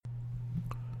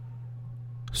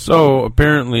So,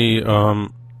 apparently,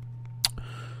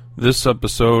 this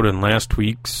episode and last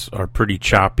week's are pretty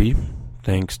choppy,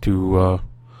 thanks to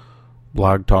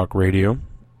Blog Talk Radio.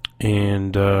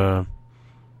 And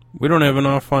we don't have an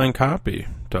offline copy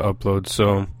to upload,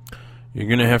 so you're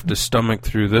going to have to stomach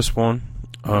through this one.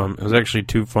 It was actually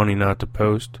too funny not to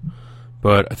post,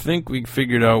 but I think we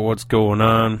figured out what's going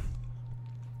on.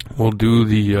 We'll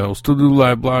still do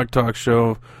live Blog Talk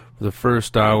show for the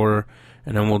first hour,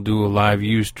 and then we'll do a live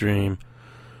Ustream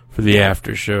for the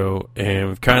after show. And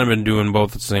we've kind of been doing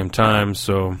both at the same time,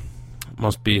 so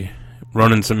must be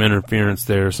running some interference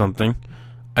there or something.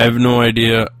 I have no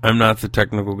idea. I'm not the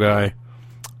technical guy,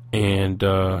 and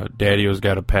Daddy-O's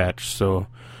got a patch, so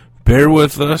bear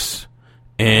with us,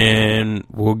 and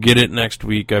we'll get it next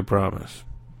week, I promise.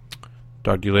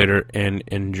 Talk to you later, and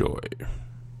enjoy.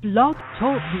 Blog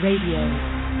Talk Radio.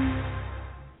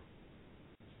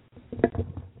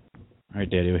 All right,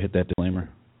 Daddy, we'll hit that disclaimer.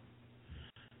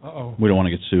 Uh-oh. We don't want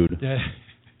to get sued.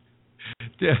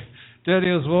 Daddy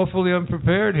is woefully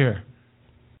unprepared here.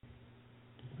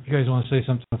 You guys want to say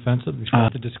something offensive before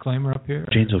the disclaimer up here?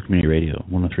 Janesville Community Radio,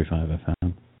 103.5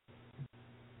 FM.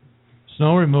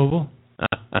 Snow removal.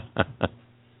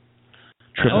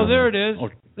 Oh, there it is.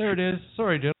 There it is.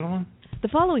 Sorry, gentlemen. The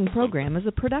following program is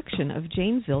a production of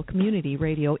Janesville Community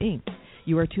Radio, Inc.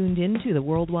 You are tuned in to the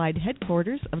worldwide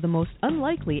headquarters of the most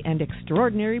unlikely and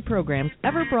extraordinary programs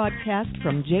ever broadcast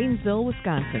from Janesville,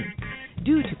 Wisconsin.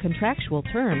 Due to contractual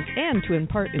terms and to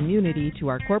impart immunity to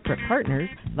our corporate partners,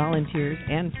 volunteers,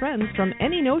 and friends from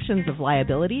any notions of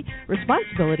liability,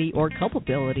 responsibility, or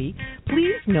culpability,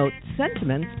 please note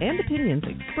sentiments and opinions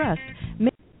expressed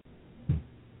may...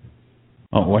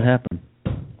 Oh, what happened?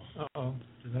 Uh-oh.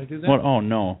 Did I do that? What? Oh,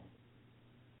 no.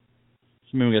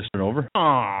 So maybe we got to start over?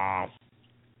 I'm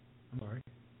sorry.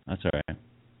 That's all right.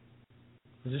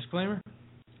 The disclaimer?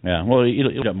 Yeah, well,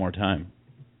 you'll get more time.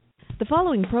 The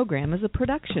following program is a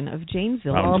production of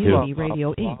Janesville Community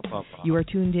Radio, Inc. You are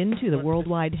tuned in to the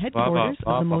worldwide headquarters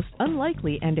of the most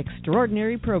unlikely and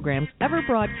extraordinary programs ever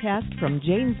broadcast from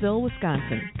Janesville,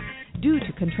 Wisconsin. Due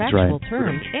to contractual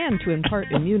terms and to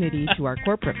impart immunity to our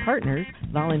corporate partners,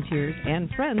 volunteers, and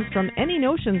friends from any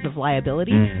notions of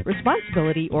liability,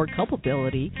 responsibility, or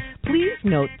culpability, please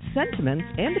note sentiments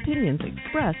and opinions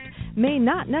expressed may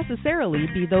not necessarily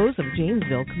be those of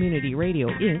Janesville Community Radio,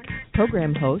 Inc.,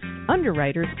 program hosts,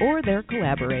 underwriters, or their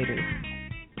collaborators.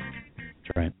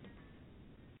 That's right.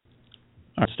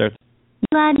 All right, start.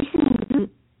 You are listening to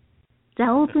the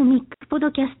Open Mix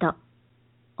Podcast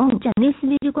on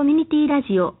Janesville Community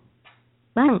Radio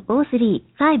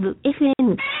 103.5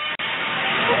 FM.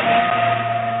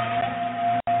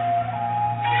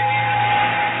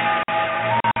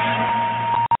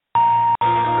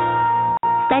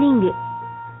 Starring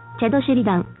Chad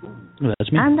Sheridan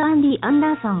That's me. and Andy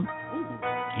Anderson.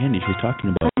 Andy, she's talking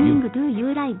about Coming you. to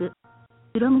you live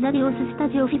from the Rios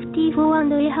Studio 54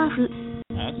 and a half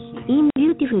That's... in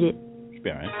beautiful Should be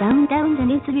all right. downtown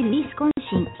Janesville,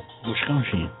 Wisconsin.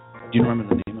 Wisconsin. Do you remember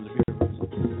the name of the beer?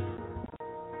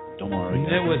 Don't worry.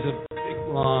 It was a big,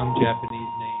 long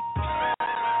Japanese name.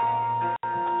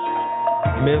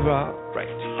 Mira. Right.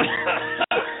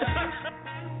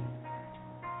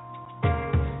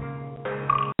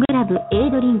 Grab a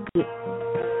drink.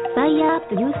 Fire up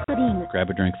your stream. Grab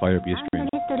a drink, fire up your stream, And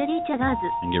get ready,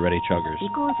 chuggers. and get ready, chuggers.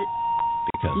 Because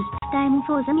Because it's time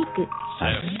for the mix.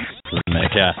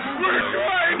 Yeah.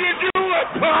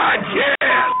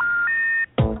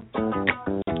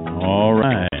 All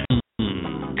right.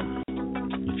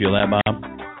 You feel that, Bob?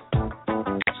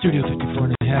 Studio 54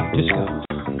 and a half disco.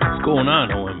 What's going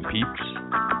on, OM peeps?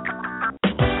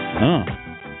 Oh.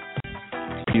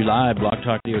 You live, Blog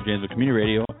Talk Radio, Janesville Community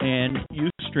Radio, and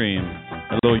Ustream.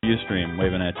 Hello, Ustream,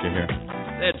 waving at you here.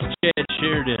 That's Chad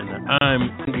Sheridan. I'm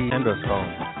Andy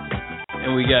Anderson.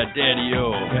 And we got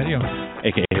Daddy-O. Daddy-O.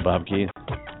 A.K.A. Bob Keith.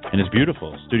 And it's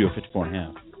beautiful, Studio 54 and a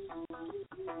half.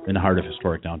 In the heart of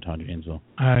historic downtown Janesville.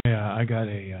 I got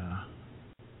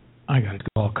a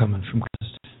call coming from Chris.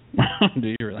 Do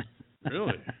you really?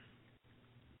 Really?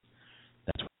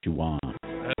 That's what you want.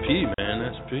 SP,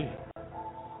 man, SP.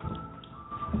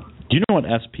 Do you know what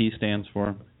SP stands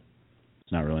for?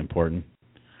 It's not really important.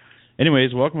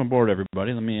 Anyways, welcome aboard,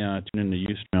 everybody. Let me tune into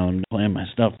Ustream. Let me plan my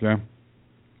stuff there.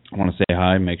 I want to say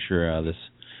hi, make sure this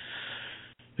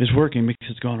is working because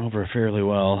it's gone over fairly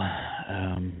well.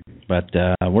 But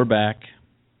we're back.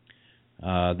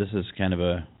 This is kind of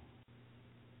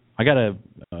I got a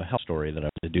health story that I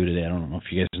have to do today. I don't know if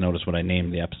you guys noticed what I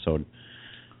named the episode.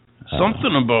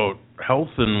 Something about health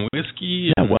and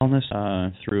whiskey. Yeah,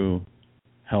 wellness through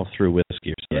health through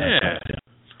whiskey. Or something. Yeah. Yeah.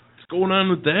 going on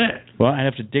with that? Well, I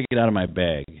have to dig it out of my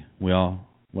bag. Well,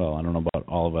 I don't know about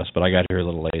all of us, but I got here a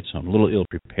little late, so I'm a little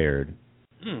ill-prepared.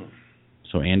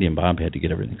 So Andy and Bob had to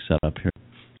get everything set up here.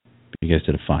 You guys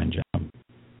did a fine job.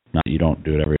 Not that you don't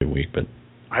do it every week, but...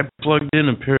 I plugged in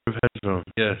a pair of headphones,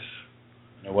 yes.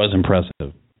 It was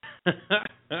impressive.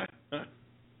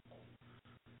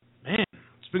 Man,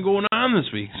 what's been going on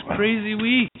this week? It's a crazy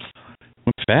week.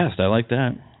 Went fast. I like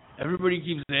that. Everybody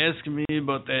keeps asking me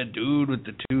about that dude with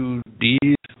the 2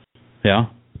 Ds. Yeah?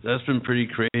 That's been pretty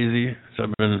crazy. So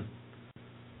I've been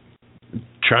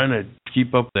trying to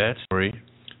keep up that story.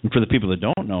 And for the people that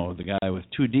don't know, the guy with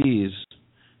 2 Ds,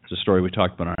 it's a story we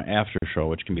talked about on our after show,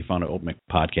 which can be found at Open Mic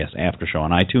Podcast After Show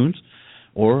on iTunes,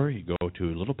 or you go to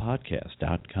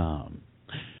littlepodcast.com.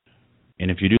 And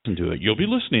if you do listen to it, you'll be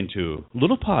listening to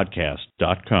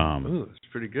littlepodcast.com. Ooh, it's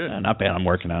pretty good. Not bad. I'm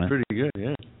working on it. Pretty good,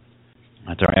 yeah.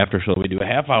 That's our after show. We do a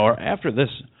half hour after this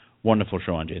wonderful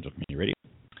show on Janesville Community Radio.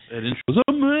 That intro was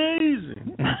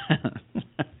amazing.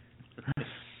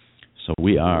 So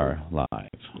we are live.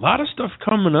 A lot of stuff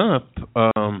coming up.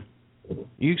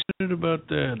 You excited about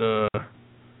that?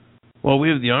 Well, we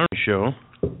have the Army show.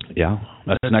 Yeah,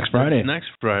 that's next Friday. That's next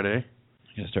Friday.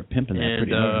 You gotta start pimping that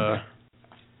pretty hard.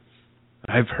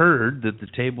 I've heard that the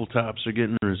tabletops are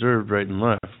getting reserved right and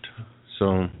left.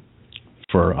 So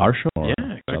for our show?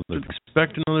 Yeah,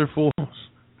 expect another full house.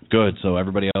 Good. So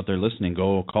everybody out there listening,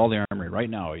 go call the Armory right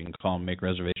now. You can call and make a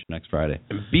reservation next Friday.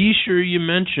 And be sure you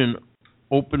mention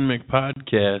Open Mic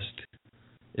Podcast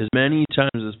as many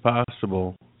times as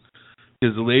possible,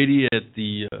 because the lady at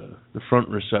the front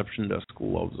reception desk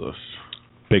loves us.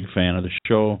 Big fan of the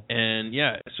show. And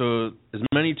yeah, so as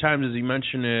many times as you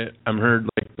mention it, I'm heard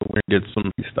like the winner gets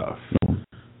some stuff.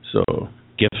 So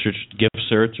gift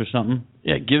certs or something.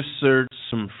 Yeah, gift certs,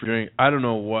 some free drink. I don't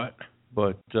know what,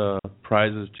 but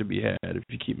prizes to be had if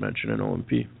you keep mentioning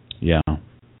OMP. Yeah,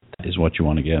 that is what you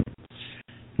want to get.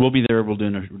 We'll be there. We're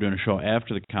doing a show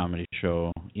after the comedy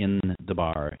show in the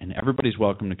bar, and everybody's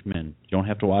welcome to come in. You don't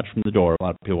have to watch from the door. A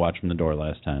lot of people watched from the door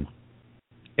last time.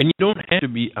 And you don't have to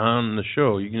be on the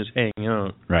show. You can just hang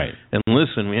out. Right. And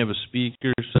listen. We have a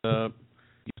speaker set up.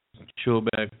 You can chill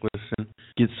back, listen.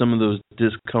 Get some of those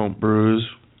discount brews.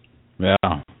 Yeah.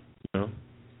 You know,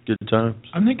 good times.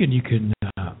 I'm thinking you can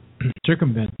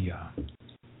circumvent the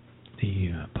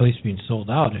place being sold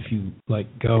out if you,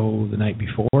 like, go the night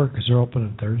before, because they're open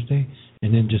on Thursday,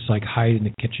 and then just, like, hide in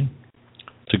the kitchen.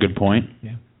 It's a good point.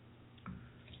 Yeah.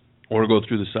 Or go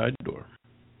through the side door.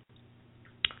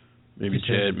 Maybe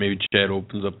Chad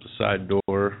opens up the side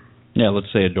door. Yeah, let's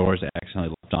say a door is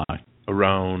accidentally left on.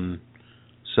 Around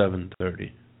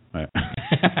 7:30. Right.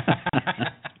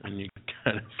 And you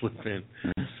kind of slip in.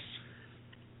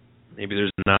 Maybe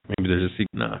there's a knock. Maybe there's a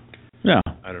secret knock. Yeah.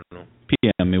 I don't know.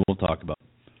 PM me, we'll talk about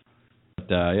it.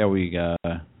 But, yeah, we got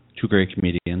 2 great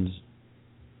comedians,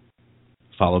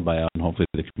 followed by, and hopefully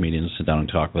the comedians sit down and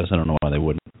talk with us. I don't know why they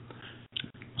wouldn't.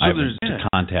 So I have to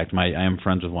contact I am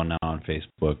friends with one now on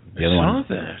Facebook. The other one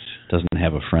doesn't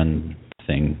have a friend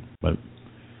thing, but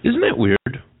isn't that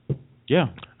weird? Yeah,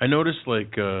 I noticed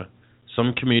like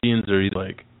some comedians are either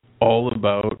like all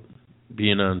about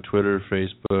being on Twitter,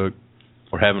 Facebook,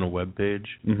 or having a web page,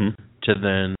 to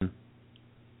then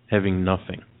having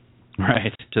nothing.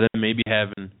 Right. To then maybe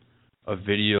having a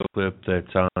video clip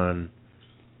that's on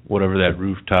whatever that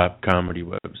rooftop comedy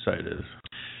website is.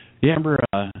 Yeah, I remember.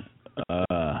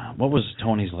 What was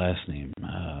Tony's last name?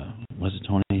 Was it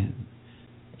Tony?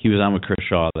 He was on with Chris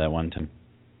Shaw that one time.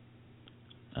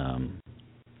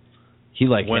 He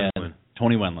like had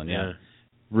Tony Wendland, yeah.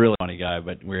 Really funny guy,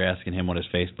 but we were asking him what his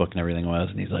Facebook and everything was,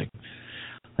 and he's like,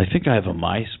 I think I have a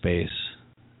MySpace.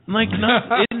 Like,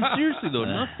 seriously though,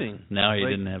 nothing. No, he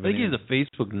didn't have it. I think he has a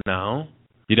Facebook now.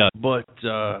 He does. But,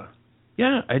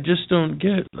 yeah, I just don't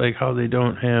get, like, how they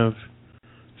don't have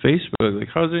Facebook. Like,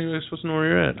 how's anybody supposed to know where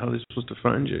you're at? How are they supposed to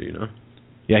find you, you know?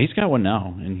 Yeah, he's got one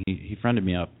now, and he friended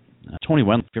me up. Tony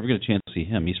Wendland, if you ever get a chance to see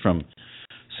him, he's from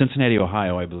Cincinnati,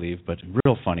 Ohio, I believe, but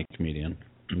real funny comedian.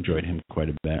 Enjoyed him quite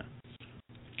a bit.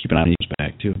 Keep an eye on his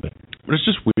back, too. But it's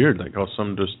just weird, like, how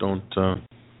some just don't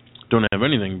have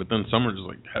anything, but then some are just,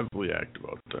 like, heavily active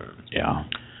out there. Yeah.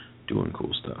 Doing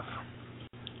cool stuff.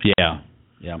 Yeah.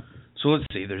 Yeah. So let's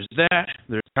see. There's that.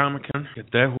 There's Comic-Con.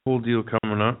 Get that whole deal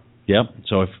coming up. Yep.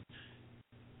 So if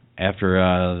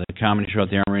after the comedy show at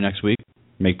the Armory next week,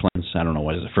 make plans. I don't know,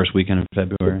 what is it, first weekend in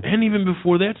February? And even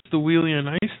before that's the Wheelie on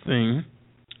Ice thing.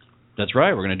 That's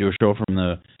right. We're going to do a show from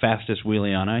the fastest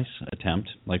Wheelie on Ice attempt,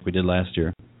 like we did last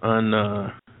year. On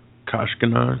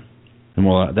Koshkanon.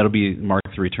 And that'll mark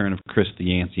the return of Chris the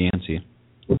Yancey.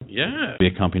 Yeah. Be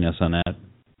accompanying us on that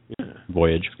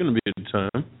voyage. It's going to be a good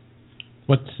time.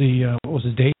 What was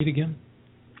the date again?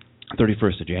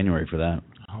 31st of January for that.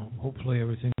 Oh, hopefully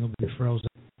everything will be frozen.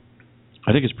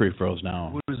 I think it's pretty froze now.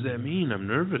 What does that mean? I'm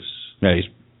nervous. Yeah, I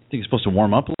think he's supposed to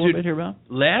warm up a little bit here, Bob?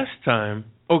 Last time,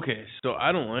 okay, so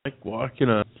I don't like walking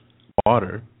on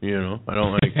water, I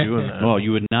don't like doing that. Well,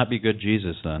 you would not be good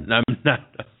Jesus then. I'm not.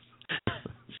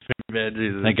 Bad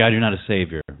Jesus. Thank God you're not a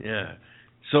savior. Yeah.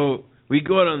 So we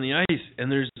go out on the ice,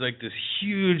 and there's like this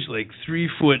huge,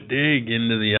 3-foot dig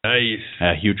into the ice.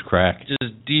 A huge crack.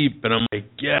 Just deep, and I'm like,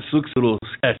 yes, looks a little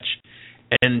sketch.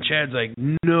 And Chad's like,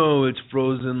 no, it's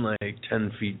frozen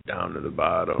 10 feet down to the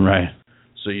bottom. Right.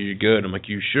 So you're good. I'm like,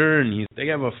 you sure? And they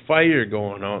have a fire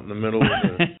going out in the middle of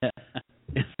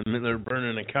they're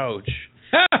burning a couch.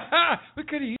 We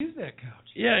could have used that couch.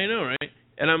 Yeah, I know, right?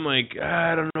 And I'm like,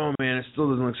 I don't know, man. It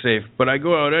still doesn't look safe. But I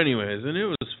go out anyways, and it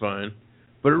was fine.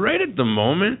 But right at the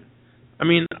moment,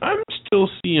 I'm still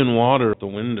seeing water at the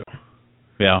window.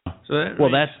 Yeah. So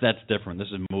that's different. This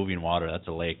is moving water. That's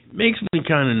a lake. Makes me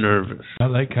kind of nervous. I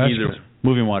like Koshkonong.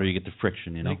 Moving water, you get the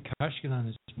friction, Lake Koshkonong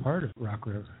is part of Rock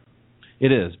River.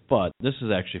 It is, but this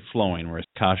is actually flowing, whereas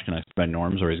Koshkonong by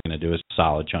Norm's, where he's going to do a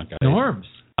solid chunk of it. Norm's?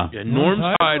 Yeah,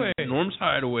 Norm's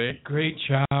Hideaway. Great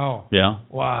chow. Yeah.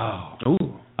 Wow.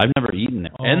 Ooh. I've never eaten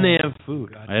it. And they have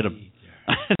food. I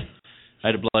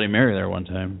had a Bloody Mary there one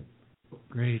time.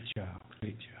 Great chow.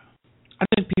 I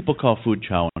think people call food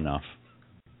chow enough.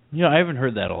 I haven't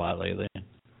heard that a lot lately. I think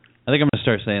I'm going to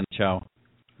start saying chow.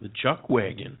 The chuck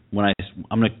wagon. I'm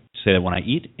going to say that when I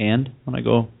eat and when I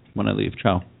leave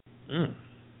chow. Mm.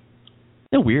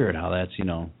 It's weird how that's,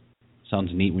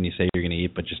 sounds neat when you say you're going to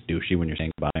eat, but just douchey when you're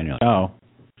saying goodbye and you're like, oh.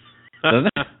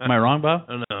 Am I wrong, Bob?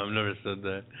 Oh, no, I've never said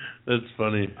that. That's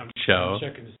funny. Chow.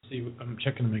 I'm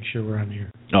checking to make sure we're on here.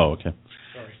 Oh, okay.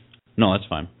 Sorry. No, that's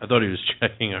fine. I thought he was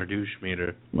checking our douche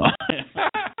meter.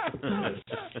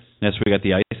 Yes, we got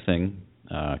the ice thing.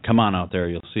 Come on out there,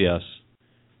 you'll see us.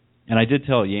 And I did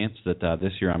tell Yance that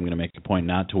this year I'm going to make a point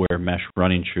not to wear mesh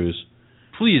running shoes.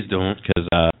 Please don't. Because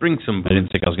bring some. I didn't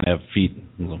think I was going to have feet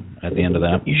at the end of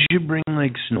that. You should bring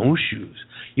snowshoes.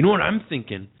 You know what I'm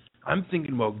thinking? I'm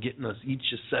thinking about getting us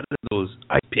each a set of those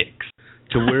ice picks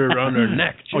to wear around our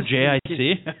neck.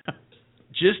 JIC?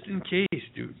 Just in case,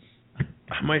 dude.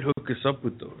 I might hook us up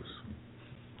with those.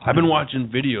 I've been watching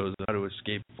videos on how to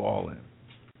escape falling.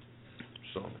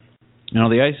 So.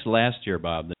 The ice last year,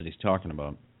 Bob, that he's talking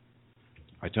about,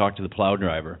 I talked to the plow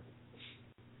driver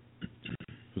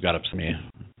who got up to me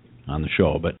on the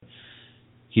show, but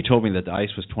he told me that the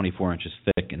ice was 24 inches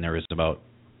thick and there was about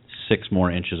 6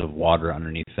 more inches of water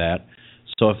underneath that.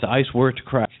 So if the ice were to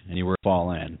crack and you were to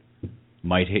fall in,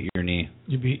 might hit your knee.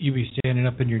 You'd be standing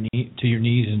up in your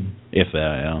knees and if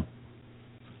that, yeah.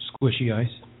 Squishy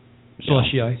ice,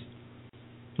 slushy ice.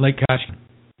 Lake Koshkonong,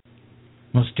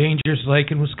 most dangerous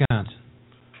lake in Wisconsin.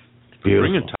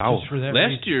 Bring a towel. Just for that last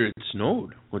reason. year it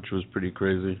snowed, which was pretty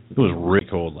crazy. It was really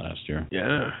cold last year.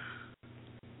 Yeah,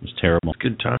 it was terrible.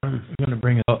 Good time. I'm gonna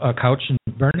bring a couch and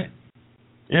burn it.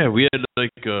 Yeah, we had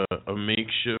a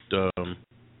makeshift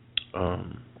I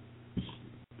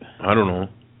don't know,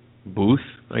 booth,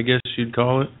 I guess you'd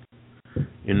call it,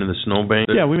 into the snowbank.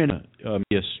 Yeah, we made a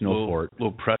snow fort.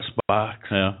 Little press box.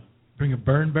 Yeah. Bring a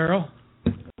burn barrel.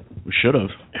 We should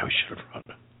have. Yeah, we should have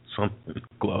brought something,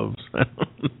 gloves.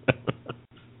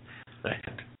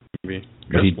 Maybe.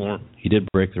 He did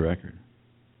break the record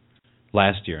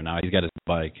last year. Now he's got his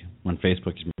bike. On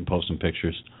Facebook, he's been posting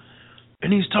pictures.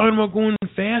 And he's talking about going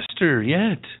faster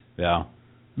yet. Yeah.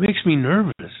 Makes me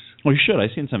nervous. Well, you should. I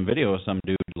seen some video of some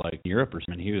dude in Europe or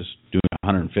something. He was doing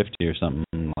 150 or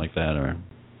something like that. Or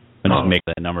I just make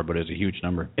that number, but it was a huge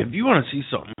number. If you want to see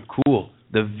something cool,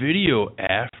 the video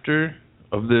after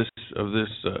of this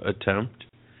attempt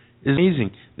is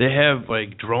amazing. They have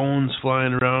drones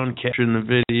flying around capturing the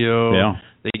video. Yeah.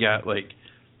 They got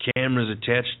cameras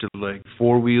attached to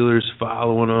 4-wheelers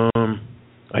following them.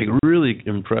 Really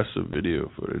impressive video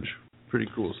footage. Pretty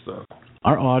cool stuff.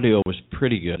 Our audio was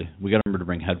pretty good. We got to remember to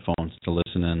bring headphones to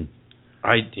listen in.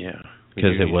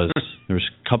 Because there was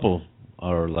a couple,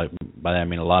 or by that I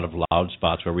mean a lot of loud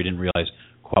spots where we didn't realize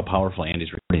how powerful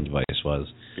Andy's recording device was.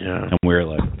 Yeah. And we were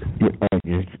like,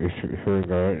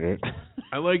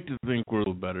 I like to think we're a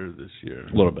little better this year.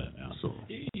 A little bit, yeah. So.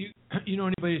 You know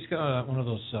anybody who's got one of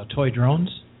those toy drones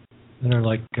that are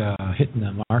hitting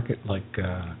the market like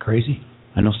crazy?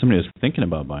 I know somebody was thinking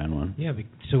about buying one. Yeah,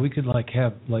 so we could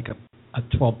have a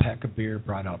 12-pack of beer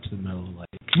brought out to the middle of the lake.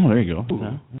 Oh, there you go.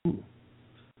 Ooh.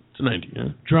 It's an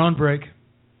idea. Drone break.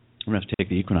 We're going to have to take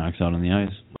the Equinox out on the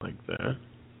ice. Like that.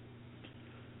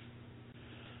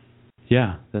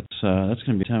 Yeah, that's going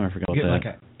to be time. I forgot about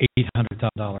that. Get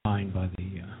 $800,000 fine by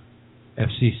the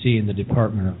FCC and the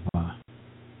Department of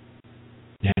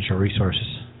Natural Resources.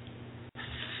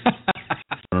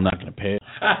 I'm not going to pay it.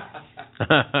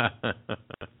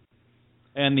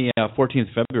 And the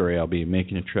 14th of February, I'll be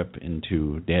making a trip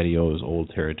into Daddy O's old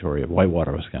territory of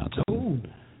Whitewater, Wisconsin.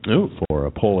 Ooh. For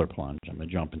a polar plunge. I'm going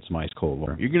to jump in some ice cold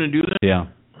water. You're going to do that? Yeah.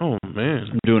 Oh, man.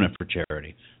 I'm doing it for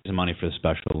charity. It's money for the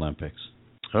Special Olympics.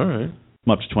 All right.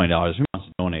 I'm up to $20. Who wants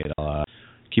to donate? I'll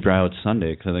keep your eye out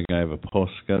Sunday because I think I have a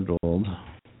post scheduled. All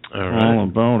right. All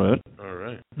about it. All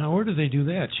right. Now, where do they do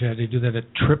that, Chad? They do that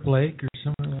at Trip Lake or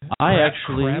somewhere like that? I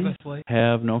actually Kravitz Lake?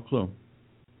 have no clue.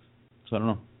 So I don't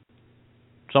know.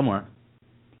 Somewhere.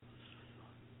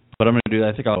 But I'm going to do that.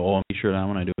 I think I'll owe a t-shirt on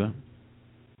when I do it.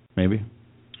 Maybe.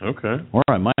 Okay. Or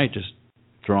I might just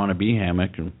throw on a bee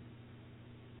hammock and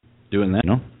doing that,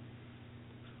 you know?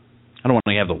 I don't want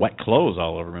to have the wet clothes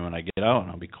all over me when I get out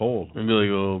and I'll be cold. Maybe like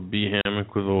a little bee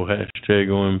hammock with a little hashtag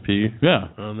OMP. Yeah.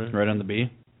 On there. Right on the bee.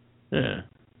 Yeah.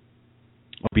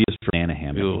 B is for banana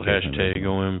hammock. Maybe a little hashtag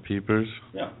OMPeepers.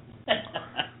 Yeah.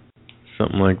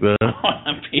 Something like that.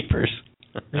 OMPeepers.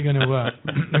 They're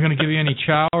gonna give you any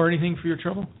chow or anything for your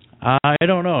trouble? I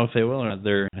don't know if they will or not.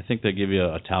 I think they give you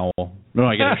a towel. No,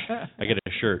 I get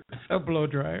a shirt. A blow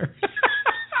dryer.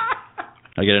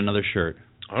 I get another shirt.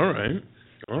 All right.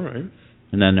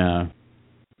 And then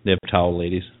they have towel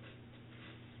ladies.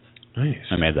 Nice.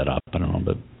 I made that up. I don't know,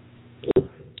 but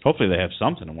hopefully they have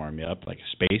something to warm you up, like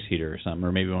a space heater or something,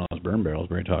 or maybe one of those burn barrels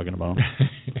we were talking about.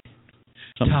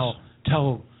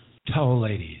 Towel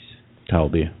ladies. Towel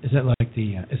bee. Is that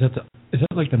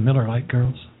like the Miller Lite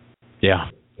girls? Yeah.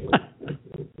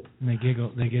 And they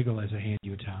giggle as I hand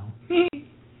you a towel.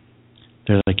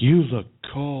 They're like, you look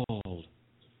cold. And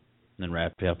then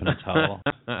wrap you up in a towel.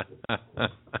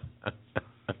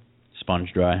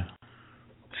 Sponge dry.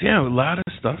 So yeah, a lot of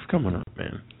stuff coming up,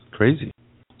 man. Crazy.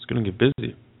 It's going to get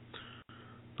busy.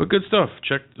 But good stuff.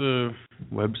 Check the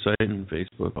website and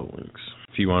Facebook links.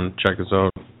 If you want to check us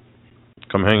out,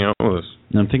 come hang out with us.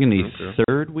 And I'm thinking the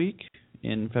third week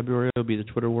in February will be the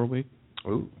Twitter World Week.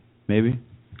 Ooh. Maybe.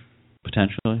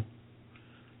 Potentially.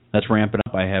 That's ramping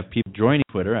up. I have people joining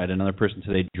Twitter. I had another person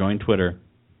today join Twitter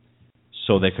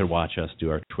so they could watch us do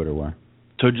our Twitter war.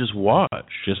 To just watch?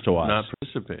 Just to watch. Not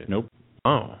participate? Nope.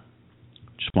 Oh.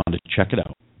 Just wanted to check it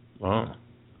out. Wow.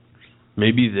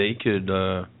 Maybe they could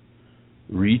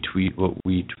retweet what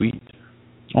we tweet.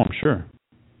 Oh, I'm sure.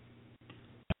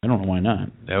 I don't know why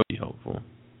not. That would be helpful.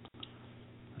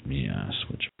 Let me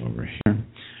switch over here.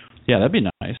 Yeah, that'd be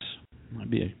nice. I'd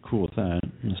be cool with that.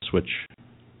 I'm going to switch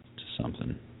to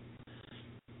something.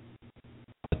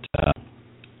 But,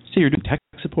 see, you're doing tech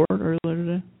support earlier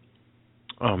today?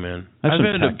 Oh, man. I've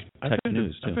had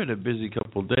news, too. I've had a busy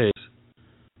couple days.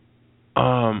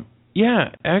 Yeah,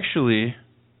 actually,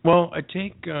 well, I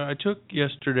took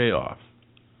yesterday off.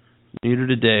 Needed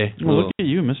a day. Well, look at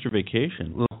you, Mr.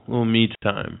 Vacation. Little me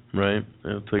time, right?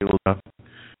 I'll take a little off.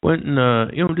 Went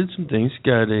and did some things.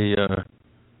 Got a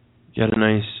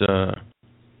nice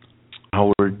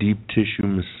hour deep tissue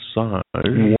massage.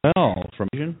 Well, from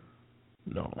Asian?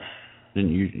 No.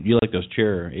 Didn't you like those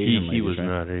chair Asian ladies, He was right?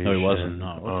 not Asian. No, he wasn't.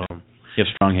 No. Okay. You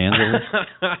have strong hands over?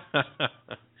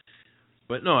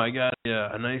 But no, I got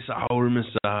a nice hour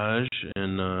massage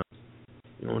and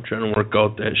trying to work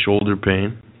out that shoulder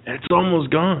pain. And it's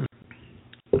almost gone.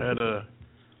 I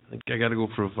think I got to go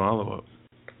for a follow-up.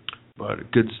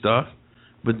 But good stuff.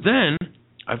 But then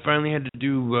I finally had to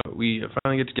do. I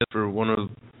finally get together for one of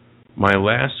my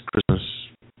last Christmas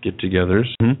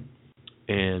get-togethers,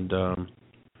 and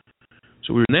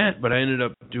so we were in that. But I ended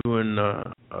up doing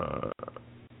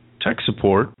tech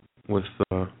support with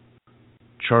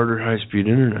Charter high-speed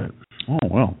internet. Oh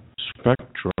well,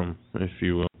 Spectrum, if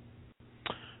you will.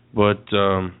 But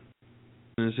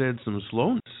it's had some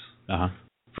slowness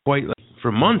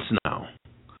for months now,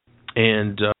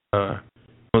 and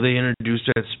they introduced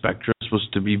that Spectrum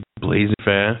supposed to be blazing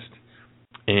fast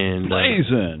and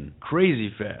crazy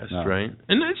fast, right?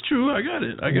 And that's true. I got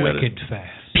it. Wicked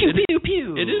fast. Pew pew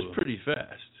pew. It is pretty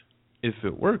fast if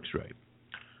it works right.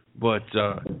 But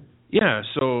yeah,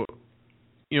 so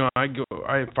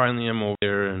I finally am over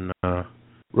there and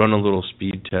run a little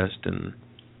speed test, and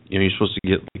you're supposed to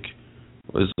get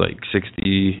like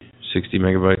 60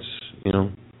 megabytes,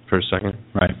 per second.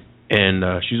 Right. And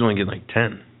she's only getting like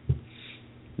 10.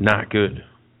 Not good.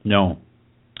 No.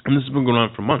 And this has been going on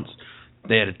for months.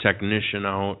 They had a technician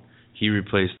out. He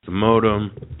replaced the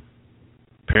modem.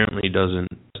 Apparently doesn't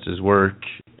test his work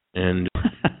and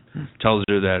tells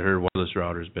her that her wireless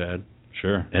router's bad.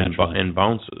 Sure. And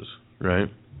bounces, right?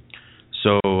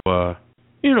 So,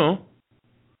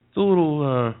 it's a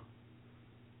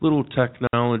little tech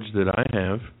knowledge that I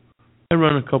have. I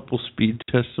run a couple speed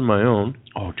tests of my own.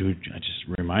 Oh, dude, I just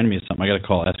reminded me of something. I got to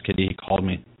call SKD. He called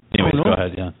me. Anyways, Go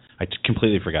ahead. Yeah, I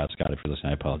completely forgot, Scotty, for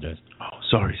listening. I apologize. Oh,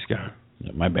 sorry, Scott.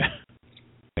 Yeah, my bad.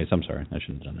 I'm sorry. I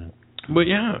shouldn't have done that. But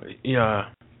yeah.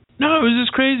 No, it was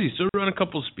just crazy. So we run a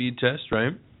couple speed tests,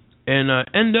 right? And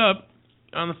end up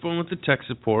on the phone with the tech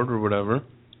support or whatever. And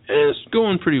it's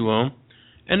going pretty well.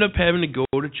 End up having to go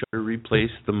to Charter,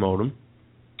 replace the modem.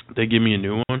 They give me a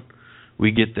new one.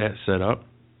 We get that set up.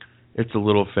 It's a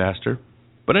little faster.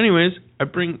 But anyways, I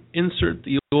insert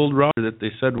the old router that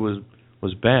they said was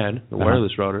bad, the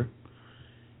wireless router.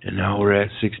 And now we're at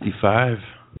 65.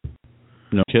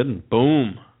 No kidding.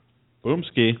 Boom. Boom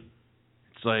ski.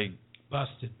 It's like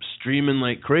busted, streaming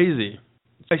like crazy.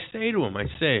 I say to him,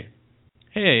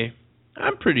 hey,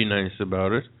 I'm pretty nice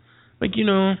about it. Like,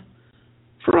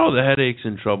 for all the headaches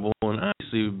and trouble, and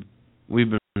obviously we've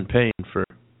been paying for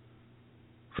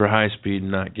high speed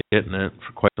and not getting it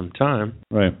for quite some time.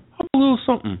 Right. How about a little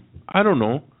something? I don't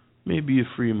know. Maybe a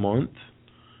free month.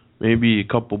 Maybe a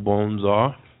couple bones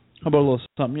off. How about a little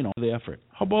something, for the effort?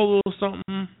 How about a little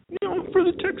something, for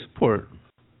the tech support?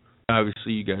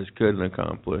 Obviously, you guys couldn't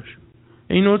accomplish.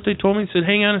 And you know what they told me? They said,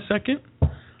 hang on a second.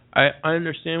 I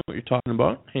understand what you're talking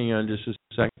about. Hang on just a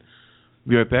second.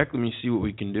 Be right back. Let me see what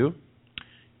we can do.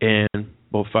 And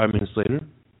about 5 minutes later,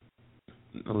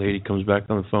 a lady comes back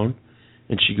on the phone,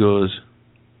 and she goes,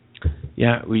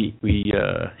 yeah, we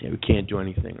can't do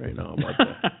anything right now about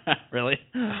that. Really?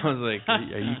 I was like,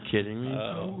 are you kidding me?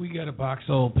 We got a box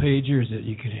of old pagers that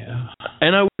you can have.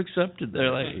 And I would accept it.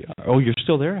 They're like, oh, you're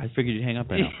still there? I figured you'd hang up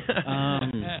by now.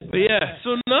 But yeah,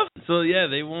 so nothing. So yeah,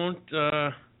 they won't.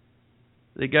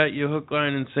 They got you hook,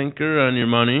 line, and sinker on your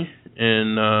money,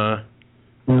 and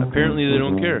apparently they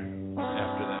don't care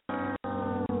after that.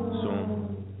 So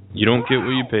you don't get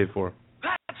what you pay for.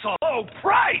 That's a low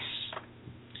price.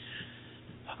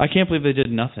 I can't believe they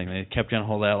did nothing. They kept you on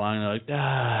hold that long. They're like,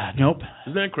 nope.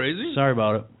 Isn't that crazy? Sorry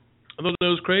about it. I thought that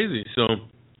was crazy. So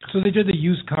they did the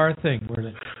used car thing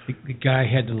where the guy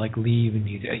had to leave, and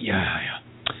he said,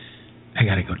 I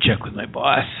got to go check with my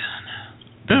boss.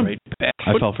 Yeah. Right back.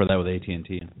 I fell for that with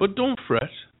AT&T. But don't fret.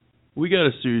 We got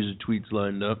a series of tweets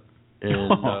lined up,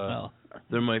 and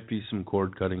there might be some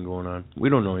cord cutting going on. We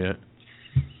don't know yet.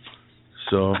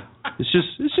 So it's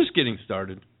just getting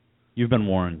started. You've been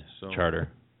warned, Charter.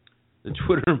 The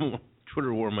Twitter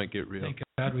war might get real. Thank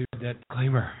God we had that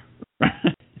disclaimer.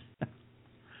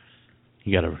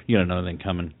 You got another thing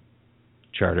coming,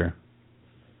 Charter.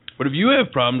 But if you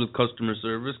have problems with customer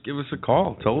service, give us a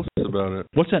call. Tell us about it.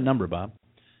 What's that number, Bob?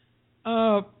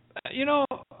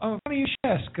 Funny you should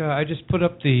ask. I just put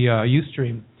up the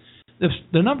Ustream.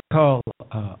 The number called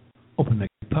Open Mic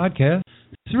Podcast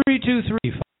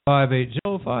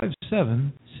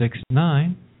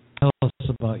 323-580-5769. Tell us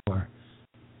about your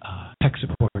tech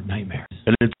support nightmares.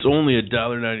 And it's only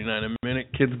 $1.99 a minute.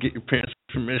 Kids, get your parents'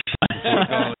 permission.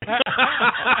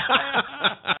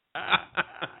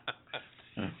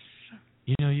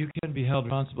 You can be held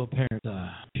responsible parents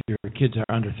if your kids are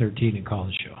under 13 and call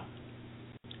the show.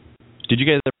 Did you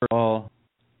guys ever call,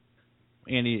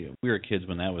 Andy, we were kids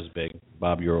when that was big.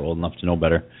 Bob, you were old enough to know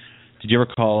better. Did you ever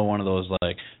call one of those,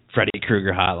 Freddy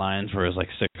Krueger hotlines where it was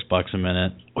 $6 a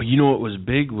minute? Well, you know what was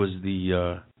big was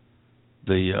the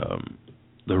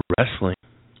wrestling.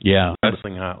 Yeah.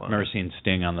 Wrestling hotline. I remember seeing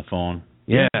Sting on the phone.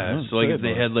 Yeah. So if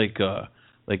they had like a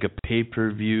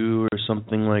pay-per-view or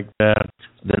something like that,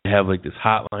 then they have this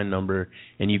hotline number,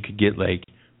 and you could get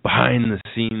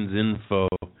behind-the-scenes info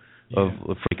of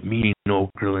meeting in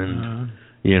Okerlund,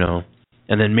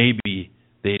 and then maybe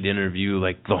they'd interview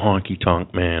the Honky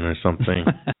Tonk Man or something,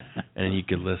 and you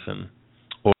could listen.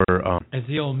 Or as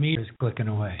the old meter's clicking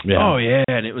away. Yeah. Oh yeah,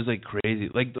 and it was crazy.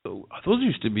 Those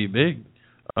used to be big.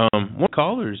 One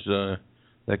callers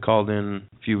that called in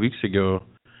a few weeks ago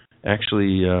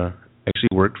actually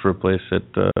worked for a place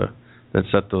that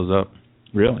set those up.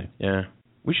 Really? Yeah.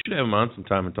 We should have him on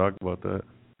sometime and talk about that.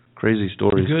 Crazy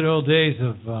stories. The good old days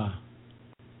of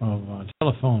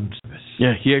telephone service.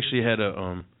 Yeah, he actually had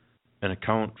an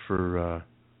account for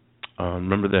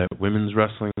remember that women's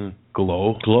wrestling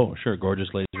Glow? Glow, sure.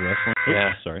 Gorgeous Ladies Wrestling.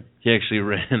 Yeah. Sorry. He actually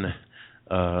ran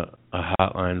a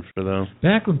hotline for them.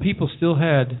 Back when people still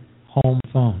had home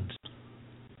phones.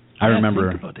 I remember.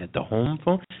 Think about that. The home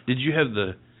phone? Did you have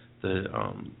the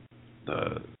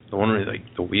one where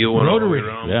the wheel went rotary?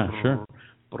 Around? Yeah, sure.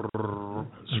 It was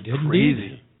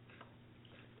crazy.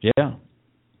 Yeah.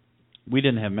 We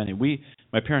didn't have many.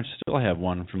 My parents still have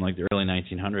one from the early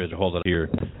 1900s to hold it to your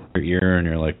ear, and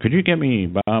you're like, could you get me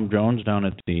Bob Jones down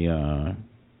at the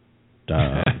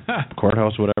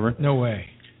courthouse, whatever? No way.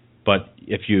 But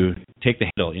if you take the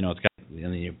handle, it's got and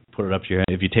then you put it up to your head.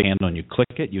 If you take a handle and you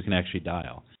click it, you can actually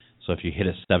dial. So if you hit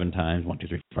it 7 times, 1, 2,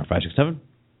 3, 4, 5, 6, 7,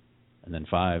 and then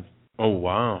 5. Oh,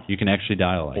 wow. You can actually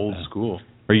dial like Old that. school.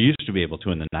 Or you used to be able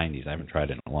to in the 90s. I haven't tried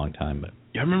it in a long time, but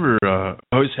Yeah, I remember I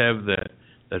always have that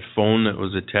phone that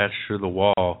was attached to the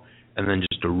wall and then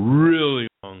just a really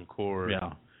long cord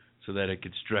so that it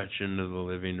could stretch into the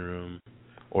living room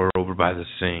or over by the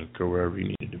sink or wherever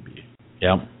you needed to be.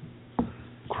 Yep.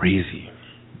 Crazy.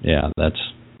 Yeah, that's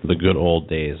the good old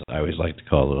days, I always like to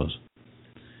call those.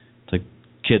 It's like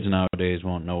kids nowadays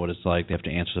won't know what it's like. They have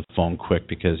to answer the phone quick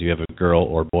because you have a girl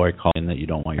or boy calling that you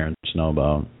don't want your parents to know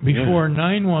about. Before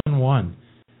 911,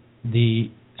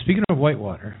 speaking of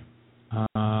Whitewater,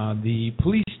 the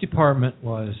police department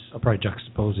was, I'll probably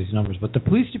juxtapose these numbers, but the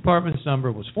police department's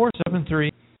number was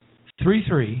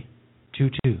 473-3322.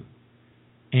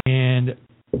 And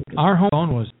our home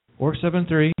phone was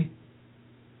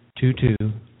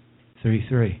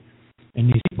 473-2233. And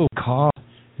these people would call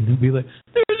and they'd be like,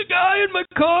 "There's a guy in my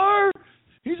car.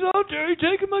 He's out there. He's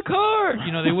taking my car."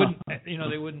 They wouldn't.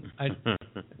 I'd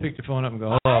pick the phone up and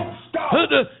go, "Hello.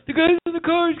 The guy's in the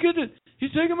car.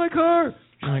 He's taking my car."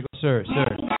 And I go, "Sir.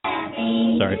 Sorry.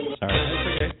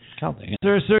 That's okay.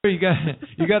 Sir, you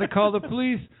got to call the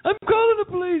police." "I'm calling the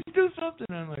police. Do something."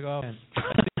 And I'm like, "Oh man,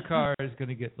 your car is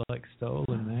gonna get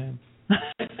stolen, man."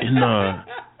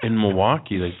 In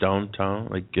Milwaukee, like downtown,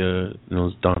 in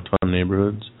those downtown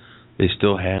neighborhoods, they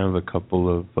still have a couple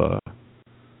of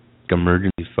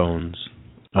emergency phones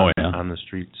on the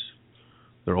streets.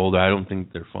 They're old. I don't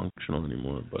think they're functional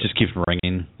anymore. But just keeps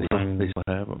ringing. They still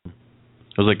have them.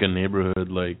 It was like a neighborhood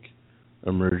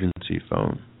emergency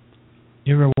phone.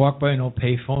 You ever walk by an old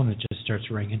payphone and it just starts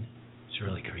ringing? It's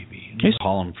really creepy. I used to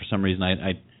call them for some reason.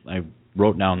 I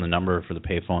wrote down the number for the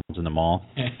payphones in the mall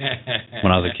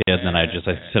when I was a kid, and then I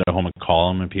sit at home and call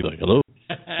them, and people are like, "Hello."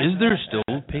 Is there still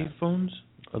payphones?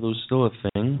 Are those still a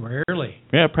thing? Rarely.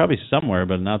 Yeah, probably somewhere,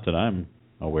 but not that I'm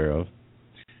aware of.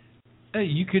 Hey,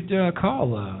 you could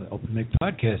call Open Mic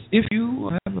Podcast if you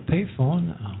have a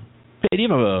payphone. Hey, do you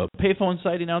have a payphone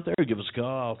sighting out there? Give us a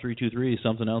call, 323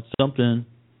 something else something.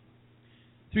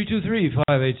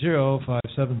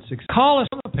 323-580-576. Call us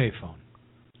on the payphone.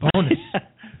 Bonus.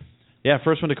 Yeah,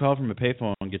 first one to call from a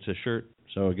payphone gets a shirt,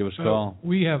 so give us a call.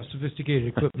 We have sophisticated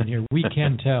equipment here. We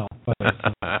can tell. But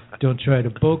don't try to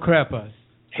bullcrap us.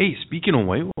 Hey, speaking of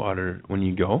Whitewater, when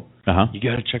you go, you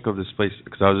got to check out this place,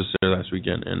 because I was just there last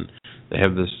weekend, and they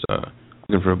have this,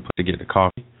 looking for a place to get a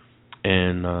coffee,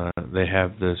 and they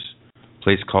have this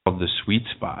place called the Sweet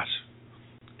Spot,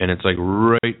 and it's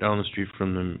right down the street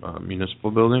from the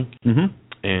municipal building,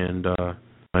 and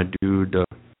my dude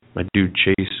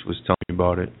Chase was telling me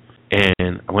about it,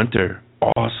 and I went there.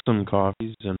 Awesome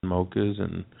coffees and mochas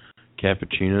and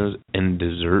cappuccinos and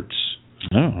desserts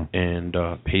and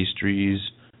pastries,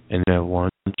 and they have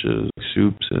lunches,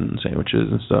 soups and sandwiches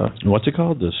and stuff. What's it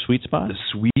called? The Sweet Spot? The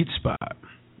Sweet Spot.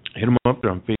 Hit them up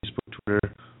there on Facebook,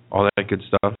 Twitter, all that good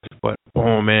stuff. But,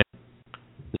 oh man,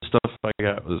 the stuff I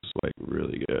got was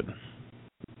really good.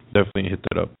 Definitely hit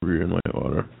that up if you're in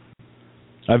Whitewater.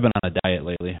 I've been on a diet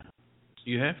lately.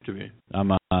 You have to be.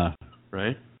 I'm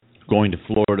right? Going to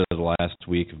Florida the last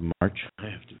week of March. I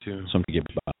have to too. So I'm going to get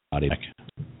my body back.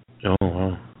 Oh,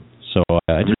 wow. So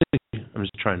I'm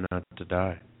just trying not to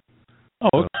die. Oh,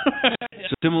 so,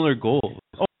 it's a similar goal.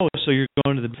 Oh, so you're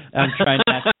going to the... I'm trying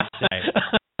not to die.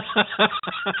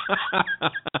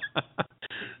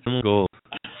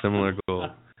 Similar goal.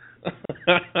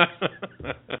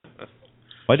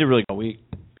 I did really good week,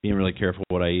 being really careful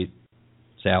what I eat.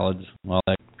 Salads, all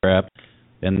that crap.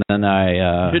 And then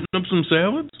I... hitting up some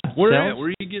salads? Where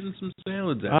are you getting some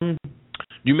salads at? Do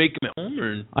you make them at home?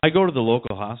 Or? I go to the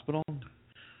local hospital.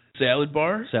 Salad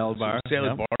bar? Salad bar.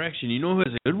 Action. You know who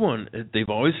has a good one? They've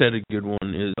always had a good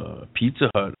one. Is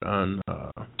Pizza Hut on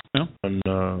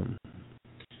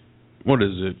what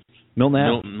is it? Milton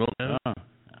Ave. Milton Ave.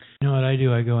 You know what I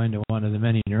do? I go into one of the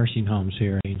many nursing homes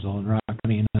here in Angel and Rock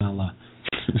County, and I'll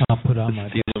put on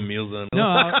my meals on.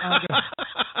 No,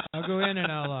 I'll go in and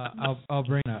I'll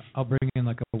bring in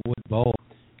like a wood bowl,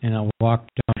 and I'll walk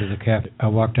down to the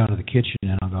kitchen,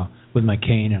 and I'll go with my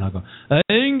cane, and I'll go, "I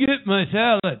didn't get my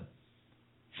salad."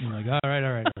 And I'm like, all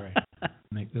right.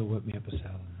 They'll whip me up a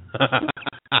salad.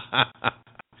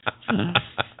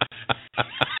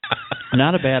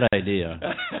 Not a bad idea.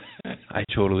 I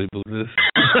totally believe this.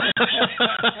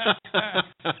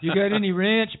 You got any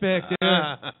ranch back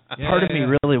there? Part of me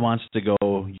really wants to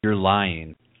go, "You're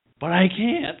lying," but I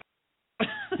can't.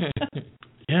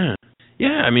 Yeah.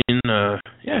 I mean,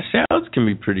 salads can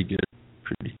be pretty good,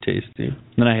 pretty tasty.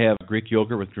 Then I have Greek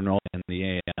yogurt with granola in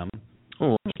the AM.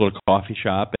 a little coffee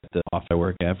shop at the office I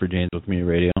work at for Janesville Community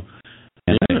Radio,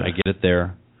 and I get it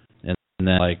there. And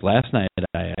then, like, last night,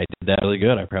 I did that really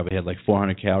good. I probably had like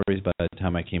 400 calories by the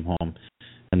time I came home,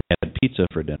 and I had pizza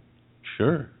for dinner.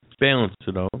 Sure. Balance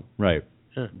it out. Right.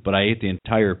 Yeah. But I ate the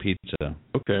entire pizza.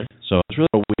 Okay. So it's really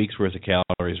a week's worth of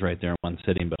calories right there in one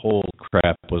sitting, but holy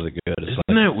crap, was it good. Isn't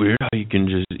that weird how you can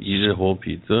just eat a whole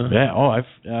pizza? Yeah,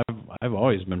 I've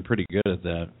always been pretty good at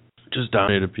that. Just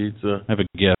dominate a pizza. I have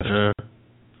a gift.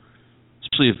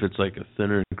 Especially if it's like a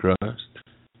thinner crust.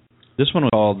 This one was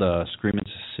called Screaming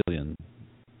Sicilian.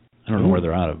 I don't know where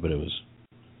they're out of, but it was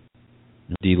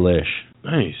delish.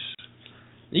 Nice.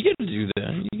 You got to do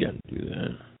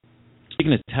that.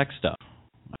 Speaking of tech stuff,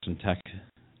 some tech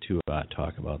to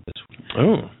talk about this week.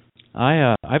 Oh.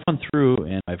 I've gone through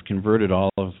and I've converted all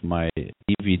of my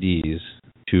DVDs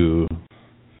to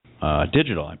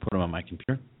digital. I put them on my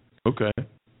computer. Okay.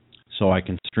 So I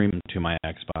can stream them to my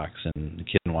Xbox and the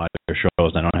kids can watch their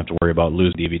shows. I don't have to worry about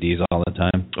losing DVDs all the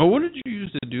time. Oh, what did you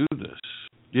use to do this?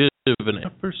 Do you have an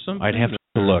app or something? I'd have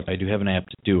to look. I do have an app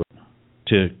to do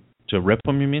it. To rip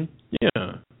them, you mean?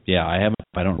 Yeah. Yeah, I haven't.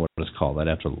 I don't know what it's called. I'd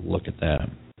have to look at that.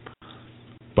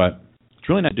 But it's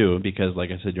really not due because, like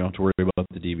I said, you don't have to worry about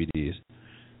the DVDs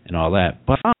and all that.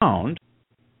 But I found,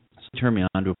 it turned me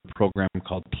on to a program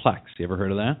called Plex. You ever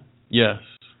heard of that? Yes.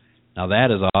 Now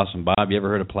that is awesome. Bob, you ever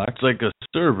heard of Plex? It's like a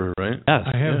server, right? Yes.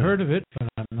 I have heard of it, but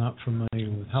I'm not familiar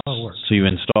with how it works. So you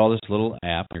install this little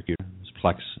app on your computer, this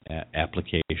Plex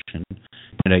application,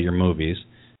 point out your movies,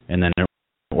 and then it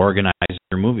organizes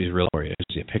your movies really for you.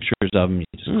 You see pictures of them, you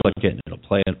just click it, and it'll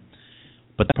play it.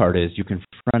 But the part is you can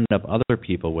friend up other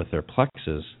people with their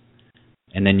Plexes,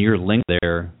 and then you're linked to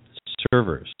their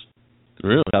servers.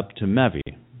 Really? Up to Mevi.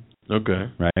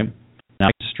 Okay. Right? Now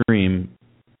I can stream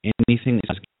anything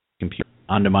that's computer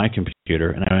onto my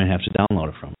computer, and I don't even have to download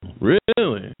it from them.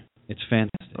 Really? It's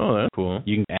fantastic. Oh, that's cool.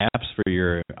 You can apps for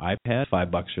your iPad,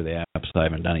 $5 for the apps. I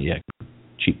haven't done it yet.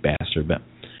 Cheap bastard, but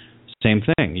same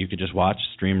thing. You could just watch,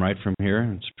 stream right from here,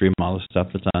 and stream all the stuff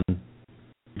that's on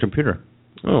your computer.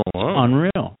 Oh, wow.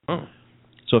 Unreal. Oh.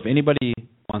 So if anybody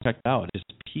wants to check it out, it's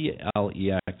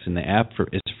PLEX, and the app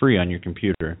it's free on your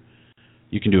computer.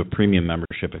 You can do a premium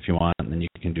membership if you want, and then you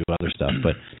can do other stuff.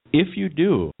 But if you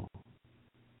do,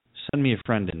 send me a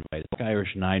friend invite,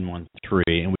 Irish913,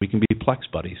 and we can be Plex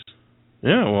buddies.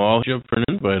 Yeah, well, I'll show up for an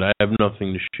invite. I have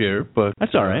nothing to share, but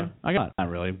that's all right. I got not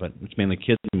really, but it's mainly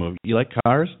kids movie. You like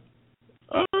cars?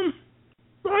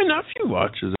 My nephew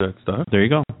watches that stuff. There you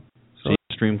go. So you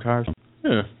stream cars.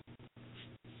 Yeah,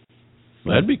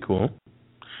 that'd be cool.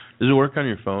 Does it work on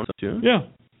your phone too? Yeah.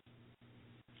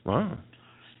 Wow.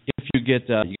 If you get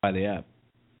you buy the app.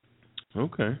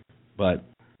 Okay. But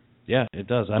yeah, it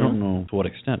does. I don't know to what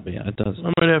extent, but yeah, it does.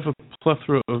 I might have a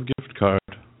plethora of gift cards.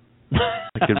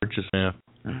 I could purchase an app.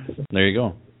 There you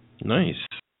go. Nice.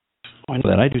 I know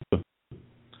that I do too.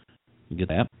 You get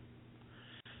the app.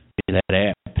 Get that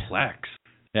app. Plex.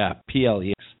 Yeah,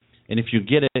 PLEX. And if you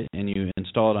get it and you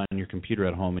install it on your computer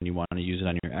at home and you want to use it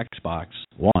on your Xbox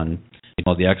One, you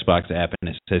call the Xbox app and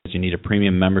it says you need a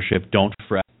premium membership. Don't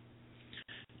fret.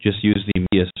 Just use the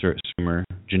media streamer,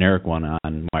 generic one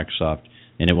on Microsoft,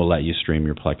 and it will let you stream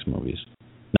your Plex movies.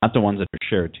 Not the ones that are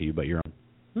shared to you, but your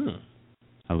own.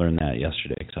 I learned that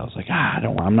yesterday because I was like,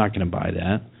 I'm not going to buy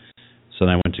that. So then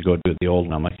I went to go do the old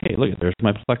one. I'm like, hey, look, there's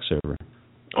my Plex server.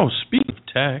 Oh, speaking of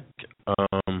tech,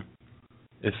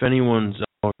 if anyone's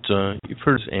out, you've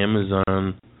heard of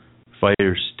Amazon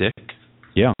Fire Stick?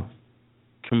 Yeah.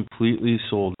 Completely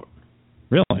sold.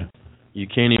 Really? You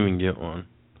can't even get one.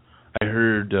 I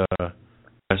heard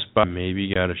Best Buy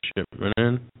maybe got a shipment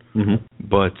in,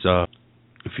 but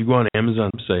if you go on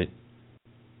Amazon website,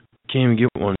 can't even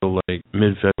get one until like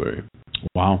mid-February.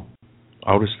 Wow.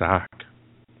 Out of stock.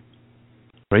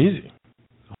 Crazy.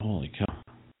 Holy cow.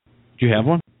 Do you have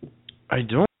one? I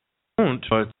don't,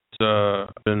 but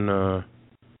I've been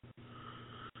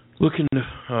looking,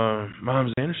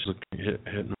 Mom's Anderson's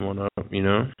hitting one up, you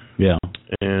know? Yeah.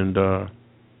 And,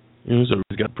 so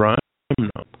we've got Prime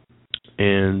now.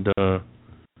 And,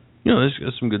 there's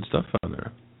got some good stuff on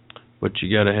there. But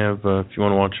you got to have, if you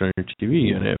want to watch it on your TV,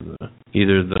 you got to have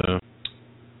either the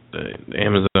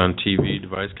Amazon TV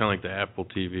device, kind of like the Apple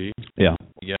TV. Yeah.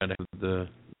 You got to have the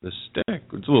stick.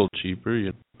 It's a little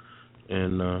cheaper,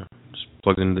 and just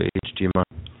plug it into the HDMI,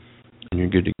 and you're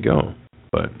good to go.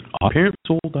 But apparently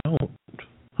sold out.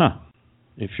 Huh.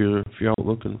 If you're out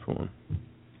looking for one.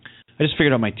 I just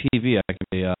figured out my TV. I can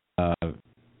play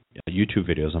YouTube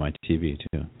videos on my TV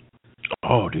too.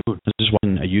 Oh, dude! I was just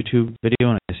watching a YouTube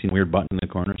video and I seen a weird button in the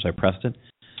corner, so I pressed it,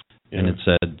 and it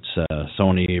said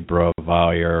Sony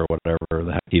Bravia or whatever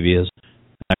the heck TV is.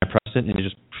 And I pressed it, and it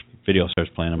just video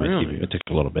starts playing on my TV. It took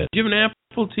a little bit. Do you have an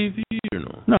Apple TV or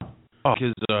no? No. Oh,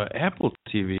 because Apple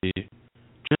TV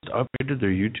just upgraded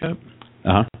their YouTube.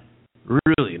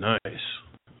 Really nice. I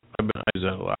use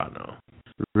that a lot now.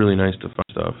 Really nice to find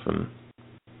stuff, and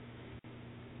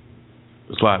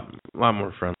it's a lot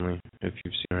more friendly if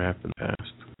you've seen our app in the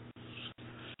past.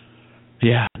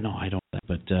 Yeah, no, I don't.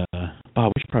 But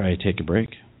Bob, we should probably take a break.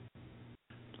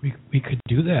 We could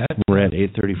do that. We're at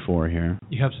 8:34 here.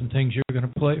 You have some things you're going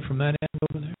to play from that end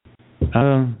over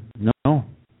there? No.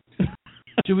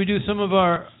 Should we do some of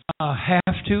our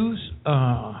have-tos,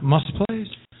 must-plays?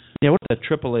 Yeah, what's that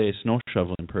AAA snow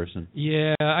shoveling person?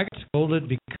 Yeah, I got scolded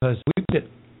because we did,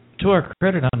 to our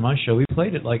credit on my show, we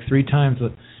played it like 3 times.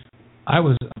 But I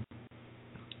was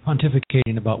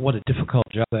pontificating about what a difficult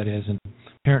job that is, and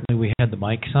apparently we had the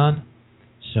mics on,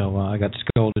 so I got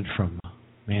scolded from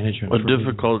management. What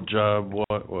difficult job?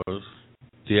 What was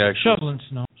the actual shoveling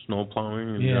snow? Snow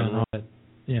plowing?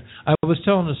 Yeah. I was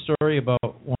telling a story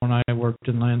about when I worked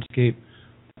in landscape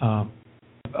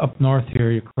up north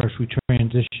here. Of course, we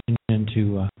transitioned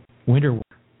into winter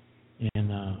work,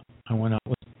 and I went out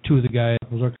with 2 of the guys. I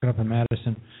was working up in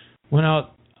Madison. Went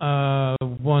out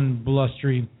one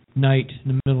blustery night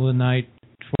in the middle of the night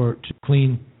to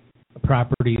clean a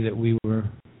property that we were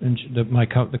my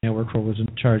company I worked for was in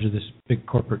charge of this big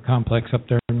corporate complex up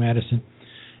there in Madison,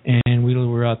 and we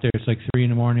were out there. It's like 3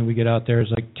 a.m. We get out there.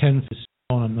 It's like 10 feet of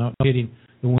snow. I'm not kidding.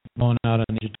 The wind blowing out on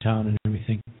the edge of town and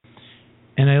everything.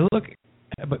 And I look,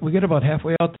 but we get about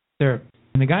halfway out there,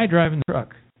 and the guy driving the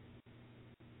truck,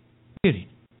 kidding,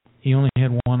 he only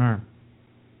had one arm.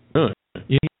 Really?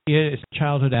 He had a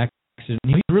childhood accident.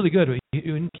 He was really good.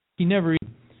 He never.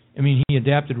 I mean, he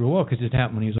adapted real well because it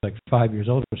happened when he was like 5 years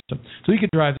old or something. So he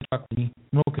could drive the truck, and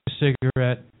smoke a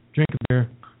cigarette, drink a beer,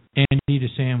 and eat a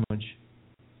sandwich,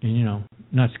 and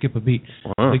not skip a beat.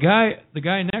 Wow. The guy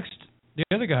next, the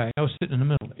other guy, I was sitting in the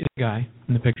middle. The guy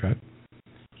in the pickup truck,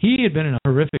 he had been in a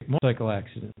horrific motorcycle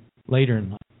accident later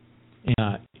in life,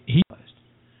 and he realized.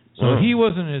 So he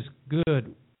wasn't as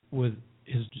good with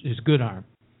his good arm,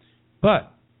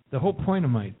 but the whole point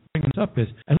of my bringing this up is,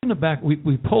 and in the back,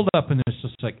 we pulled up, and there's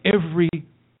just like every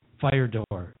fire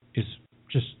door is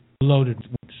just loaded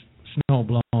with snow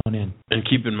blown in. And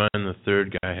keep in mind, the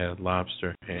third guy had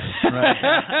lobster hands. Right.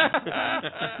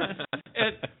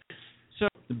 So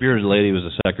the bearded lady was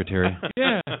a secretary.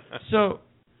 Yeah. So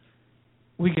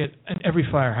we get, and every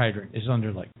fire hydrant is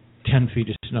under like 10 feet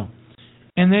of snow,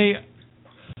 and they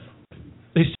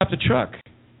stop the truck.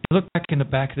 They look back in the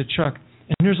back of the truck,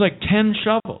 and there's like 10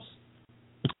 shovels.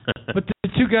 But the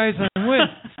 2 guys I'm with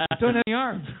don't have any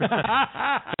arms.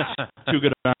 2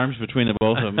 good arms between the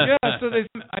both of them. Yeah, so they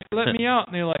let me out,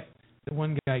 and they're like, the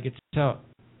one guy gets out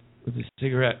with his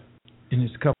cigarette and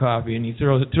his cup of coffee, and he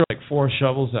throws like 4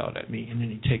 shovels out at me, and then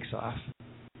he takes off.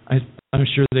 I'm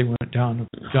sure they went down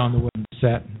the wood and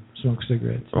sat and smoked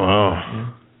cigarettes.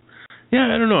 Wow.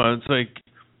 Yeah, I don't know. It's like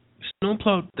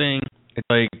snowplow thing. It's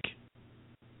like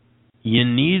you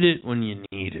need it when you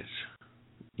need it.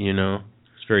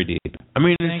 It's very deep. I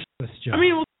mean, think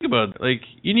about it. Like,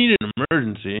 you need an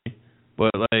emergency,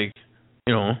 but like,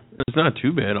 it's not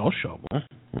too bad. I'll shovel. I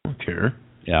don't care.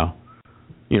 Yeah.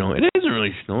 It hasn't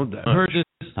really snowed that much. I heard this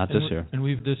not this year, and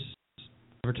we've this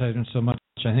advertisement so much.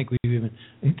 I think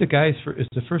the guy's is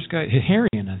the first guy.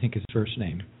 Harrion, I think, is his first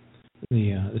name.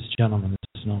 This gentleman,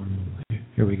 this snow removal.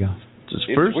 Here we go.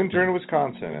 It's winter in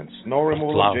Wisconsin, and Snow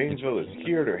Removal of Janesville is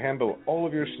here to handle all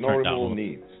of your snow removal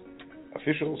needs.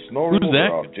 Official snow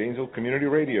remover of Janesville Community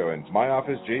Radio and My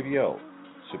Office JBL.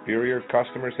 Superior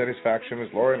customer satisfaction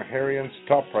is Lauren Harrion's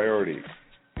top priority.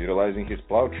 Utilizing his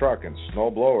plow truck and snow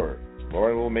blower,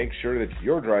 Lauren will make sure that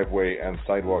your driveway and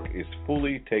sidewalk is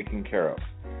fully taken care of.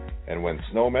 And when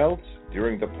snow melts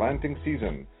during the planting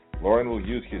season, Lauren will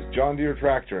use his John Deere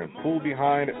tractor and pull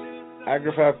behind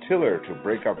AgriFab tiller to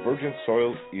break up virgin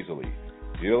soil easily.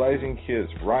 Utilizing his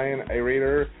Ryan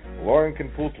aerator, Lauren can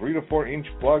pull 3 to 4 inch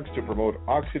plugs to promote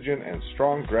oxygen and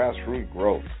strong grassroot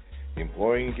growth.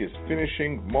 Employing his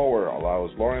finishing mower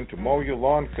allows Lauren to mow your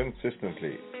lawn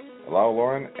consistently. Allow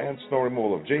Lauren and Snow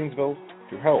Removal of Janesville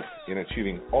to help in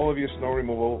achieving all of your snow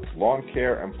removal, lawn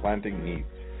care, and planting needs.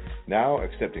 Now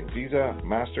accepting Visa,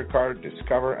 MasterCard,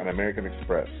 Discover, and American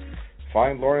Express.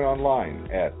 Find Lauren online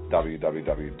at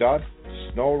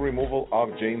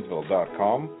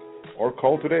www.snowremovalofjanesville.com or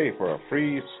call today for a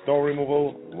free snow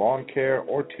removal, lawn care,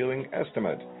 or tilling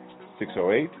estimate.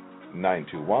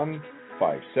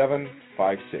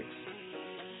 608-921-5756.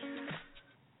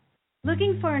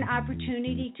 Looking for an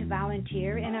opportunity to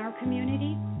volunteer in our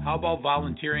community? How about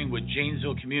volunteering with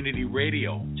Janesville Community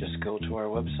Radio? Just go to our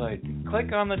website,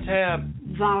 click on the tab.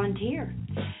 Volunteer.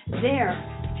 There,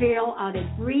 fill out a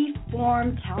brief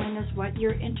form telling us what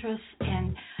your interests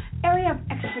and area of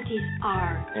expertise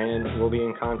are. And we'll be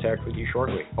in contact with you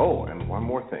shortly. Oh, and one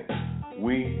more thing.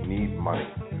 We need money.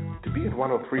 To be at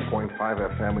 103.5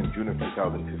 FM in June of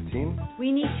 2015,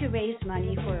 we need to raise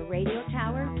money for a radio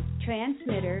tower,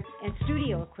 transmitter, and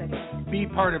studio equipment. Be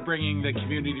part of bringing the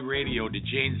community radio to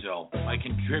Janesville by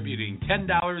contributing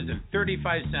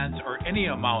 $10.35 or any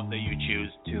amount that you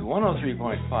choose to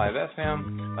 103.5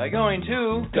 FM by going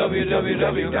to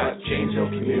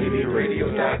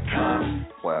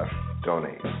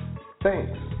www.janesvillecommunityradio.com/donate.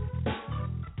 Thanks.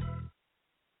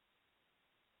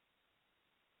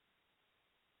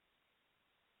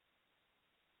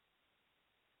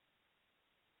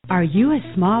 Are you a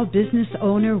small business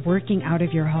owner working out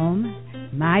of your home?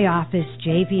 My office,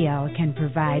 JVL, can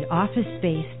provide office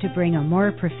space to bring a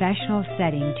more professional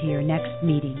setting to your next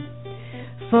meeting.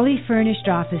 Fully furnished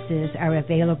offices are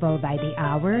available by the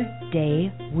hour,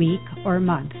 day, week, or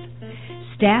month.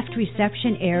 Staffed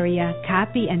reception area,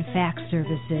 copy and fax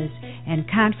services, and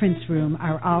conference room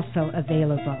are also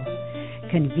available.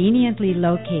 Conveniently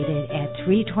located at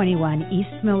 321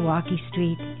 East Milwaukee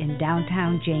Street in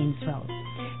downtown Janesville.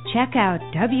 Check out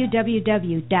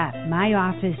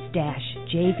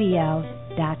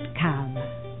www.myoffice-jvl.com.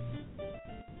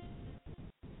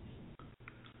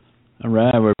 All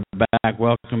right, we're back.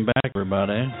 Welcome back,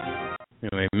 everybody.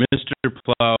 Anyway, Mr.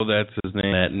 Plow, that's his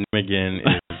name. That name again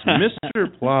is Mr.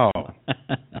 Plow.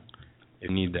 You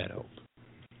need that help.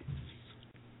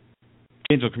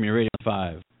 Janesville Community Radio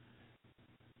 5.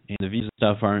 And the views and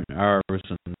stuff aren't ours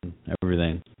and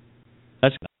everything.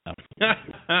 That's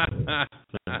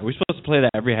Are we supposed to play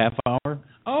that every half hour?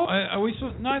 Oh, are we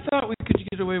supposed? No, I thought we could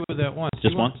get away with that once.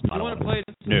 Just once? Do you want to play it?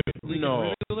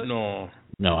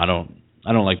 No, I don't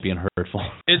like being hurtful.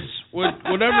 It's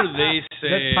whatever they say.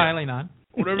 That's piling on.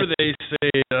 Whatever they say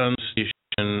on the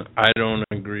station, I don't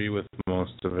agree with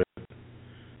most of it.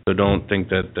 So don't think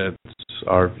that that's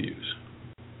our views.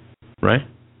 Right?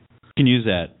 You can use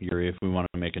that, Yuri, if we want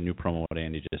to make a new promo what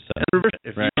Andy just said.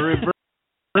 If you reverse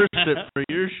it for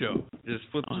your show, just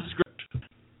flip the script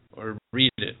or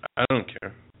read it. I don't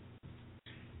care.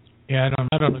 Yeah,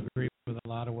 I don't agree with a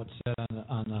lot of what's said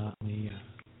on the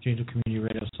Janesville Community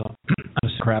Radio, so I'm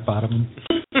just crap out of them.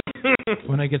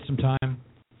 When I get some time.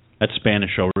 That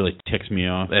Spanish show really ticks me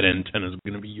off. That antenna's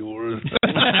going to be yours.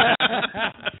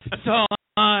 It's all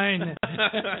mine.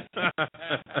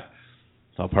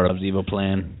 It's all part of his evil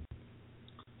plan.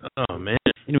 Oh, man.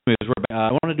 Anyways, we're back.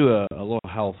 I want to do a little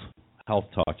health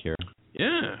talk here.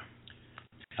 Yeah.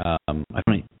 Let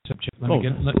me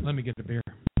get a beer.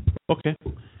 Okay.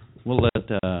 We'll let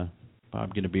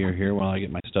Bob get a beer here while I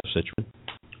get my stuff situated.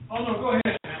 Oh, no, go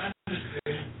ahead,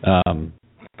 man.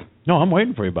 No, I'm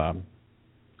waiting for you, Bob.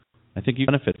 I think you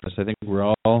benefit from this. I think we're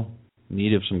all in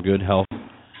need of some good health,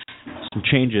 some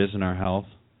changes in our health.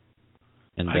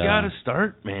 And I got to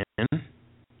start, man.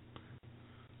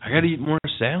 I got to eat more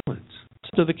salads.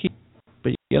 That's the key. But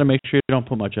you got to make sure you don't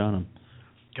put much on them.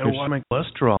 Got to watch my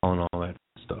cholesterol and all that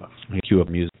stuff. I'll cue up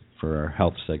music for our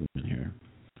health segment here.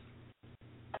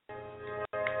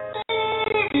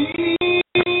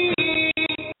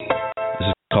 This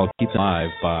is called Keep Them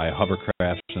Alive by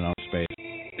Hovercrafts in Outer Space.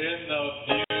 In the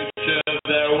future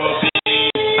there will be...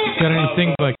 Got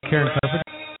anything by Karen Carpenter?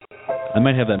 I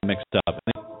might have that mixed up.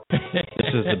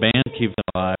 This is the band Keep Them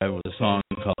Alive with a song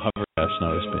called Hovercrafts in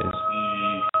Outer Space.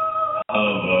 I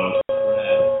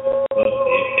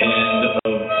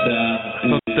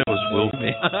thought that was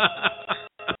Wilmy.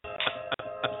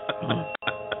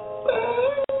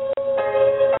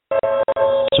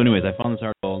 So anyways, I found this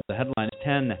article. The headline is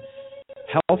 10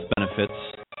 Health Benefits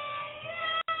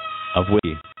of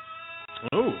Whiskey.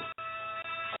 Oh.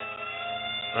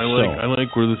 I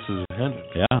like where this is headed.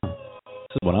 Yeah.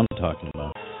 This is what I'm talking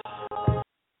about.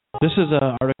 This is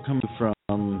an article coming from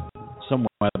some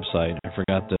website. I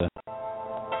forgot to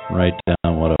write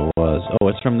down what it was. Oh,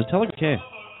 it's from the Telegraph.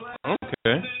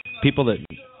 Okay. People that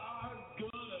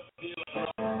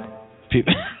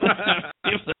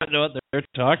know what they're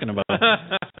talking about.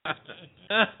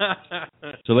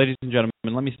 So, ladies and gentlemen,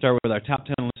 let me start with our top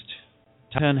 10 list.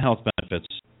 Top 10 health benefits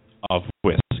of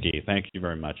whiskey. Thank you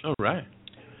very much. All right.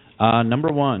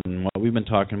 Number one, what we've been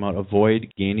talking about,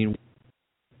 avoid gaining weight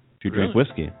if you drink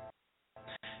whiskey.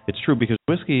 It's true because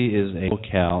whiskey is a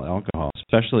low-cal alcohol,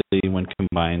 especially when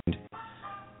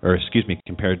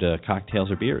compared to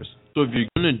cocktails or beers. So if you're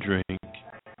going to drink,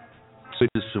 switch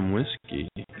to some whiskey.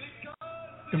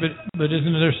 But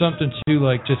isn't there something to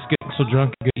like just getting so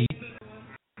drunk you can eat?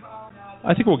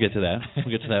 I think we'll get to that.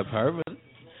 We'll get to that part. But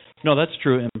no, that's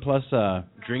true. And plus,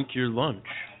 drink your lunch.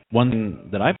 One thing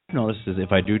that I've noticed is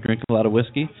if I do drink a lot of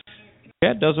whiskey,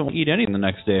 Chad doesn't want to eat anything the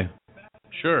next day.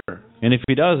 Sure. And if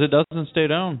he does, it doesn't stay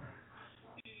down.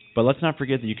 But let's not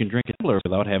forget that you can drink it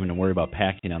without having to worry about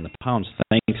packing on the pounds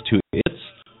thanks to its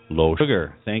low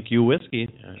sugar. Thank you, whiskey.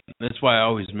 Yeah. That's why I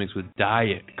always mix with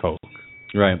Diet Coke.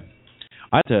 Right.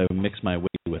 I have to mix my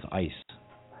whiskey with ice.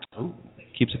 Ooh.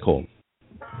 Keeps it cold.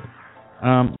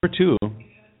 Number 2,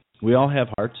 we all have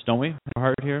hearts, don't we? A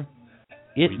heart here.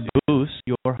 It boosts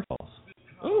your health.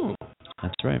 Oh.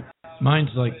 That's right. Mine's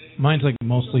like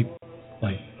mostly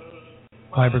like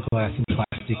fiberglass and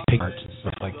plastic parts and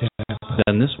stuff like that.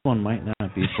 Then this one might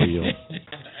not be for you.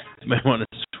 You might want to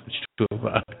switch to a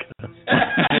vodka.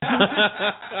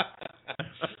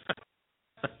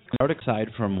 Aside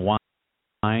from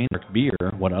wine or beer,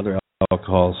 what other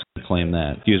alcohols claim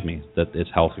that? Excuse me, that it's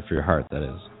healthy for your heart. That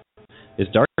is,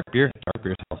 it's dark beer. Dark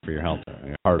beer is healthy for your health,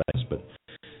 your heart ice. But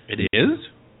it is.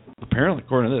 Apparently,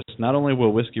 according to this, not only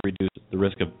will whiskey reduce the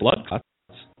risk of blood clots,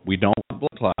 we don't want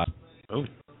blood clots. Oh.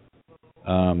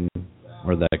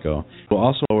 Where'd that go? It will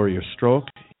also lower your stroke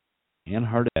and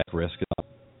heart attack risk.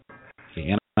 The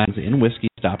antioxidants in whiskey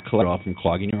stop cholesterol from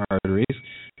clogging your arteries.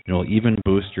 It will even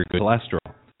boost your good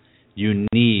cholesterol. You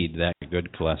need that good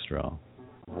cholesterol.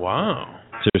 Wow.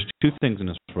 So there's 2 things in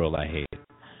this world I hate.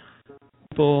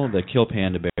 People that kill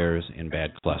panda bears and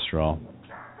bad cholesterol.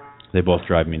 They both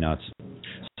drive me nuts.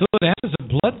 So that is a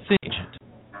blood agent.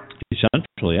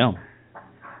 Essentially, yeah.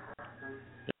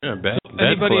 Yeah, bad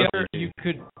anybody ever, you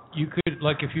could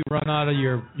like if you run out of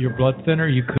your blood thinner,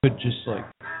 you could just like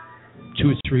 2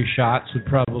 or 3 shots would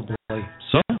probably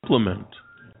supplement.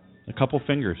 A couple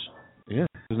fingers. Yeah.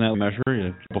 Isn't that a measure?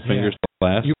 A couple fingers to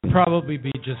last. You would probably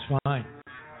be just fine.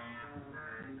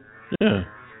 Yeah.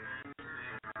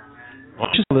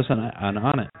 Just this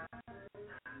on it.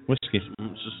 Whiskey.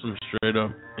 Just some straight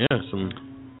up. Yeah, some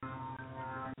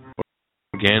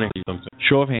organic something.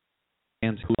 Show of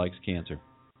hands, who likes cancer?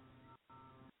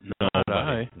 Not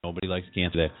I. Nobody likes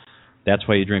cancer today. That's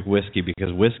why you drink whiskey,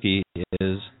 because whiskey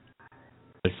is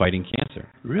fighting cancer.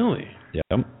 Really?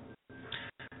 Yep.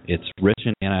 It's rich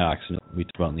in antioxidants. We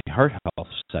talk about in the heart health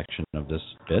section of this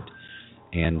bit.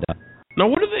 And now,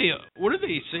 what are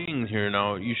they saying here?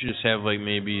 Now, you should just have like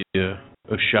maybe a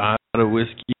shot of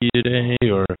whiskey a day,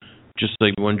 or just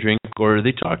like 1 drink, or are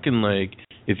they talking like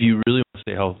if you really want to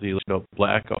stay healthy, like about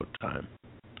blackout time?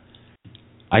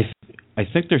 I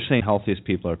think they're saying healthiest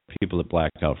people are people that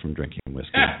black out from drinking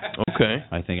whiskey. Okay.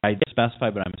 I think I didn't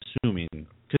specify, but I'm assuming,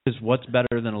 because what's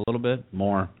better than a little bit?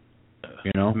 More.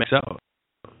 You know? Mix out.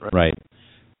 Right.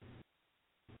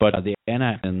 But the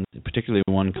antioxidant, particularly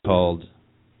one called,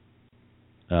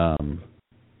 what's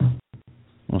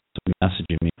the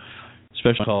messaging me?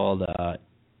 Especially called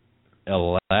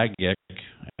ellagic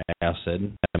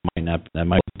acid. That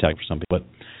might be tech for some people, but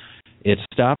it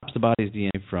stops the body's DNA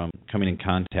from coming in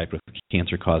contact with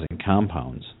cancer-causing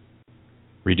compounds,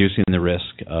 reducing the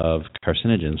risk of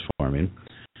carcinogens forming.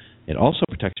 It also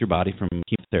protects your body from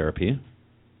chemotherapy.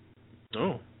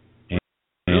 Oh.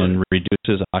 And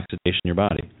reduces oxidation in your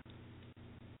body.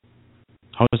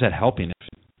 How is that helping if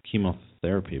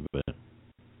chemotherapy? But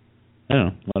I don't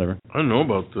know, whatever. I don't know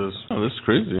about this. Oh, this is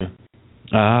crazy.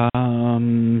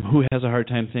 Who has a hard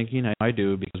time thinking? I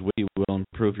do, because whiskey will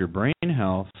improve your brain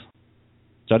health. A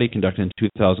study conducted in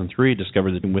 2003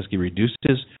 discovered that whiskey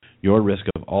reduces your risk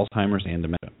of Alzheimer's and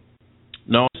dementia.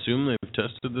 Now, I assume they've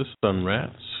tested this on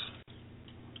rats.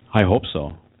 I hope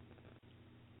so.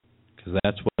 Because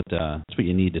that's what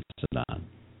you need to test it on,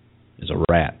 is a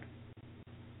rat.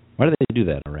 Why do they do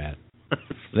that, a rat? Do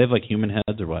they have like human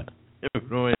heads or what? I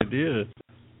have no idea.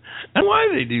 And why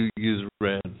they do use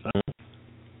rats?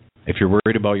 If you're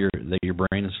worried about that your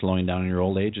brain is slowing down in your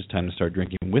old age, it's time to start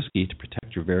drinking whiskey to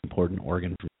protect your very important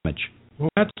organ from damage. Well,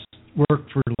 rats work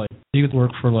for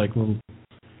little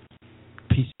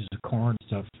pieces of corn and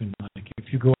stuff, and like if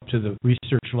you go up to the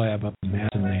research lab up in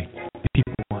Madison,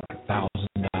 people want $1,000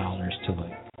 to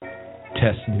like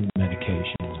test new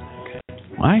medications.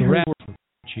 Well,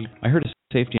 I heard a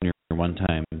safety engineer one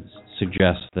time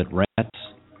suggest that rats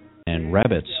and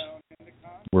rabbits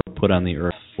were put on the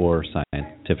earth for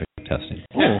scientific testing.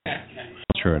 Oh,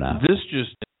 true enough. This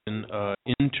just in,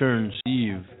 intern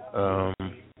Steve,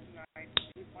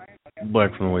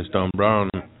 Black from the Waist Down Brown,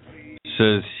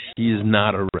 says he is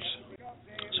not a rat.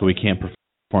 So we can't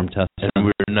perform tests. And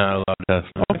we're not allowed to test.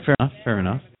 Oh, fair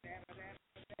enough.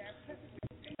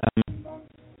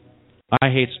 I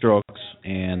hate strokes,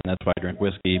 and That's why I drink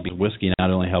whiskey, because whiskey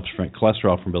not only helps prevent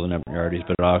cholesterol from building up in your arteries,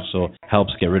 but it also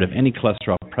helps get rid of any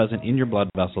cholesterol present in your blood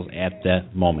vessels at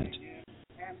that moment.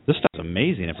 This stuff's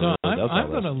amazing if it really does all this. I'm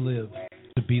going to live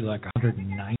to be like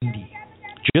 190.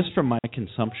 Just from my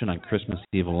consumption on Christmas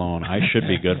Eve alone, I should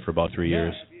be good for about 3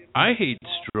 years. I hate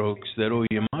strokes that owe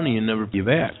you money and never pay you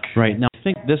back. Right. Now, I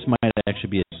think this might actually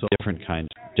be a different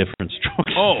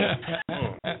strokes. Oh.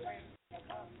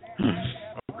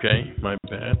 Okay, my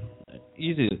bad.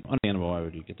 Easy, understandable why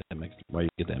you get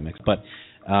that mixed. But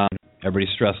everybody's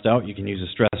stressed out. You can use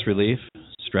a stress relief.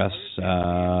 Stress,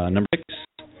 number 6,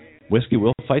 whiskey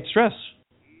will fight stress,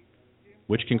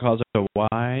 which can cause a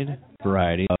wide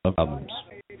variety of problems.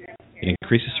 It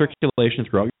increases circulation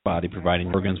throughout your body,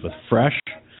 providing organs with fresh,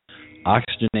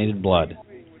 oxygenated blood.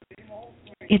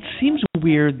 It seems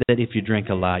weird that if you drink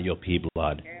a lot, you'll pee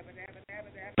blood.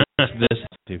 This is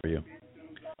for you.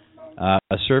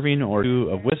 A serving or two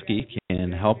of whiskey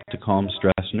can help to calm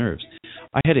stressed nerves.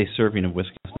 I had a serving of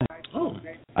whiskey last night. Oh.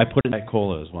 I put in that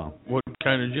cola as well. What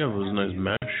kind did you have? It was a nice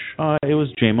mash? It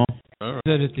was JMO. All right. Is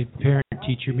that at the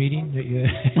parent-teacher meeting that you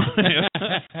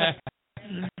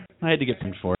I had to get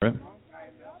things for it.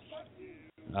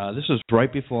 This was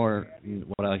right before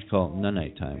what I like to call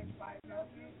night time.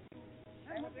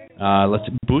 Let's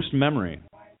boost memory.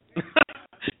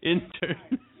 Intern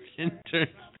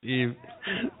Steve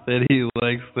said he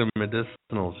likes the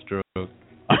medicinal stroke.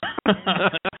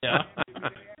 Yeah.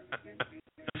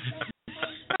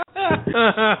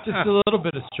 Just a little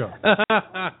bit of stroke.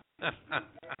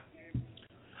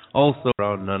 Also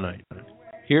around night.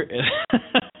 Here is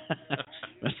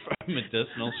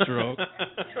medicinal stroke.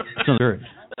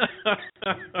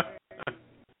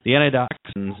 The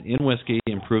antioxidants in whiskey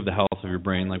improve the health of your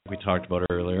brain, like we talked about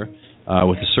earlier.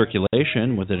 With the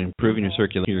circulation, with it improving your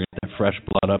circulation, you're getting that fresh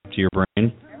blood up to your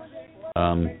brain,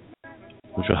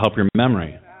 which will help your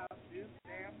memory.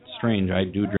 Strange, I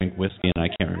do drink whiskey and I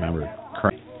can't remember.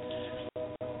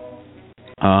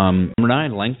 Number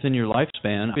 9, lengthen your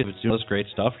lifespan. If it's doing this great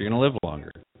stuff, you're going to live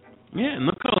longer. Yeah, and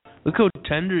look how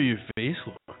tender your face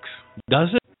looks.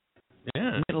 Does it?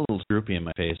 Yeah. I get a little droopy in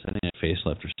my face. I think I have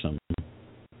facelift or something.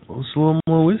 Well, it's a little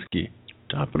more whiskey.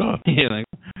 Top it off. Yeah.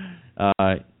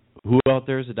 Who out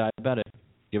there is a diabetic?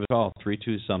 Give it a call,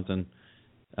 3-2-something.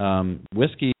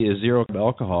 Whiskey is 0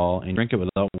 alcohol, and drink it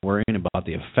without worrying about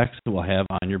the effects it will have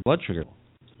on your blood sugar.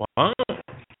 Wow.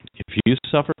 If you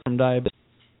suffer from diabetes,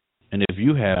 and if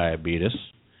you have diabetes,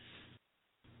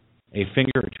 a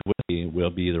finger or two whiskey will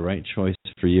be the right choice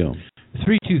for you.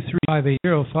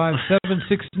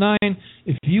 323-580-5769.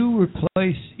 If you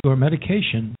replace your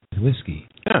medication with whiskey,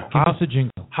 give us a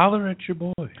jingle. Holler at your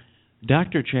boy.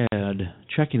 Dr. Chad,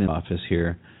 checking in the office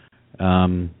here.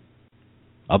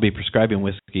 I'll be prescribing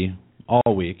whiskey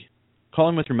all week. Call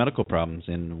in with your medical problems,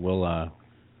 and we'll talk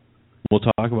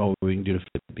about what we can do to fix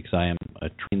it, because I am a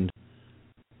trained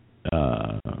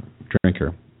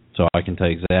drinker, so I can tell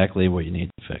you exactly what you need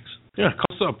to fix. Yeah,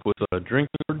 call us up with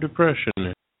drinking or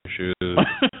depression issues.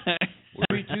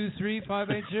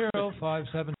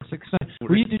 323-580-5769.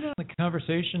 Were you doing the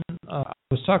conversation? I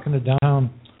was talking to Down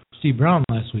Steve Brown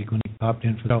last week when he popped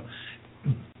in for the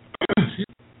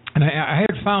and I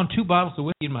had found 2 bottles of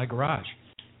whiskey in my garage.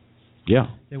 Yeah.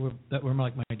 That were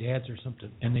like my dad's or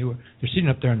something, and they're sitting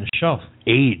up there on the shelf.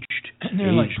 Aged. And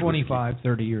they're like 25,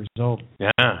 30 years old. Yeah.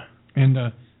 And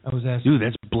I was asking. Dude,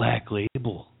 that's Black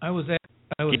Label. It's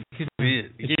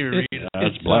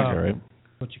black, all right.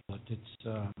 What you call it? It's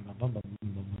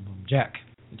Jack.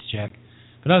 It's Jack.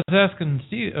 But I was asking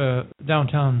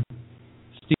downtown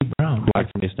Steve Brown.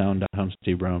 Black from downtown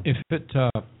Steve Brown. If it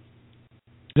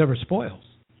ever spoils.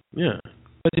 Yeah.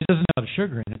 But it doesn't have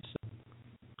sugar in it. So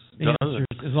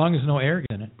as long as no air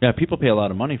in it. Yeah, people pay a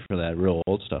lot of money for that real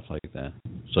old stuff like that.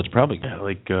 So it's probably good. Yeah,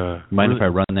 like mind if I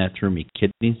run that through me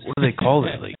kidneys? What do they call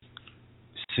that? Like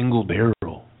single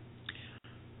barrel.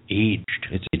 Aged.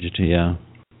 It's aged, yeah.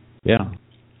 Yeah.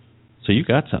 So you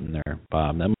got something there,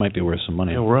 Bob. That might be worth some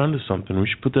money. Yeah, we're onto something. We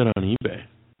should put that on eBay.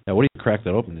 Yeah, what do you crack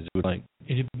that open? Is it like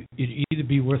it'd either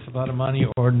be worth a lot of money,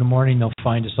 or in the morning they'll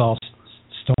find us all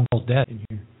stone cold dead in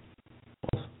here.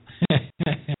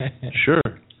 Sure.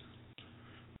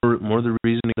 More the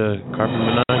reason to get a carbon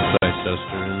monoxide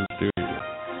tester in the studio.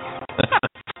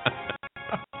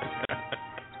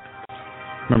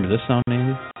 Remember this sound,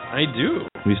 Andy? I do.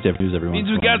 We used to have news every once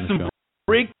in a while. Means we got some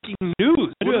breaking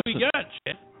news. What do we got,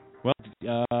 Chad? Well,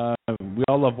 we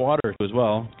all love water as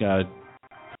well.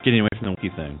 Getting away from the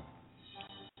wiki thing.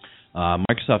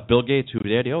 Microsoft Bill Gates, who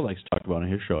Daddy O likes to talk about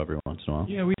on his show every once in a while.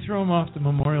 Yeah, we throw him off the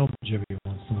memorial bridge every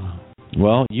once in a while.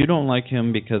 Well, you don't like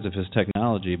him because of his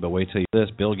technology, but wait till you this.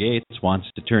 Bill Gates wants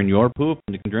to turn your poop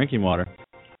into drinking water.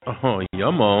 Oh,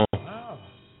 yummo. Wow.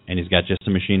 And he's got just a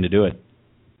machine to do it.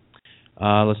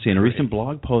 Let's see. In a recent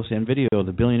blog post and video,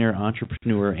 the billionaire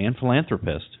entrepreneur and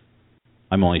philanthropist,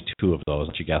 I'm only two of those,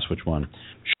 let you guess which one,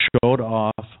 showed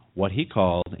off what he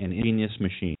called an ingenious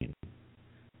machine.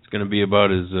 It's going to be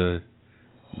about as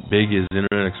big as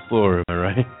Internet Explorer, am I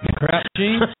right? Crap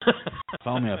machine?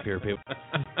 Follow me up here, people.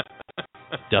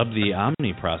 Dubbed the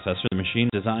Omni Processor, the machine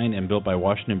designed and built by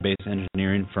Washington-based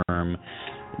engineering firm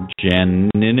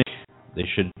Janinic, they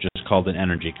should just call it an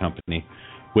energy company,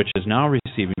 which is now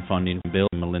receiving funding from Bill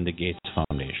and Melinda Gates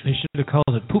Foundation. They should have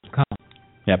called it Poop Com.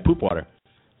 Yeah, Poop Water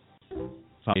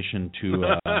Foundation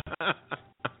to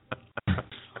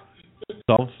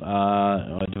solve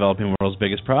developing world's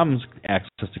biggest problems, access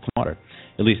to clean water.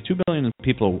 At least 2 billion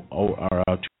people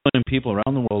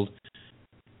around the world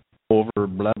over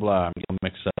blah blah. I'm getting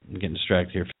mixed up. I'm getting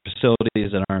distracted here.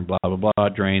 Facilities that aren't blah blah blah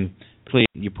drain. Please,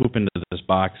 you poop into this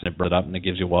box and it burns up and it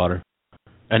gives you water.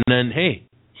 And then, hey,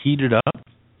 heat it up.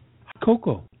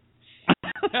 Cocoa.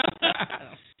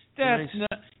 That's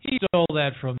not, he stole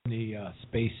that from the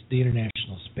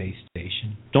International Space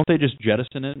Station. Don't they just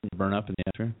jettison it and burn up in the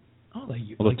atmosphere? Oh,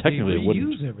 they technically they wouldn't.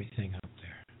 use everything up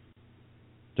there.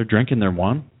 They're drinking their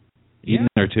one, eating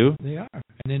their two. They are,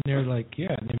 and then they're like,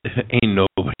 yeah. Ain't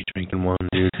nobody drinking one,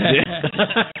 dude.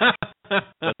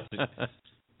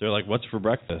 They're like, what's for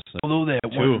breakfast? Although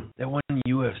that one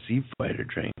UFC fighter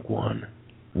drank one.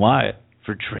 Why?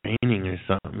 For training or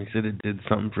something. He said it did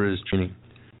something for his training.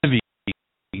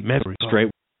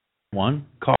 Straight one?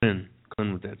 Call in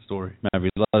with that story. Maybe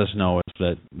let us know if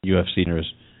that UFC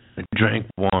nurse drank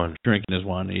one. Drinking is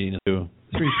one, eating is two.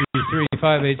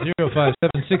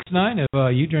 333-580-5769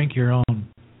 if you drink your own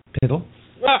piddle.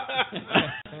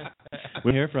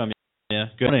 We hear from you. Yeah,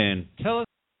 good in. Tell us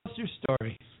your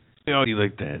story. You know,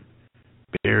 like that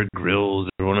Bear Grylls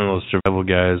or one of those survival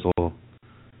guys will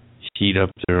heat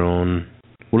up their own.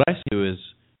 What I do is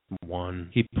one.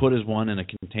 He put his one in a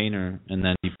container and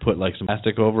then he put like some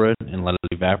plastic over it and let it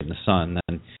evaporate in the sun.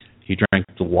 Then he drank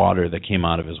the water that came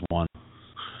out of his one.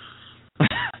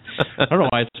 I don't know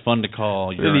why it's fun to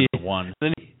call urine one.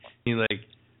 Then he like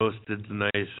roasted the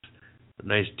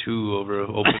nice two over an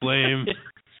open flame.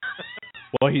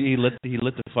 Well, he lit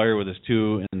the fire with his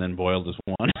two and then boiled his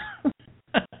one.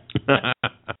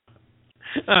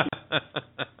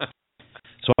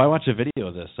 So I watched a video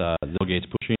of this Bill Gates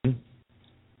pushing, and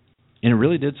it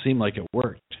really did seem like it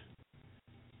worked.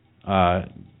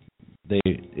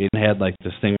 It had like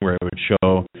this thing where it would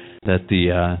show that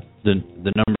the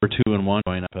number 2 and 1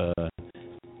 going up a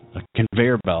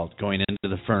conveyor belt going into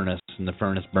the furnace, and the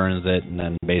furnace burns it and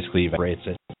then basically evaporates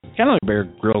it. Kind of like Bear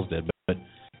Grylls did, but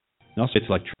also it's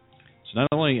electricity. So not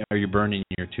only are you burning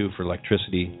your 2 for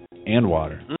electricity and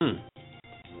water,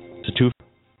 it's a 2.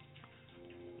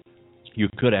 You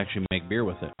could actually make beer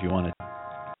with it if you wanted.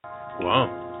 Wow.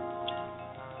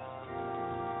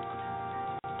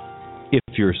 If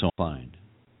you're so inclined.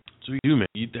 So you do, man.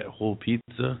 Eat that whole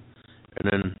pizza and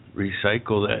then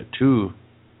recycle that too.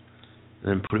 And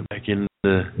then put it back into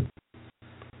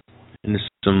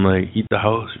some, like, Eat the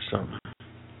House or something.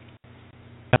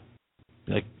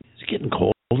 Like, is it getting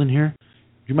cold in here?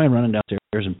 Would you mind running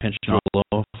downstairs and pinching a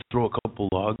loaf? Throw a couple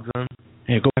logs on?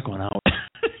 Hey, go back one out.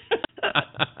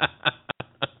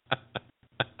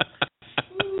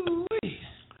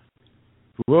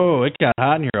 Whoa, it got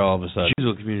hot in here all of a sudden.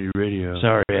 Janesville Community Radio.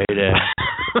 Sorry, I did.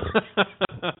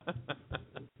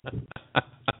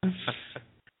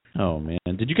 Oh, man.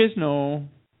 Did you guys know...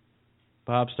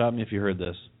 Bob, stop me if you heard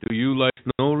this. Do you like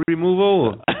snow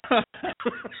removal?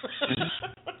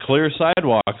 Clear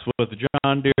sidewalks with the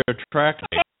John Deere tractor.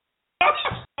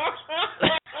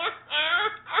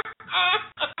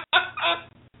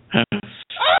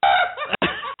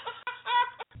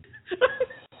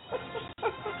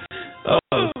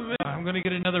 I'm going to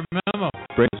get another memo.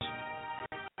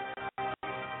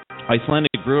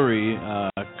 Icelandic brewery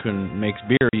makes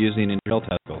beer using impaled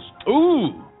testicles.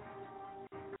 Ooh!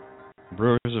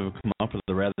 Brewers have come up with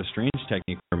a rather strange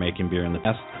technique for making beer in the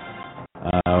past.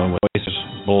 With oysters,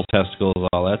 bull testicles,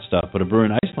 all that stuff. But a brewer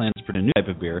in Iceland has produced a new type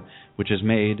of beer, which is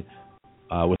made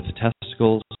with the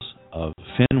testicles of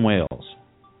fin whales.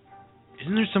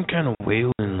 Isn't there some kind of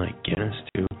whale in, like, Guinness,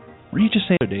 too? Were you just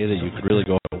saying today that you could really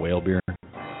go with a whale beer?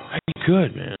 I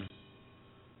could, man.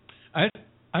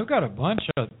 I've got a bunch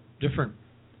of different,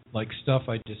 like, stuff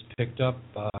I just picked up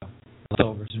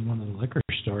leftovers in one of the liquor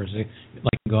stores. They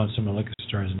like to go in some of the liquor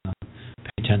stores and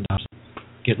pay $10,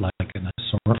 get like an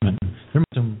assortment. There's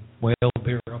some whale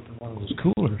beer up in one of those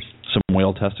coolers. Some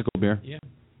whale testicle beer? Yeah.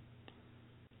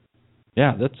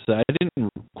 Yeah, that's. I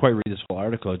didn't quite read this whole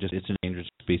article. It's an endangered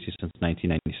species since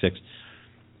 1996.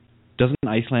 Doesn't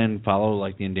Iceland follow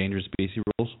like the endangered species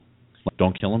rules? Like,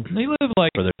 don't kill them. They live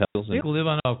like for their petals. They live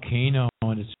on a volcano,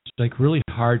 and it's like really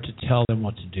hard to tell them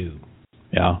what to do.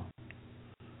 Yeah.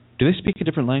 Do they speak a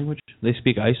different language? They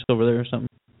speak ice over there or something?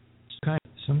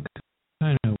 Some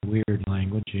kind of weird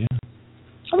language, yeah.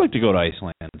 I'd like to go to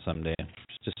Iceland someday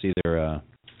just to see their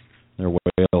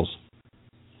whales.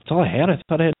 That's all I had. I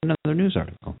thought I had another news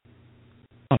article.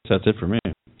 Oh, that's it for me.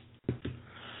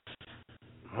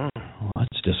 Well,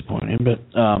 that's disappointing, but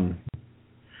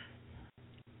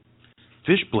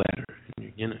fish bladder in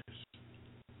your Guinness.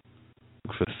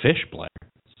 For fish bladder?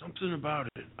 Something about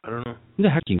it. I don't know. Who the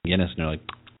heck in Guinness? And they're like,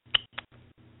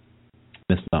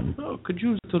 missed something. Oh, could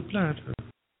use the bladder.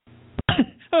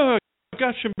 Oh,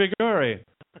 gosh, big hurry.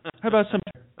 How about some?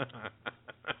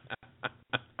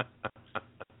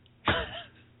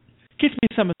 Get me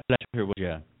some of that here, would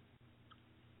you?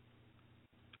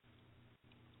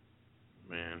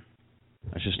 Man.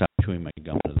 I should stop chewing my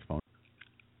gum to the phone.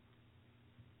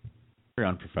 Very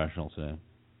unprofessional today.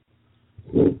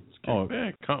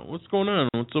 Back. What's going on?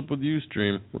 What's up with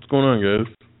Ustream? What's going on, guys?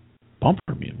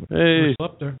 Bumper music. Hey.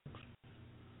 What's up there?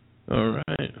 All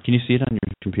right. Can you see it on your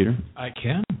computer? I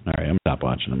can. All right, I'm stop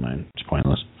watching on mine. It's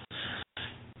pointless.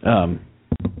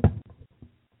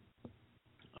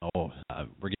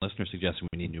 We're getting listeners suggesting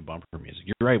we need new bumper music.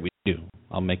 You're right, we do.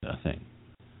 I'll make that thing.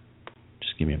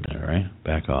 Just give me a minute, all right?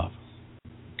 Back off.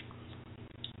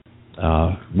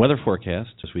 Weather forecast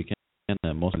this weekend.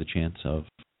 Most of the chance of.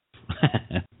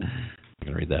 I'm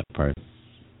gonna read that part.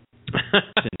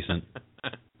 Decent.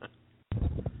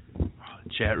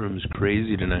 Chat room's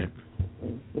crazy tonight.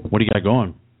 What do you got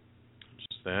going?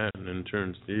 Just that, and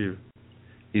intern Steve.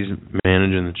 He's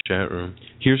managing the chat room.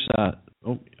 Here's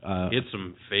he had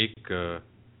some fake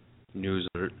news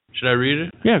alert. Should I read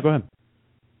it? Yeah, go ahead.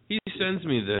 He sends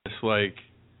me this like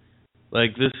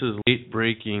this is late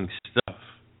breaking stuff.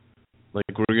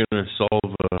 Like we're gonna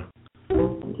solve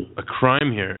a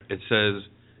crime here. It says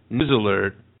news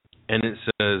alert, and it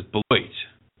says Beloit.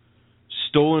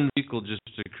 Stolen vehicle just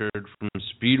occurred from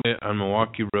Speedway on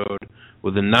Milwaukee Road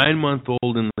with a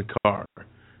 9-month-old in the car.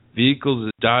 Vehicle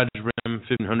is a Dodge Ram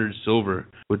 1500 Silver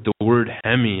with the word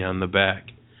Hemi on the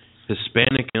back.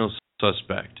 Hispanic male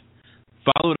suspect.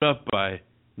 Followed up by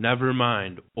never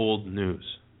mind, old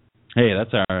news. Hey,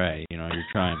 that's all right. You know, you're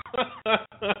trying.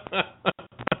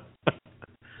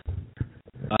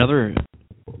 Another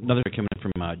coming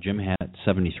from Jim Hat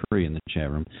 73 in the chat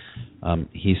room.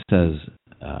 He says,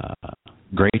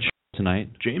 "Great show tonight,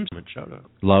 James. Shout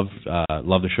out. Love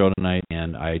the show tonight,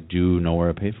 and I do know where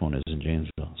a payphone is in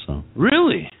Janesville. So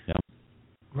really, yeah,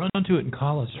 run onto it and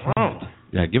call us.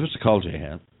 Yeah, give us a call, J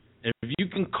Hat. If you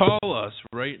can call us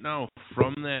right now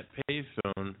from that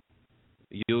payphone,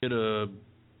 you'll get a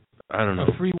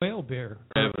free whale beer.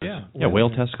 Whale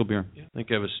testicle beer. Yeah. I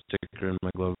think I have a sticker in my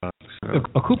glove box. A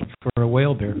coupon for a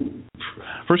whale beer.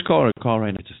 First caller to call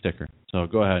right now, it's a sticker. So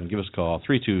go ahead and give us a call,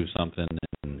 32-something,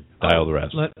 and dial the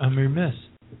rest. I'm remiss.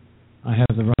 I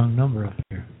have the wrong number up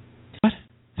here. What?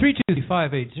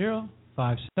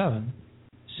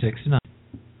 32580-5769.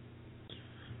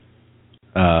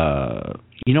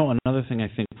 Another thing I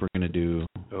think we're going to do...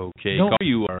 Okay, caller,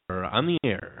 you are on the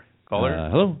air. Caller?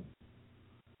 Hello?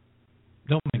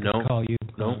 Don't make us call you.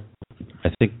 No. I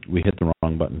think we hit the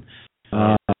wrong button.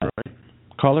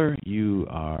 Caller, you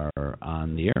are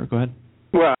on the air. Go ahead.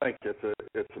 Well, I think it's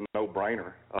a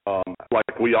no-brainer.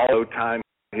 Like we all know, time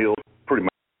heals pretty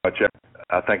much.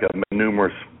 I think I've made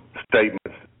numerous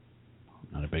statements.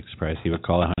 Not a big surprise he would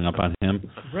call. I hung up on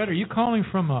him. Brett, are you calling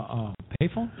from a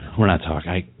payphone? We're not talking.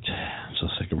 I'm so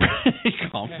sick of Brett.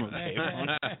 Calling from a payphone.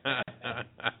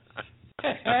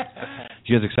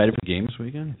 You guys excited for games this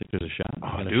weekend? I think there's a shot.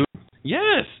 Oh, dude.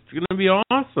 Yes, it's going to be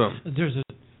awesome.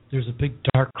 There's a big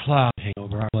dark cloud hanging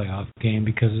over our playoff game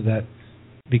because of that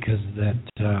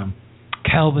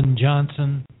Calvin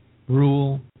Johnson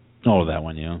rule. Oh, that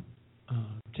one, yeah.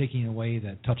 Taking away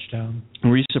that touchdown.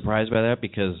 Were you surprised by that?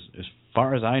 Because as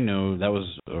far as I know, that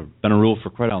was been a rule for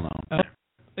quite a while now.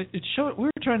 It showed. We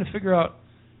were trying to figure out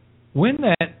when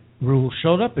that rule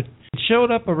showed up. It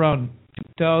showed up around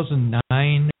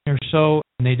 2009 or so,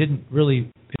 and they didn't really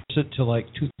fix it till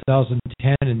like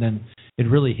 2010, and then it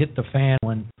really hit the fan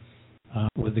when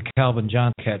with the Calvin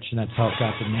Johnson catch, and that's how it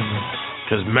got the name.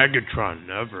 Because Megatron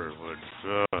never would.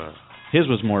 His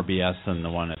was more BS than the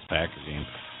one at Packers game.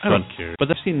 I don't care.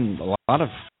 But I've seen a lot of.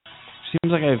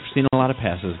 Seems like I've seen a lot of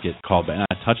passes get called back. Not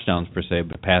touchdowns per se,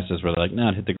 but passes where they're like,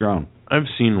 it hit the ground. I've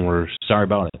seen worse. Sorry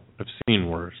about it. I've seen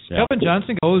worse. Yeah. Calvin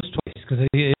Johnson goes twice because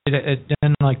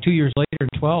then like 2 years later, in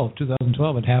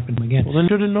 2012, it happened again. Well, then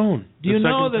should have known. Do you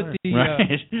know that the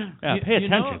right? Pay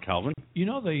attention, Calvin. You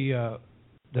know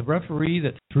the referee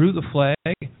that threw the flag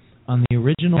on the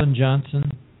original Lynn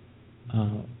Johnson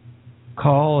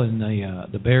call in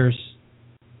the Bears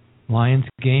Lions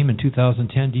game in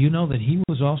 2010. Do you know that he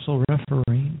was also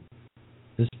refereeing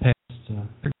this past?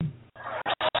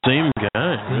 Same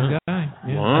guy. Same guy.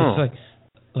 Yeah. Wow. It's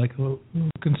like a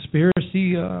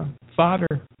conspiracy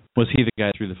fodder. Was he the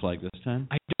guy who threw the flag this time?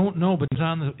 I don't know, but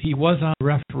he was on the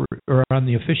referee or on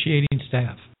the officiating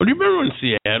staff. Well, do you remember when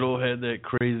Seattle had that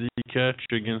crazy catch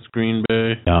against Green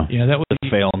Bay? Yeah, that was the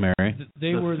fail, Mary.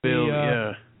 They were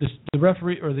the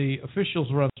referee or the officials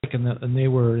were on strike, and they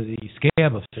were the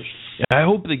scab officials. Yeah, I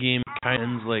hope the game kind of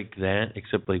ends like that,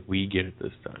 except like we get it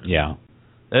this time. Yeah,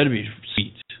 that'd be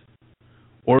sweet.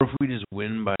 Or if we just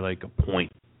win by like a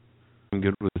point, I'm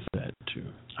good with that too.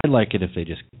 I'd like it if they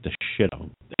just get the shit out.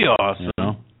 That'd be awesome. You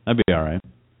know? That'd be all right.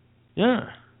 Yeah.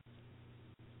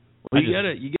 Well,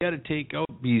 you gotta take out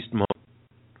Beast Mode,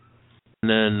 and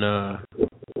then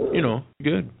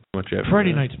good. Much after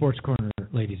Friday that. Night Sports Corner,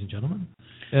 ladies and gentlemen.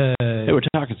 Hey, we're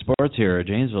talking sports here at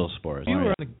Janesville Sports.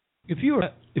 If you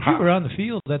were on the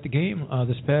field at the game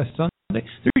this past Sunday,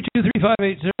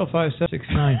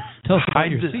 323-580-5769. Tell us about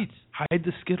your seats. Hide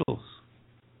the Skittles.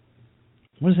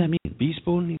 What does that mean? Beast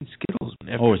Mode needs Skittles.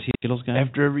 Is he a Skittles guy?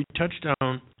 After every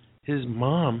touchdown, his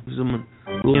mom gives him a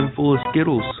handful of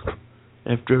Skittles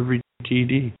after every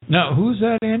TD. Now, who's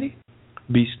that, Andy?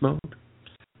 Beast Mode.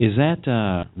 Is that,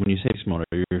 when you say Beast Mode,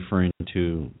 are you referring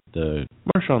to the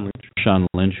Marshawn Lynch? Marshawn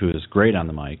Lynch, who is great on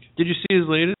the mic. Did you see his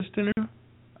latest interview?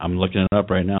 I'm looking it up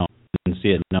right now. Didn't see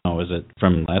it. No, is it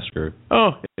from last year?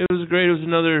 Oh, it was great. It was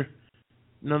another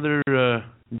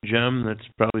gem that's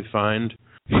probably fined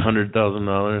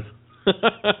 $100,000.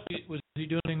 Was he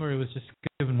doing a thing where he was just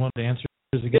giving one of the answers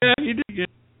again? Yeah, he did. It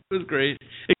was great.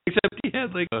 Except he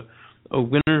had like a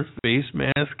winter face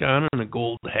mask on and a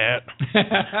gold hat.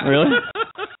 Really?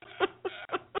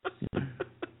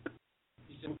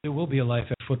 There will be a life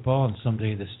after football, and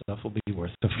someday this stuff will be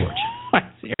worth a fortune.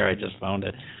 Here, I just found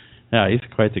it. Yeah, he's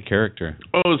quite the character.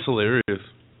 Oh, it's hilarious.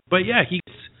 But yeah, he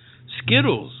gets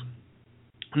Skittles.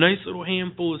 A nice little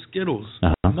handful of Skittles.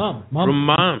 Mom. From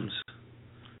Moms.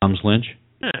 Mom's Lynch?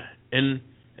 Yeah. And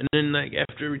then like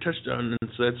after every touchdown,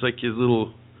 and so that's like his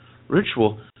little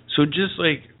ritual. So just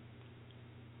like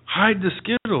hide the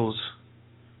Skittles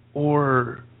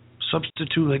or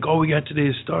substitute like, we got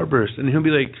today's Starburst, and he'll be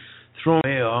like thrown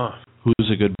way off. Who's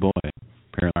a good boy?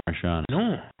 Apparently Marshawn.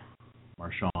 No.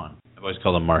 Marshawn. I've always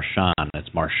called him Marshawn. It's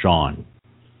Marshawn.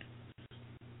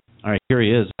 All right, here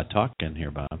he is talking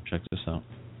here, Bob. Check this out.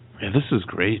 Yeah, this is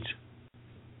great.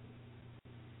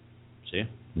 See?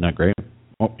 Isn't that great?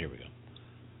 Oh, here we go.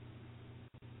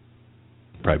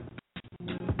 Right.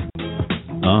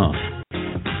 Oh.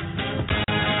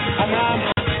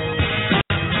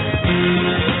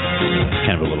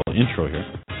 Kind of a little intro here.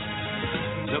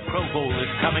 The Pro Bowl is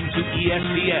coming to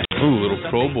ESPN. Ooh, little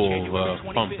Pro Bowl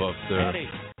pump up there.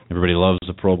 Everybody loves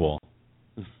the Pro Bowl.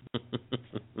 It's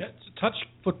a touch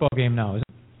football game now, isn't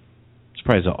it?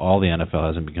 Surprised that all the NFL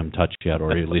hasn't become touch yet,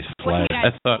 or at least flag.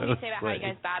 What do you say about how you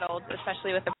guys battled,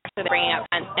 especially with the pressure they're bringing up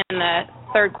in the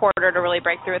third quarter to really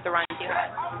break through with the run defense?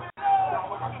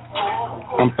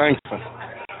 I'm thankful.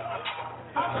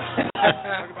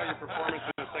 Talk about your performance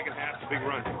in the second half, the big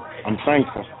run. I'm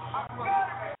thankful.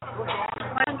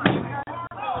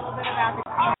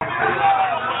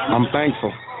 I'm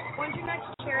thankful. When's your next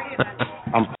charity event?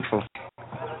 I'm thankful.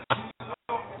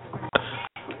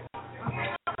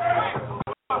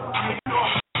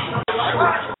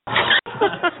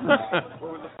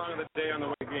 What was the song of the day on the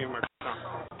way game, Mark?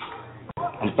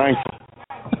 I'm thankful.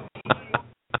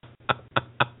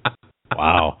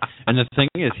 Wow. And the thing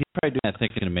is, he's probably doing that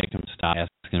thinking to make him stop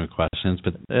asking him questions,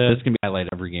 but this is going to be highlight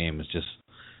every game. Is just,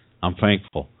 I'm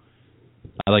thankful.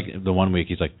 I like the one week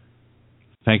he's like,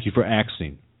 thank you for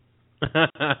asking.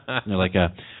 They're like,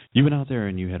 you went out there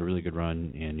and you had a really good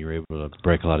run and you were able to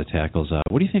break a lot of tackles.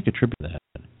 What do you think attributed that?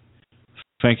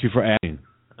 Thank you for asking.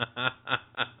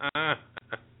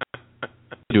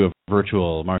 Do a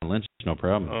virtual Martin Lynch, no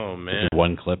problem. Oh, man.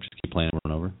 One clip, just keep playing over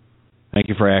and over. Thank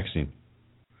you for asking.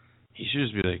 He should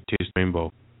just be like, taste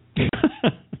rainbow.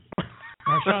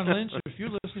 Marshawn Lynch, if you're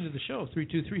listening to the show,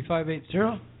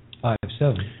 323-580-57.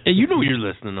 Hey, you know you're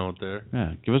listening out there.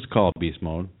 Yeah, give us a call, Beast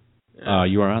Mode. Yeah.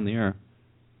 You are on the air.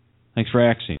 Thanks for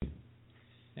asking.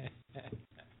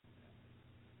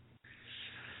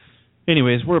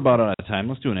 Anyways, we're about out of time.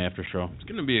 Let's do an after show. It's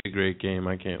going to be a great game.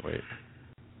 I can't wait.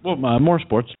 Well, more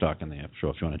sports talk in the after show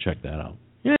if you want to check that out.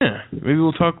 Yeah, maybe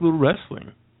we'll talk a little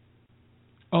wrestling.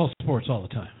 All sports, all the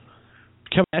time.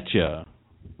 Coming at you.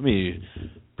 Let me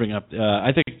bring up.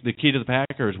 I think the key to the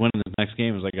Packers winning the next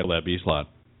game is they got that B slot.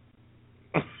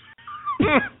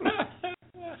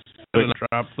 They're gonna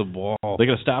drop the ball. They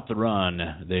got to stop the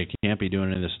run. They can't be doing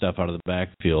any of this stuff out of the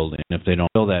backfield. And if they don't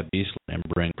fill that B slot and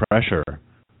bring pressure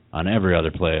on every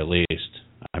other play, at least.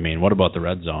 I mean, what about the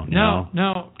red zone?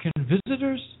 Now, can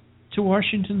visitors to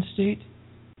Washington State,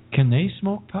 can they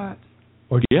smoke pot,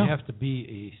 or do you have to be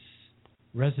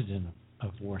a resident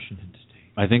of Washington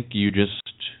State? I think you just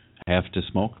have to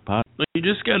smoke pot. You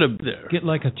just gotta be there. Get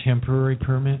like a temporary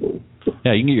permit.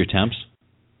 Yeah, you can get your temps,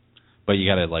 but you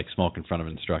gotta like smoke in front of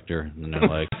an instructor, and they're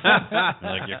like,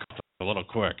 you're a little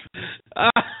quick.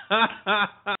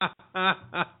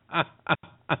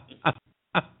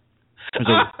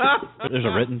 There's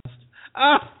a written.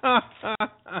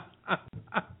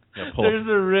 There's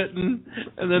a written,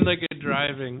 and then like a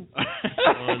driving.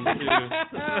 1,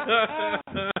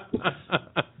 2.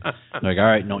 Like, all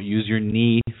right, don't use your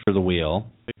knee for the wheel.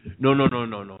 No.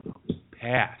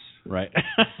 Pass. Right.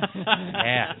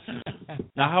 Pass.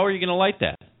 Now, how are you going to light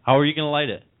that? How are you going to light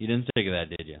it? You didn't think of that,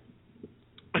 did you?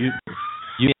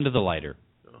 You into the lighter.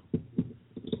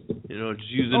 Just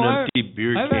use an empty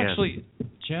beer can.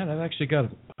 Chad, I've actually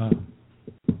got I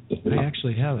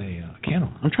actually have a can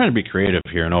opener. I'm trying to be creative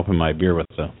here and open my beer with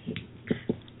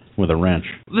a wrench.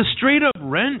 The straight up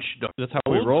wrench. That's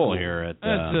how we roll here at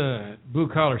Blue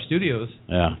Collar Studios.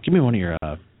 Yeah, give me one of your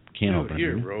can openers.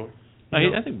 Here, bro.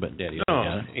 I think, but Daddy.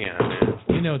 Yeah, man.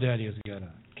 You know, Daddy's got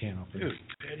a can opener.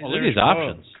 Look at these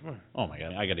options. Come on. Oh my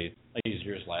God, I used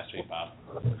yours last week, Bob.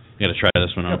 You got to try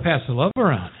this one out. Pass the love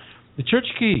around. The Church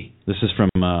Key. This is from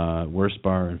Worst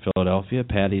Bar in Philadelphia,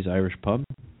 Patty's Irish Pub.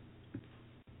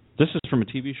 This is from a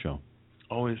TV show.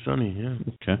 Always Sunny, yeah.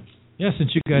 Okay. Yeah,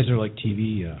 since you guys are like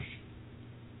TV,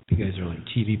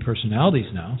 TV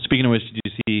personalities now. Speaking of which, did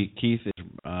you see Keith is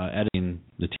editing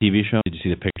the TV show? Did you see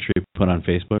the picture he put on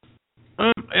Facebook?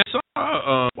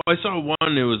 I saw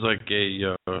one. It was like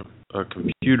a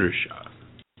computer shot.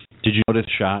 Did you notice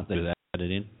the shot that he was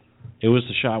editing? It was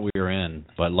the shot we were in,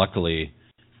 but luckily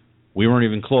we weren't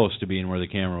even close to being where the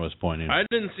camera was pointing. I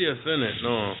didn't see us in it,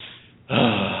 no.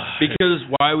 Because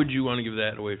why would you want to give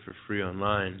that away for free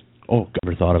online? Oh,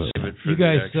 never thought of it. You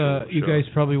guys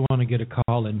probably want to get a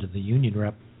call into the union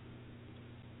rep.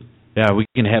 Yeah, we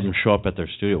can have them show up at their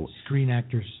studio. Screen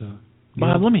Actors.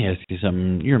 Bob, let me ask you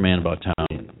something. You're a man about town.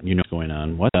 You know what's going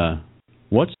on.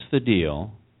 What's the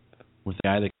deal with the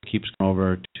guy that keeps going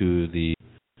over to the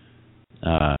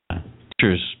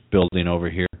teachers building over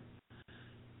here,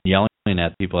 yelling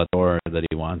at people at the door that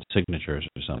he wants signatures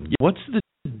or something? What's the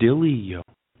dealio?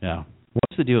 Yeah.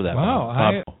 What's the deal with that? Wow,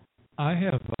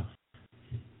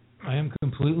 I am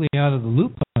completely out of the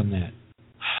loop on that.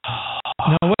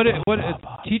 Now, what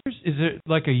teachers? Is it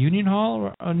like a union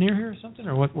hall near here or something,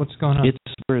 or what's going on? It's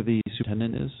where the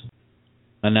superintendent is,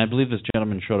 and I believe this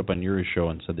gentleman showed up on Yuri's show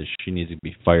and said that she needs to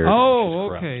be fired.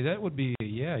 Oh, okay, that would be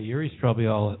Yuri's probably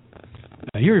all.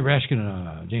 Yuri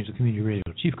Rashkin, Janesville Community Radio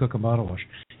Chief Cook and Bottle Wash.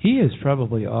 He is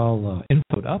probably all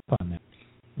infoed up on that.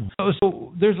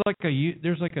 So there's like a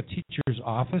teacher's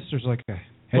office. There's like a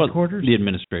headquarters. The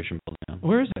administration building.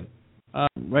 Where is it?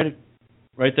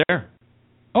 Right there.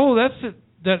 Oh, that's it.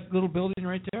 That little building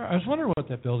right there. I was wondering what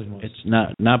that building was. It's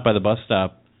not by the bus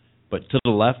stop, but to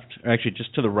the left, or actually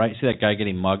just to the right. See that guy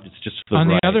getting mugged? It's just to the on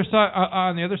right. the other side.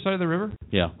 On the other side of the river.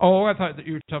 Yeah. Oh, I thought that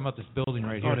you were talking about this building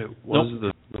right here. I thought it was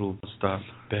the little stop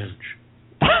bench.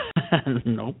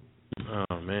 Nope.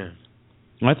 Oh man.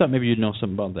 I thought maybe you'd know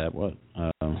something about that. What?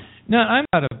 No, I'm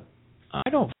not I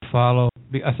don't follow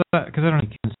because I don't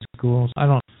attend schools. I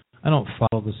don't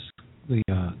follow the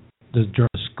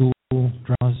school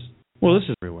dramas. Well, this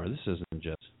is everywhere. This isn't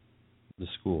just the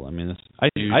school. I mean, I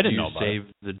didn't know about it. You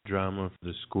save the drama for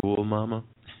the school, Mama?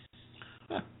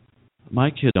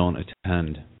 My kids don't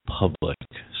attend public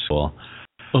school.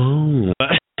 Oh.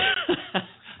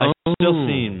 I've still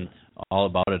seen all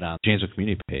about it on the Janesville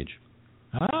community page.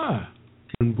 Ah.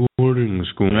 Boarding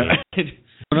school. When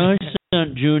I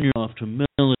sent Junior off to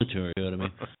military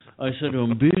academy, I said to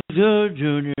him, "Be good,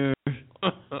 Junior.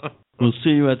 We'll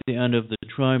see you at the end of the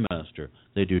trimester."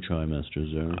 They do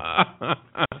trimesters there.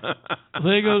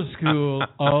 They go to school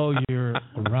all year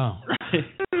around.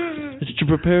 It's to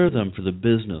prepare them for the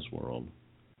business world.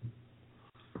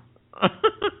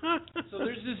 So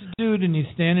there's this dude, and he's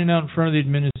standing out in front of the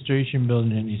administration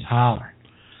building, and he's hollering.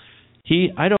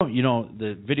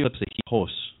 The video clips that he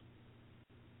posts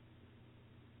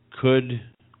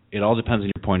it all depends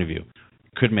on your point of view.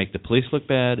 It could make the police look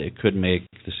bad, it could make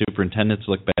the superintendents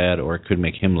look bad, or it could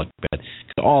make him look bad.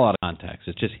 It's all out of context.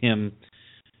 It's just him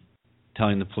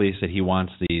telling the police that he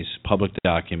wants these public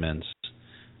documents.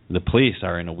 The police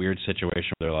are in a weird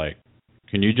situation where they're like,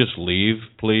 can you just leave,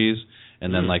 please?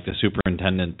 And then, like, the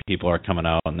superintendent people are coming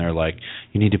out, and they're like,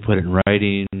 you need to put it in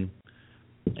writing.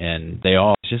 And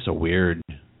it's just a weird,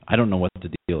 I don't know what the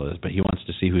deal is, but he wants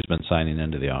to see who's been signing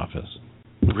into the office.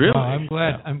 Really? I'm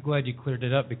glad you cleared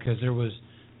it up, because there was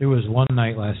one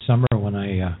night last summer when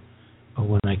I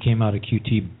came out of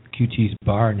QT's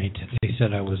bar, and they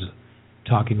said I was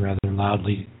talking rather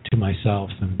loudly to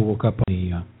myself, and woke up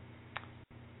on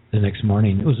the next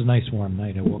morning. It was a nice warm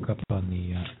night. I woke up on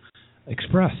the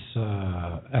Express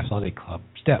Athletic Club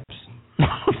steps.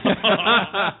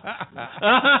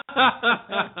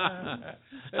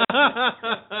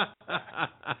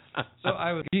 So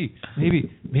I was,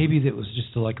 maybe that was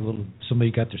just like a little.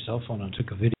 Somebody got their cell phone and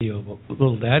took a video of a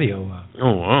little daddy-o.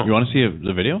 Oh wow! You want to see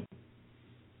the video?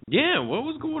 Yeah. What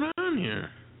was going on here?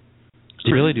 Did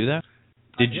you really do that?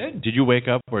 Did you wake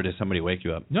up, or did somebody wake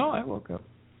you up? No, I woke up.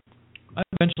 I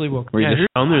eventually woke up. Yeah,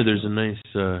 down there's a nice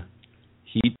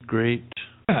heat grate.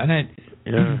 Yeah, and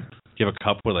yeah. Do you have a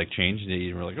cup with like change and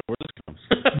you were like, oh, where this comes?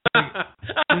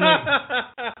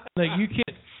 like you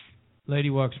can't. Lady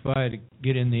walks by to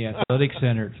get in the athletic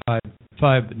center at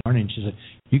 5 in the morning. She's like,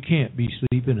 you can't be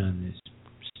sleeping on these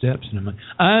steps. And I'm like,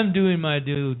 I'm doing my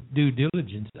due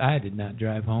diligence. I did not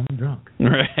drive home drunk.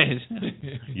 Right.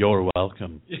 You're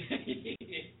welcome.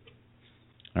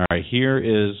 All right, here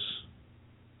is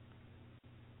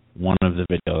one of the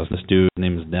videos. This dude's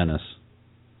name is Dennis.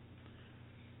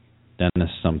 Dennis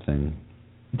something.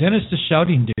 Dennis the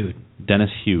shouting dude. Dennis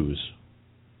Hughes.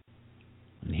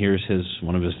 And here's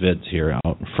one of his vids here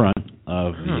out in front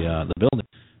of the building.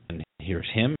 And here's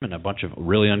him and a bunch of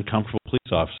really uncomfortable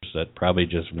police officers that probably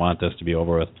just want this to be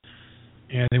over with.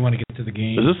 Yeah, they want to get to the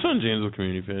game. Is this on Janesville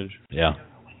Community page? Yeah.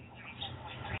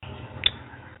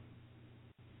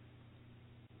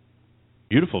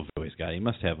 Beautiful view he's got. He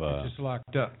must have a... It's just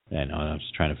locked up. I know. I'm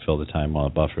just trying to fill the time while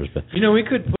it buffers. But we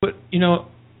could put,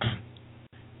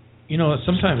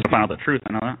 sometimes... Find out the truth,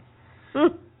 I know that.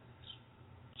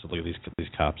 So look at these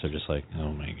cops are just like,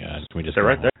 oh my God, can we just? They're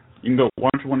right there. You can go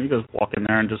one for one. You guys walk in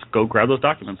there and just go grab those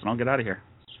documents, and I'll get out of here.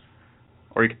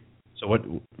 Or you. So what?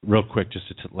 Real quick, just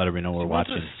to let everybody know we're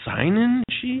watching. A sign-in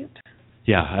sheet?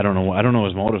 Yeah, I don't know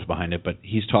his motives behind it, but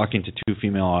he's talking to two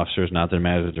female officers. Not that it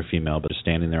matters if they're female, but they're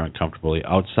standing there uncomfortably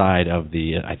outside of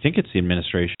I think it's the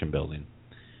administration building,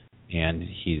 and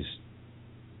he's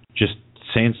just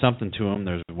saying something to them.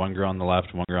 There's one girl on the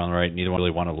left, one girl on the right. Neither one really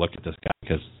want to look at this guy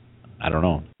because. I don't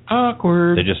know.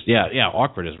 Awkward. They just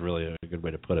awkward is really a good way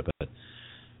to put it. But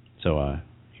so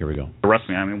here we go. Arrest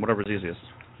me. I mean, whatever's easiest.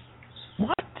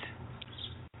 What?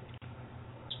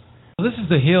 Well, this is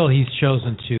the hill he's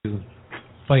chosen to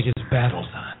fight his battles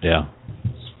on. Yeah.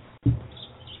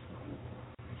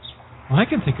 Well, I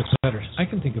can think of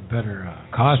better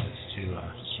causes to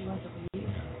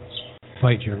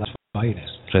fight your last fight at.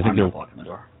 So I think they're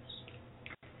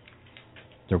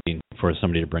waiting for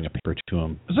somebody to bring a paper to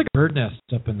them. There's like a bird nest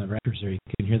up in the rafters there. You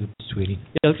can hear them tweeting.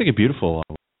 Yeah, it looks like a beautiful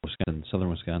southern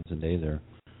Wisconsin day there.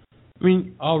 I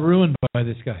mean, all ruined by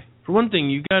this guy. For one thing,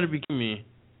 you got to be kidding me.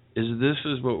 This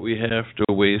is what we have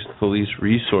to waste police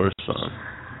resource on.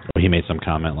 Well, he made some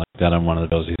comment like that on one of the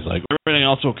bills. He's like, everything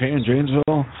else okay in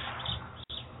Janesville?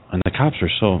 And the cops are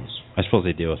so... I suppose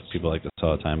they deal with people like this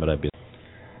all the time, but I'd be...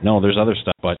 No, there's other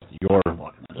stuff, but you're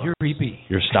creepy.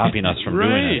 You're stopping us from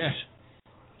doing it.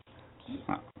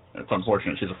 It's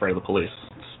unfortunate she's afraid of the police.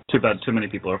 It's too bad too many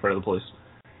people are afraid of the police.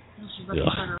 She's looking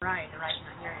for her ride. The ride's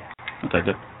not here yet. Okay,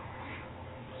 good.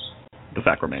 The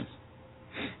fact remains.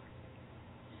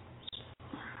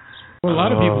 Well, a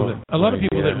lot of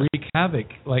people that wreak havoc,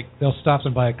 like they'll stop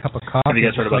and buy a cup of coffee. Have you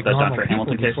guys heard about that Dr.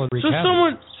 Hamilton case? So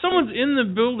someone's in the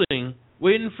building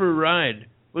waiting for a ride,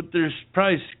 but they're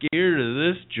probably scared of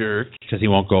this jerk because he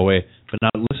won't go away. But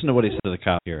now listen to what he said to the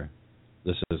cop here.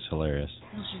 This is hilarious.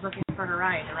 She's looking for her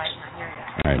ride. The ride's not here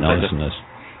yet. All right, now listen to this.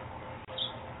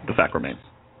 The fact remains.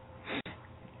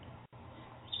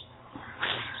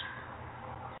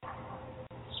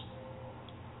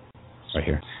 Right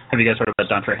here. Have you guys heard about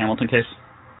that Dr. Hamilton case?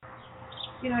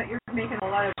 You're making a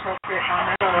lot of appropriate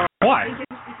comments. Why? If you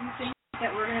think that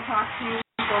we're going to talk to you,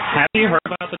 have you heard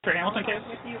about the Dr. Hamilton case?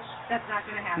 With you, that's not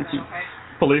going to happen, okay?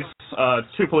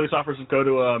 Two police officers go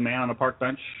to a man on a park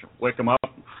bench, wake him up,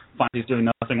 find he's doing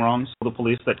nothing wrong. So the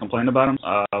police that complained about him,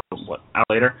 out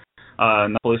later,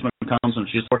 and the policeman comes and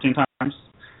shoots 14 times.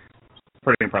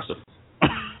 Pretty impressive.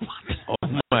 Oh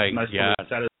my nice God! Police.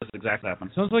 That is exactly what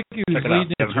happened. Sounds like you check it out.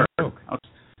 leading a joke.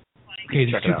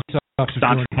 Okay, check it out.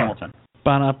 Dontre Hamilton.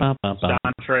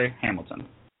 Dontre Hamilton.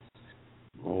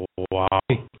 Wow.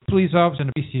 Police officer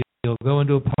and a PCO go go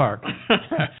into a park.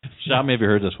 Shot maybe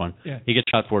heard this one. Yeah. He gets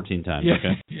shot 14 times. Yeah.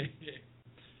 Okay.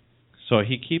 So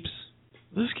he keeps.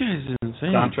 This guy's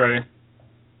insane. Dontre.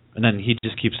 And then he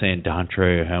just keeps saying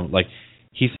Dontre. Like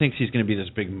he thinks he's going to be this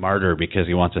big martyr because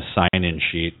he wants a sign-in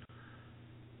sheet.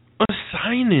 A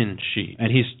sign-in sheet.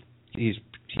 And he's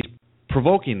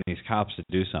provoking these cops to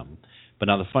do something. But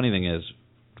now the funny thing is,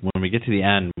 when we get to the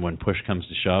end, when push comes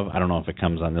to shove, I don't know if it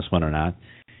comes on this one or not,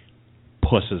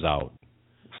 pusses out.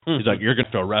 He's like, "You're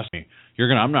going to arrest me.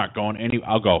 I'm not going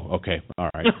I'll go. Okay, all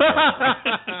right."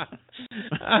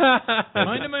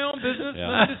 Minding my own business.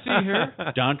 Nice to see her.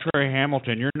 Dontre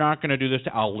Hamilton, you're not going to do this.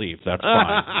 I'll leave. That's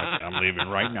fine. I'm leaving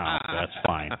right now. That's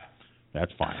fine.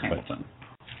 Hamilton.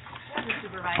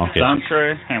 Okay.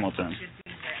 Dontre Hamilton.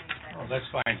 Oh, that's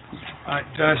fine.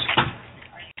 Does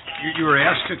you were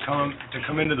asked to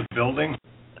come into the building?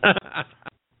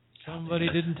 Somebody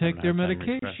didn't take their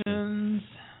medications.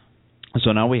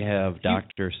 So now we have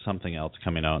Dr. something else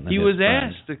coming out. And he was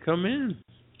asked to come in.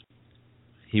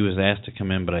 He was asked to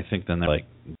come in, but I think then they're like,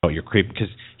 "Oh, you're creepy," because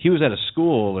he was at a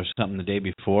school or something the day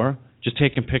before, just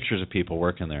taking pictures of people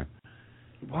working there.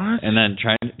 What? And then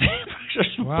trying to take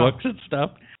pictures of books and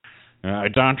stuff.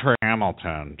 Dontre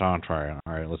Hamilton. Dontre.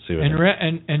 All right, let's see what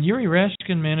and Yuri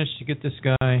Rashkin managed to get this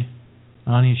guy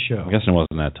on his show. I guess it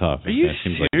wasn't that tough. Are you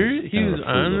serious? Like he was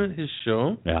on his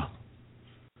show? Yeah.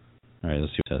 All right,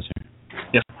 let's see what it says here.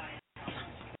 Yes.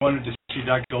 I wanted to see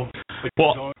Dr. Gold,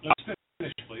 but let's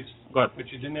finish, please. Go ahead. But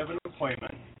you didn't have an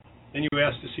appointment. Then you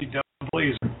asked to see Deb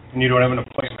Blazer, and you don't have an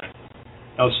appointment.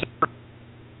 Now,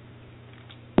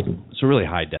 it's a really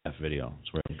high def video.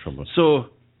 It's we're in trouble.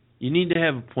 So you need to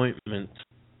have appointments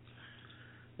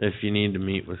if you need to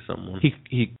meet with someone.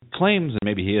 He claims, and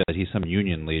maybe he's some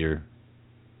union leader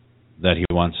that he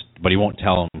wants, but he won't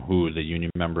tell him who the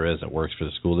union member is that works for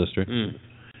the school district.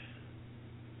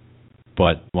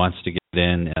 But wants to get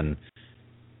in, and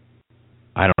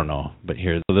I don't know. But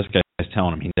here, so this guy's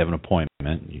telling him he needs to have an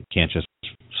appointment. You can't just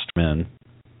stream in.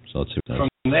 So let's see what that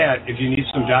is. from that, if you need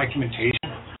some documentation,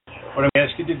 what I'm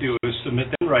asking you to do is submit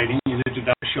that in writing, either to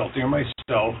Dr. Schulte or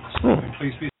myself. And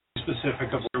please be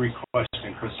specific of what you're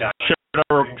requesting. Should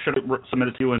I submit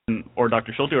it to you or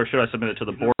Dr. Schulte, or should I submit it to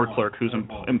the board clerk who's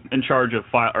in charge of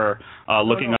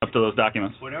looking up to those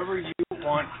documents? Whatever you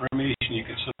want for information, you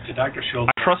can submit to Dr. Schulte.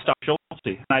 I trust Dr.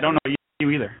 Schulte, and I don't know you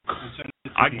either.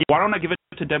 Why don't I give it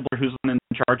to Debler, who's in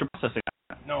charge of processing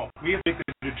that? No, we have to make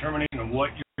the determination of what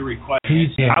you're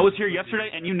requesting. I was here yesterday,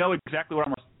 and you know exactly what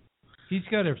I'm. He's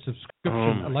got a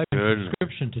subscription, a lifetime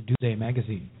subscription to Doomsday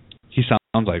Magazine. He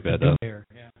sounds like that, doesn't he?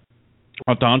 Yeah.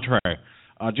 Oh, Dontre. Do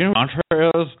you know who Dontre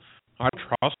is? I don't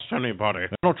trust anybody.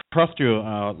 I don't trust you.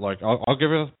 I'll give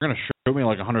you. You're gonna shoot me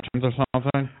like 100 times or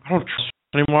something. I don't trust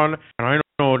anyone, and I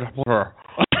know her.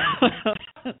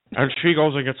 And she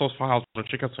goes and gets those files, and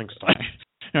she gets things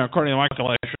done. According to my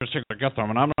calculations, she's going to get them,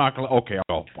 and I'm not going to. Okay,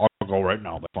 I'll go right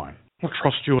now. That's fine. I don't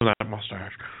trust you with that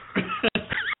mustache.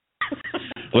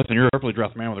 Listen, you're a purpley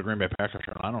dressed man with a Green Bay Packers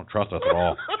shirt. I don't trust us at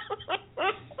all.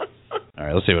 All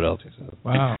right, let's see what else he says.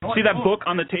 Wow. See that book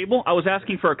on the table? I was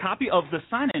asking for a copy of the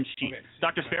sign-in sheet.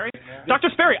 Dr. Sperry? Dr.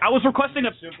 Sperry, I was requesting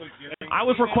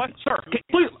sir,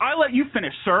 please, I let you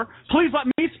finish, sir. Please let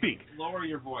me speak. Lower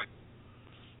your voice.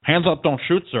 Hands up, don't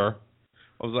shoot, sir.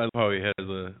 I love how he has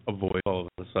a voice all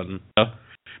of a sudden.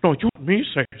 No, you want me to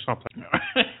say something.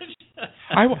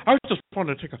 I just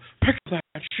wanted to take a picture of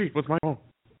that sheet with my own.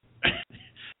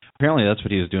 Apparently that's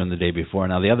what he was doing the day before.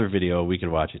 Now, the other video, we could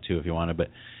watch it too if you wanted, but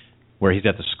where he's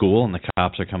at the school and the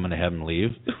cops are coming to have him leave.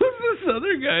 Who's this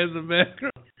other guy in the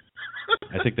background?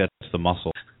 I think that's the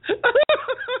muscle. Where did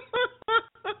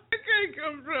that guy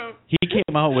come from? He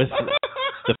came out with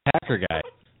the Packer guy.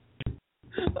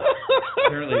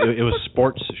 Apparently it was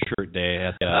sports shirt day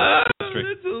at the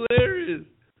district. That's hilarious.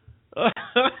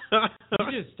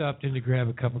 He just stopped in to grab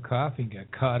a cup of coffee and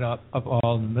got caught up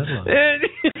all in the middle of it.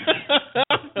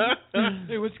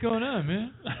 Hey, what's going on,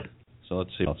 man? So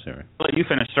let's see. Let you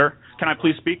finish, sir. Can I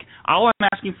please speak? All I'm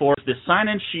asking for is the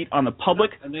sign-in sheet on the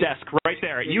public desk right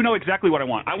there. You know exactly what I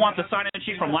want. I want the sign-in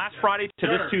sheet from last Friday to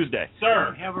this Tuesday.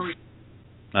 Sir.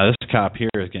 Now this cop here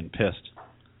is getting pissed.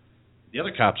 The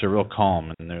other cops are real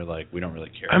calm, and they're like, we don't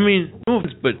really care. I mean, no,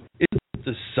 but it's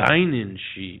the sign-in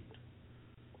sheet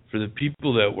for the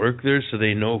people that work there so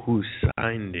they know who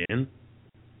signed in.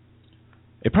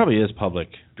 It probably is public.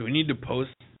 Do we need to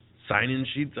post sign-in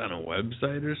sheets on a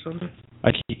website or something?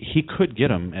 Like he could get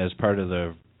them as part of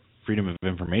the Freedom of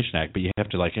Information Act, but you have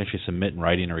to actually submit in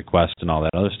writing a request and all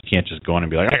that other stuff. You can't just go in and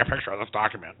be like, take a picture of this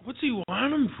document. What's he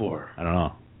want them for? I don't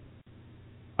know.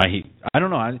 I don't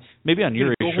know. Maybe on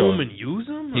Yuri's show. Go home and use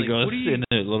them? He goes into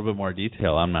a little bit more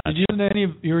detail. I'm not. Did you listen to any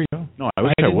of Yuri? No, I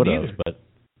wish I would have, but.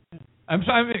 I'm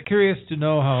curious to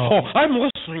know how. Oh, I'm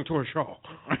listening to a show.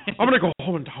 I'm going to go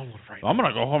home and download it right now. I'm going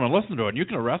to go home and listen to it. You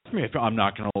can arrest me if I'm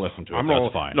not going to listen to it.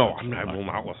 That's fine. No, I will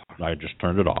not listen. I just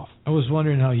turned it off. I was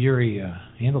wondering how Yuri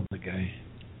handled the guy.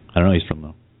 I don't know. He's from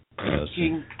the.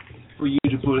 Asking for you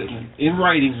to put it in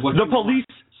writing. What the police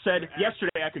said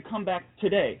yesterday I could come back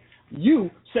today. You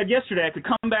said yesterday I could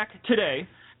come back today.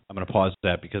 I'm going to pause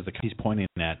that because the he's pointing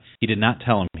at, he did not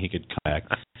tell him he could come back.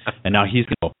 And now he's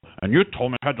going to go, and you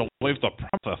told me I had to leave the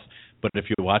premises. But if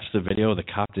you watch the video, the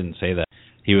cop didn't say that.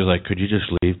 He was like, could you just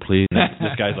leave, please? And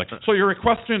this guy's like, so you're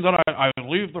requesting that I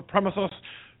leave the premises?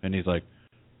 And he's like,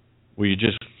 will you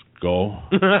just go?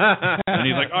 And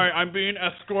he's like, all right, I'm being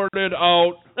escorted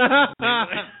out.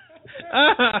 It's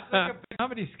like a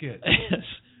comedy skit.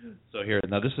 So here,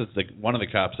 now this is one of the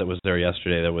cops that was there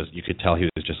yesterday. That was, you could tell he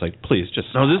was just like, please, just.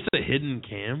 Now, is this a hidden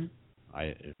cam?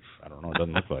 I don't know. It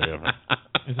doesn't look like it.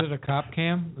 Is it a cop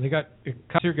cam?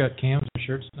 Cops here got cams or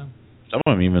shirts now. Some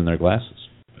of them even their glasses.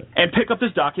 And pick up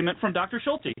this document from Dr.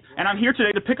 Schulte. And I'm here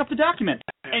today to pick up the document.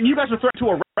 And you guys are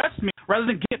threatening to arrest me rather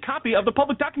than get a copy of the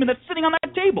public document that's sitting on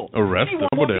that table. Arrest him?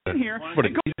 In here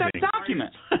and go get that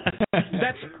document.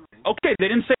 That's okay.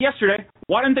 They didn't say yesterday.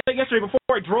 Why didn't they say yesterday before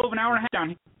I drove an hour and a half down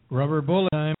here? Rubber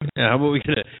bullet time. Yeah, how about we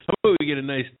get a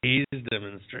nice tease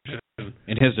demonstration?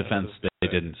 In his defense, they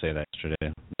didn't say that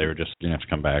yesterday. They were just going to have to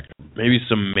come back. Maybe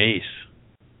some mace.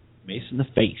 Mace in the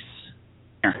face.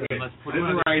 Let's put it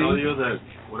in writing. Tell you that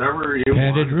whatever you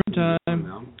Candid room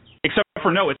time. Except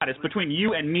for no, it's not. It's between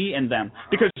you and me and them.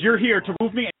 Because you're here to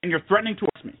move me and you're threatening to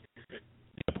arrest me.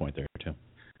 A point there, too.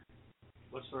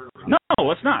 No,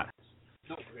 let's not.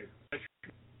 All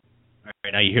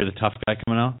right, now you hear the tough guy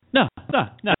coming out? No.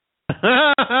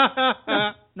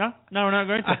 No, we're not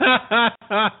going to.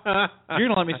 You're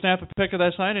going to let me snap a pic of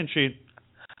that sign-in sheet.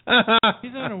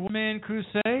 He's on a one-man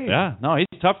crusade. Yeah, no, he's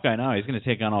a tough guy now. He's going to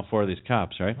take on all four of these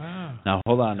cops, right? Wow. Now,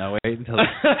 hold on. Now, wait until this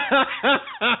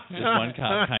one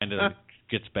cop kind of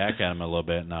gets back at him a little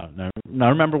bit. Now,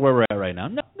 remember where we're at right now.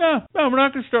 No, we're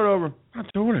not going to start over. I'm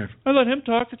not doing it. I let him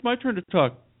talk. It's my turn to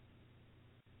talk.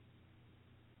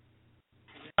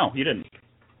 No, you didn't.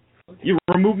 You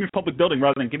removed me from public building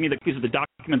rather than give me the piece of the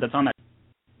document that's on that.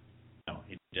 No,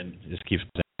 he didn't. He just keeps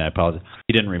saying that. I apologize.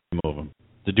 He didn't remove him.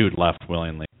 The dude left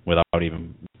willingly without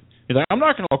even. He's like, I'm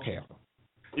not going to. Okay.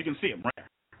 You can see him right there.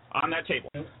 On that table.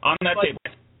 On that table.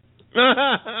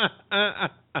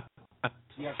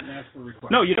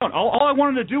 No, you don't. All I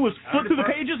wanted to do was flip through the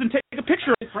pages and take a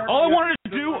picture. All I wanted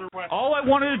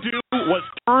to do was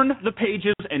turn the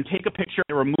pages and take a picture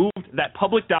and remove that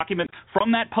public document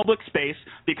from that public space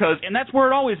and that's where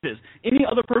it always is. Any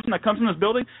other person that comes in this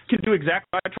building can do exactly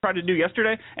what I tried to do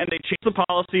yesterday, and they change the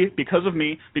policy because of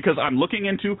me, because I'm looking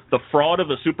into the fraud of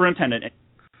the superintendent.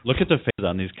 Look at the faces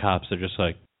on these cops. They're just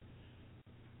like,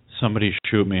 somebody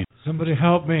shoot me. Somebody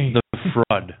help me. The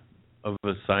fraud of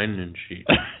a sign-in sheet.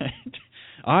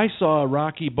 I saw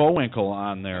Rocky Bullwinkle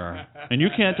on there, and you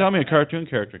can't tell me a cartoon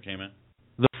character came in.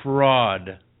 The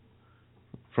fraud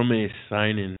from a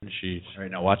sign-in sheet. All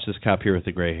right, now watch this cop here with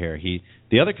the gray hair.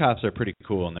 The other cops are pretty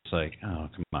cool, and it's like, oh,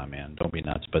 come on, man, don't be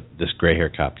nuts. But this gray hair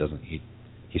cop doesn't. He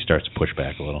starts to push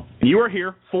back a little. You are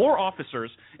here, 4 officers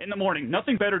in the morning,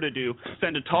 nothing better to do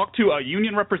than to talk to a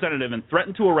union representative and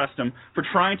threaten to arrest him for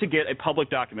trying to get a public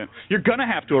document. You're going to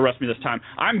have to arrest me this time.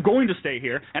 I'm going to stay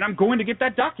here, and I'm going to get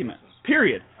that document.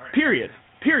 Period. Period.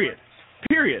 Period.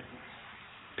 Period.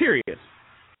 Period.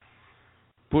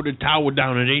 Put a towel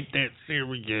down. It ain't that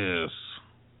serious.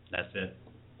 That's it.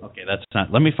 Okay, that's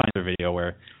not. Let me find a video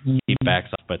where he backs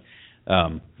up. But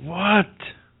what?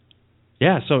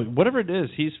 Yeah. So whatever it is,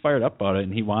 he's fired up about it,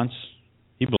 and he believes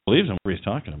in what he's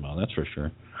talking about. That's for sure.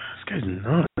 This guy's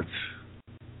nuts.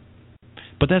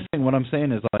 But that's the thing. What I'm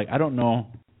saying is, like, I don't know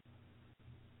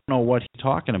what he's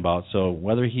talking about. So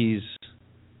whether he's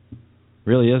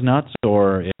really is nuts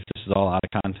or if this is all out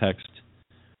of context,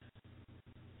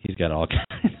 he's got all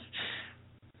kinds.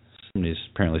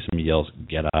 Apparently somebody yells,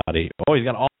 "Get out of here!" Oh, he's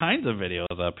got all kinds of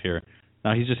videos up here.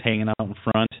 Now he's just hanging out in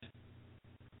front.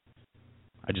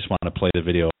 I just want to play the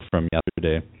video from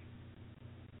yesterday.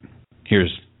 Here's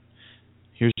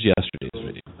yesterday's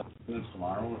video.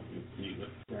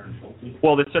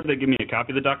 Well, they said they'd give me a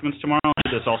copy of the documents tomorrow. I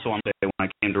did this also on the day when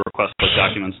I came to request those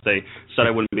documents. They said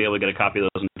I wouldn't be able to get a copy of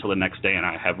those until the next day, and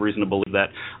I have reason to believe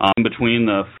that. Between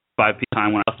the 5 p.m.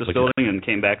 time when I left this building and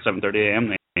came back 7:30 a.m.,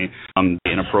 they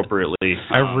inappropriately.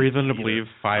 I have reason to believe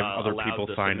 5 other people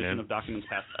signed in. Of documents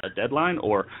past a deadline,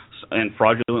 and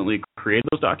fraudulently create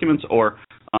those documents, or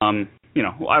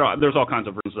There's all kinds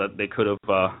of reasons that they could have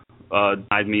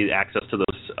denied me access to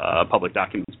those public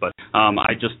documents, but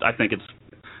I think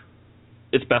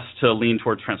it's best to lean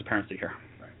towards transparency here.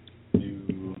 Do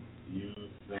you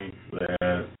think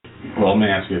that? Well, let me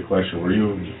ask you a question. Were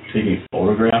you taking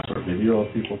photographs or video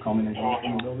of people coming and going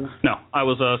from the building? No, I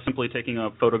was simply taking a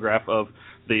photograph of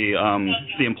the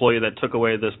employee that took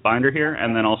away this binder here,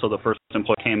 and then also the first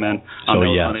employee came in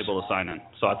was unable to sign in.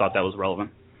 So I thought that was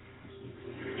relevant.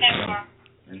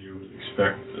 And do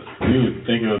you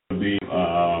think it would be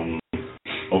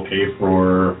okay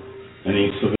for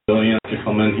any civilian to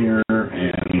come in here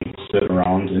and sit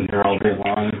around in here all day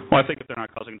long? Well, I think if they're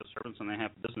not causing disturbance and they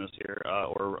have business here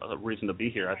or a reason to be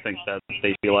here, I think that they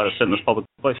should be allowed to sit in this public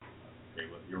place. Okay,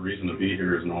 but your reason to be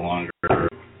here is no longer.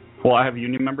 Well, I have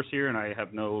union members here, and I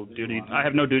have no duty. I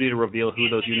have no duty to reveal who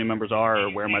those union members are or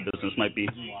where my business might be.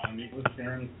 Do you want to meet with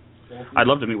Karen? I'd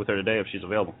love to meet with her today if she's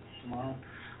available. Tomorrow?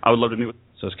 I would love to meet with.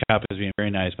 So this cop is being very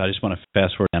nice, but I just want to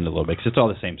fast forward end a little bit because it's all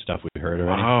the same stuff we heard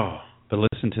already. Oh. But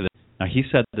listen to this. Now, he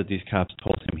said that these cops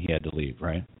told him he had to leave,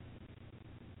 right?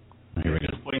 Here we go.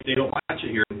 At this point, they don't watch it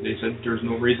here. They said there's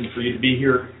no reason for you to be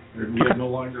here. We have no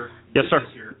longer. Yes, sir.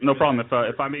 No problem.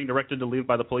 If I'm being directed to leave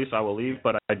by the police, I will leave.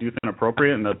 But I do think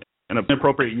inappropriate and an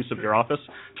inappropriate use of your office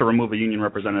to remove a union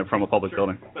representative from a public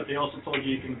building. But they also told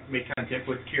you can make contact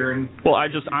with Karen. Well,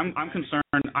 I'm concerned.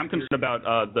 I'm concerned about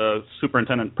the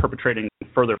superintendent perpetrating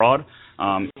further fraud.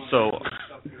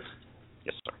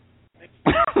 Yes, sir.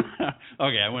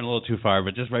 Okay, I went a little too far,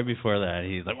 but just right before that,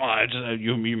 he's like, "Well,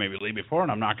 you maybe leave before,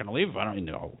 and I'm not going to leave if I don't."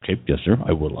 Okay, yes, sir,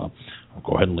 I will. I'll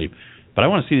go ahead and leave. But I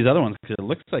want to see these other ones because it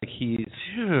looks like he's.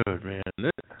 Dude, man,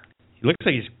 he looks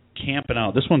like he's camping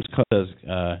out. This one says,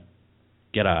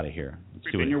 "Get out of here." Let's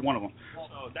do it. You're one of them.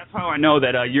 So that's how I know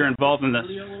that you're involved in this.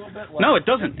 No, it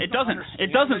doesn't. It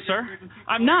doesn't, sir.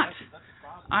 I'm not.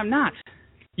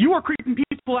 You are creeping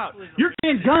people out. You're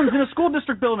carrying guns in a school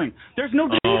district building. There's no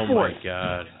need for it. Oh, my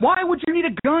God. Why would you need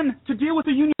a gun to deal with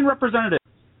a union representative?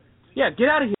 Yeah, get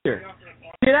out of here.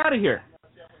 Get out of here.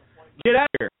 Get out of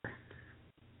here.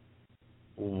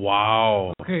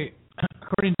 Wow. Okay,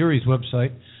 according to Yuri's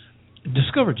website,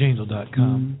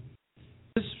 discoverjanesville.com,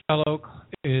 this fellow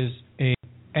is a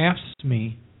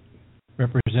AFSCME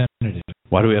representative.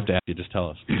 Why do we have to ask you? Just tell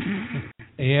us.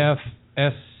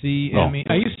 AFSCME.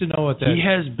 I used to know what that is. He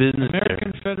has business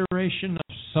American there. Federation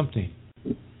of something.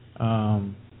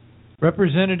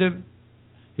 Representative,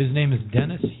 his name is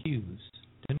Dennis Hughes.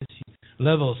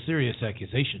 Level serious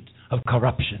accusations of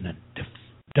corruption and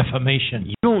defamation.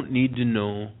 You don't need to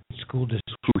know school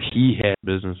district who he had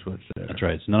business with there. That's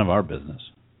right. It's none of our business.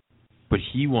 But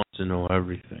he wants to know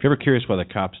everything. If you're ever curious why the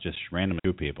cops just randomly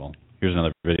shoot people, here's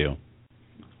another video.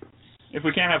 If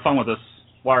we can't have fun with this,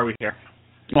 why are we here?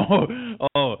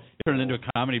 Oh, it turned into a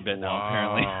comedy bit now,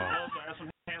 apparently. I have some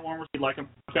hand warmers if you'd like them.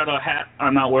 I've got a hat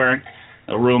I'm not wearing.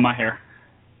 It'll ruin my hair.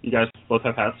 You guys both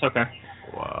have hats? Okay.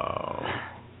 Wow.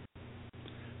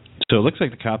 So it looks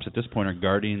like the cops at this point are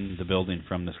guarding the building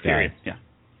from this guy. Period. Yeah.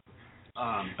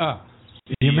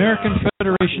 The American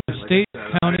Federation of State,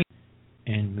 County,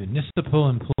 and Municipal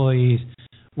Employees.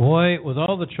 Boy, with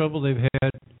all the trouble they've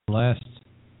had the last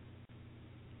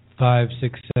 5,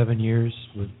 6, 7 years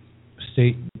with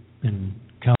state and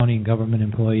county and government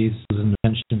employees and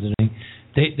pensions and everything,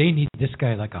 they need this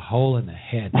guy like a hole in the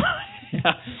head.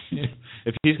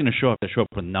 If he's going to show up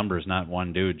with numbers, not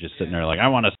one dude just sitting there like, I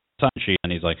want a sign sheet,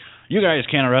 and he's like, you guys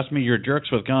can't arrest me, you're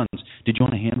jerks with guns. Did you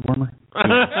want a hand warmer?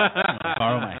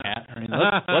 Borrow my hat? I mean,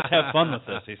 let's have fun with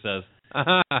this, he says. So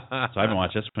I haven't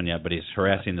watched this one yet, but he's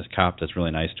harassing this cop that's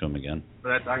really nice to him again. For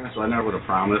that document, so I never would have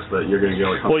promised that you're going to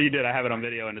go. Well, you did. I have it on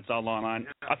video, and it's all online.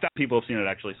 I thought people have seen it,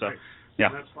 actually, so, yeah.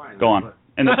 That's fine. Go on.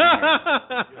 And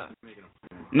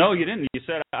no, you didn't. You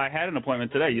said I had an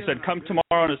appointment today. You said come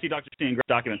tomorrow to see Dr. Steen and grab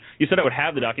the document. You said I would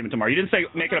have the document tomorrow. You didn't say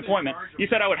make an appointment. You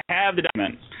said I would have the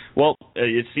document. Well,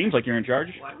 it seems like you're in charge.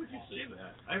 Why would you say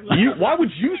that? Why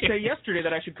would you say yesterday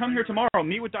that I should come here tomorrow,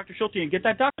 meet with Dr. Schulte, and get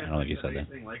that document? I don't think you said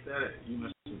that. Anything like that, you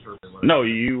misinterpreted. No,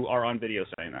 you are on video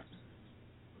saying that.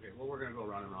 Okay, well, we're going to go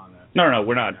around and around that. No,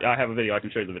 we're not. I have a video. I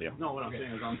can show you the video. No, what I'm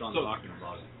saying is I'm done talking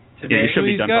about it. Yeah, you should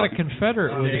be he's done got talking. a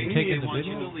Confederate with him taking the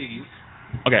video.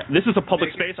 Okay, this is a public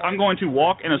space. I'm going to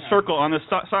walk in a circle on this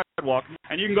sidewalk,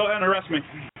 and you can go ahead and arrest me.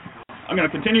 I'm going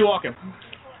to continue walking.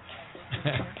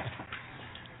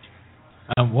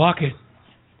 I'm walking.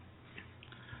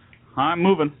 I'm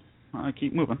moving. I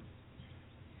keep moving.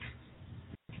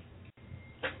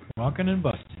 Walking and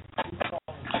busting.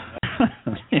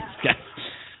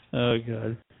 Oh,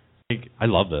 God. I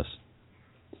love this.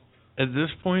 At this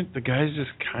point, the guy's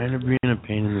just kind of being a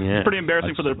pain in the ass. Pretty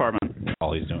embarrassing for the department.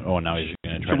 All he's doing. Oh, now he's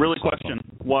going to should really question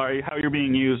how you're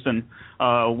being used and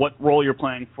what role you're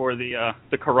playing for the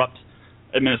corrupt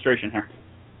administration here.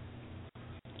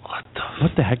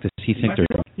 What the heck does he think they're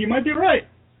doing? You might be right.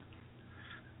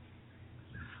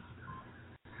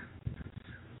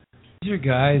 These are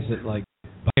guys that like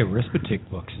buy arithmetic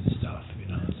books and stuff. You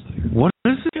know, it's like, what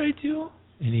does the guy do?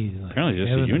 And he's like, apparently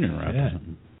just a union rep.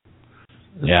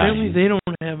 Apparently they don't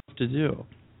have to do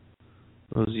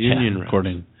those union reps.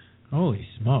 According. Holy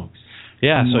smokes!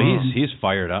 Yeah, so he's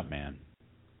fired up, man.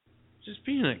 Just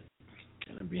being a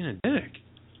dick.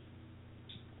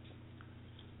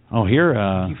 Oh, here.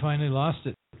 He finally lost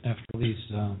it after these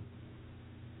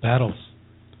battles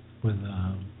with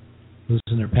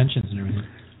losing their pensions and everything.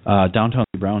 Downtown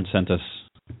Brown sent us.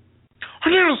 I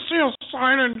need to see a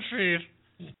sign-in sheet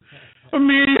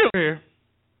immediately.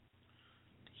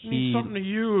 Need something to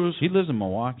use. He lives in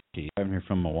Milwaukee. I'm here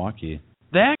from Milwaukee.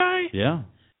 That guy? Yeah.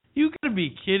 You gotta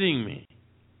be kidding me.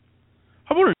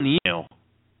 How about an email?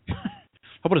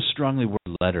 How about a strongly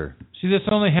worded letter? See, this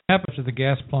only happened after the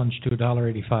gas plunged to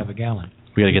 $1.85 a gallon.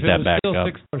 We got to get that back up.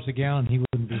 If it was still $6 a gallon, he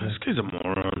wouldn't be there. This guy's a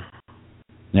moron.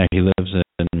 Yeah, he lives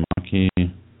in Milwaukee.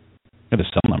 Got his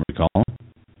cell number to call.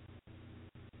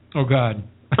 Oh, God.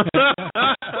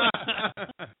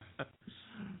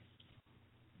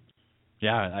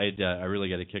 Yeah, I really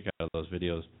get a kick out of those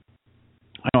videos.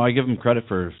 I know I give him credit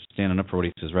for standing up for what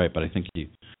he says right, but I think he's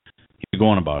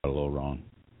going about it a little wrong.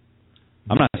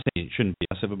 I'm not saying you shouldn't be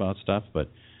aggressive about stuff, but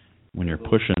when you're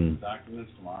pushing,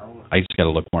 I just got to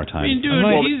look more time. I mean,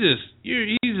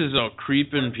 dude, he's just out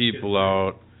creeping people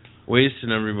out,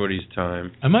 wasting everybody's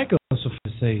time. I might go so far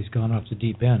to say he's gone off the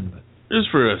deep end, but just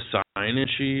for a sign-in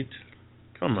sheet,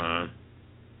 come on.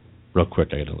 Real quick,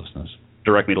 I got to listen to this.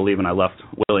 Direct me to leave, and I left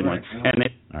willingly. Right. And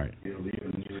all right.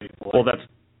 Well, that's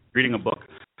reading a book.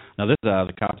 Now, this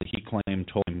the cop that he claimed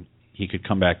told him he could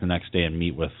come back the next day and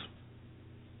meet with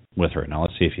her. Now,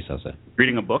 let's see if he says that.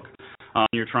 Reading a book.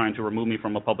 You're trying to remove me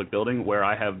from a public building where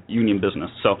I have union business.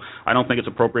 So I don't think it's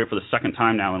appropriate for the second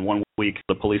time now in 1 week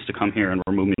for the police to come here and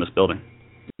remove me in this building.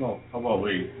 Well, how about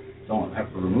we don't have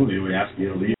to remove you? We ask you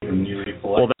to leave and you leave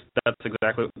politely. Well,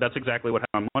 that's exactly what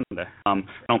happened on Monday. I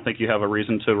don't think you have a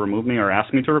reason to remove me or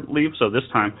ask me to leave. So this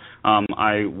time,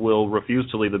 I will refuse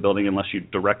to leave the building unless you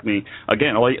direct me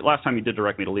again. Well, last time you did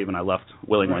direct me to leave, and I left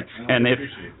willingly. Right. No, and I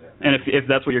appreciate that. And if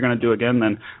that's what you're going to do again,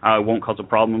 then I won't cause a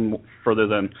problem further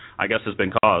than I guess has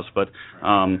been caused. But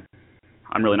I'm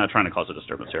really not trying to cause a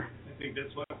disturbance here. I think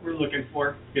that's what we're looking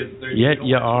for. Yeah,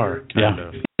 you are. Kind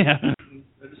of.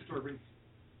 A disturbance.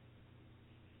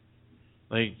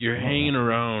 Like, you're hanging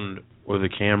around with a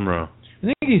camera. I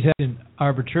think he's acting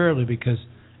arbitrarily because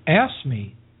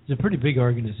AFSCME is a pretty big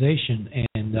organization,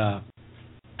 and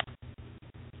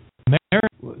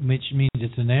which means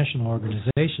it's a national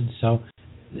organization, so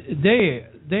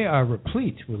they are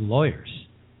replete with lawyers.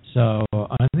 So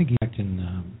I think he's acting...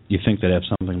 you think they'd have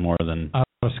something more than... out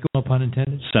of school, no pun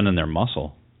intended? Sending their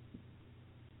muscle.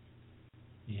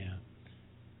 Yeah.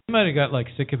 You might have got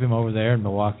sick of him over there in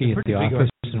Milwaukee at the office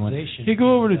and went, hey,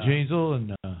 go over to Janesville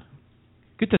and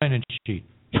get the sign-in sheet.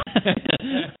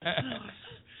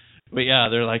 But yeah,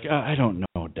 they're like, I don't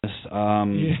know, Des.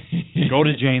 Go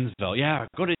to Janesville. Yeah,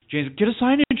 go to Janesville. Get a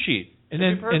sign-in sheet. And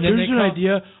then there's an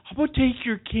idea. How about take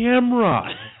your camera?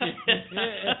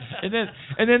 and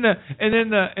then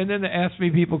the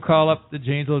AFSCME people call up the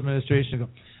Janesville administration and go,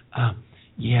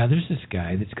 yeah, there's this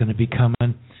guy that's going to be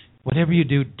coming. Whatever you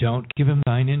do, don't give him a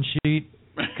sign-in sheet.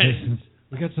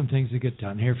 We got some things to get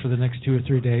done here for the next 2 or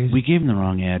 3 days. We gave him the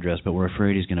wrong address, but we're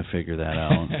afraid he's going to figure that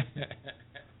out.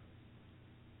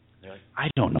 I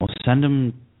don't know. Send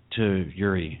him to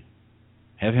Yuri.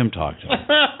 Have him talk to him.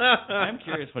 I'm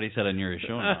curious what he said on Yuri's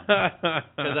show now.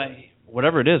 Because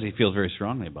whatever it is, he feels very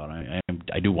strongly about it.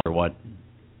 I do wonder what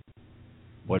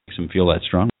makes him feel that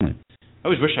strongly. I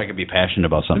always wish I could be passionate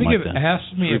about something like that.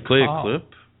 AFSCME Should we play a clip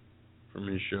from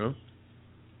his show?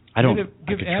 I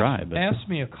could try, but ask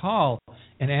me a call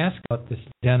and ask about this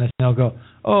Dennis, and they'll go,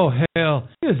 oh, hell,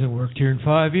 he hasn't worked here in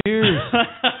 5 years.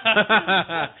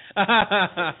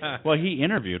 Well, he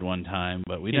interviewed one time,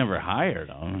 but we never hired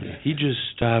him. He just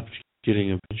stopped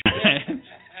getting a picture.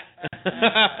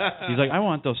 He's like, I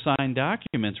want those signed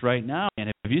documents right now.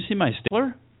 And have you seen my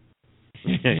stapler?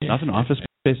 Nothing office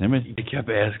space. He kept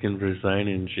asking for a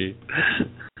sign-in sheet.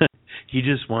 He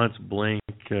just wants blank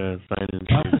sign-in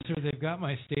sheet. Officer, they've got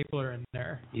my stapler in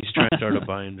there. He's trying to start a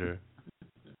binder.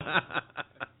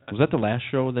 Was that the last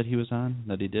show that he was on,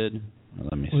 that he did?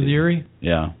 Let me see. With Yuri?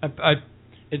 Yeah.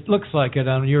 It looks like it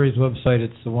on Yuri's website.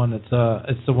 It's the one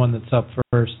that's up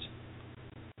first.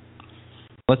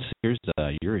 Let's see. Here's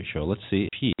the Yuri show. Let's see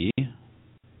if he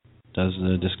does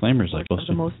the disclaimers like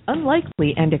the most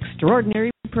unlikely and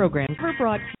extraordinary programs ever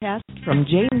broadcast from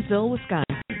Janesville, Wisconsin.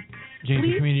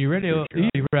 Janesville Community Radio,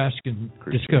 Ely Raskin,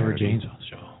 Discover Janesville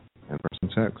Show. And Person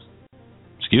Sex.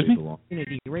 Excuse me?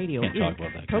 Community Radio Can't talk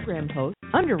about that. Program host,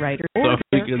 underwriter, or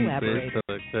their collaborator.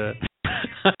 Like that.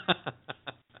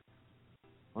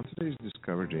 On today's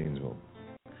Discover Janesville,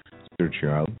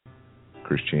 spirituality,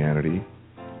 Christianity,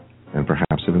 and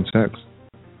perhaps even sex.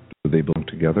 Do they belong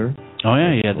together? Oh,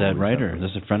 yeah, he had that writer.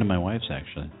 This is a friend of my wife's,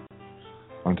 actually.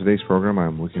 On today's program,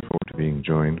 I'm looking forward to being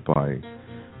joined by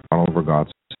Ronald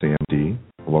Vergotz, MD,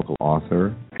 a local author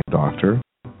and doctor,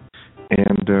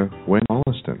 and Wayne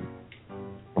Olliston,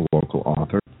 a local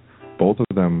author. Both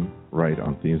of them write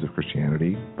on themes of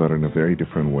Christianity, but in a very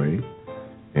different way.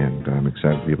 And I'm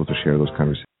excited to be able to share those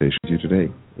conversations with you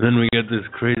today. Then we get this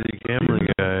crazy Cameron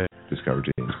guy. Discover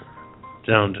James.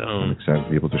 Downtown. I'm excited to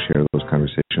be able to share those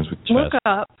conversations with you. Look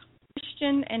up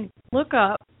Christian and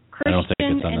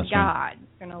God.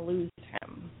 You're going to lose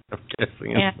him. I'm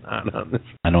guessing it's not on this.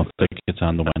 I don't think it's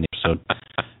on the one episode.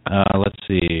 Let's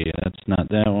see. That's not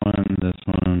that one. This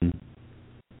one.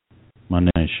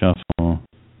 Monday Night Shuffle.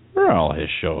 Where are all his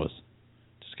shows?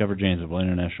 Discover Janesville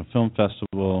International Film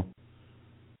Festival.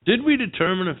 Did we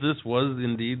determine if this was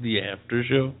indeed the after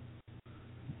show?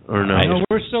 Or no? No,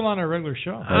 we're still on our regular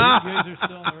show. You guys are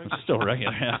still on the regular Still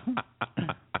regular, yeah.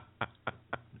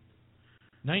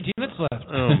 19 minutes left.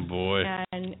 Oh, boy.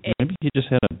 And Maybe he just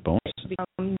had a bonus.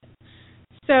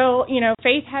 So,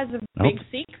 Faith has a big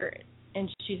secret, and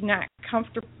she's not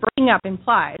comfortable. Bringing up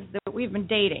implies that we've been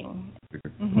dating.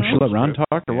 Mm-hmm. We should let Ron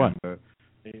talk, or what?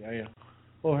 I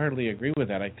wholeheartily agree with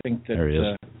that. I think that... There he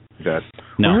is.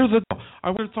 No. I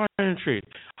went to Zion Street.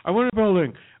 I went to a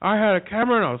building. I had a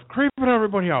camera and I was creeping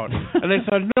everybody out. And they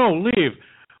said, no, leave.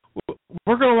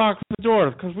 We're going to lock the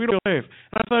doors because we don't leave.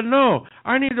 And I said, no,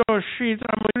 I need those sheets.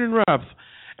 I'm leaving reps.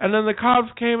 And then the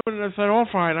cops came and I said, oh,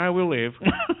 fine, I will leave.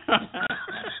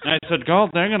 I said,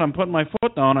 God dang it, I'm putting my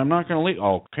foot down. I'm not going to leave.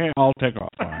 Okay, I'll take off.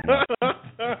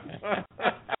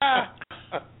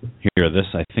 Here, this,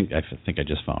 I think I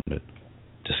just found it.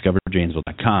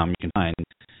 DiscoverJanesville.com. You can find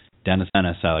Dennis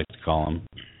Ennis, I like to call him.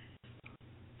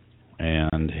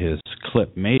 And his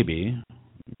clip, maybe.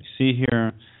 See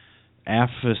here.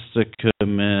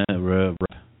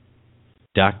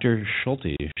 Dr.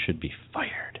 Schulte should be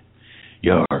fired.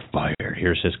 You're fired.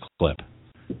 Here's his clip.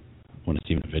 When it's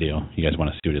even a video. You guys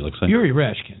want to see what he looks like? Yuri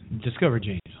Rashkin, Discover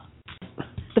Janesville.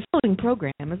 The following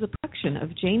program is a production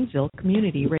of Janesville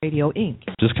Community Radio, Inc.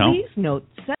 Discount? Please note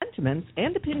sentiments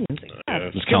and opinions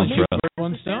expressed discounts for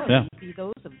yeah. Be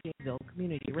those of Janesville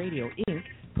Community Radio, Inc.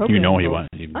 You know he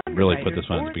really put this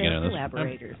one at the beginning of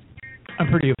this. I'm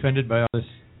pretty offended by all this.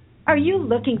 Are you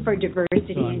looking for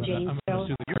diversity in Janesville?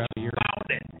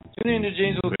 Tune in to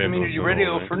Janesville Community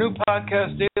Radio for new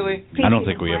podcasts daily. I don't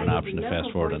think we have an option to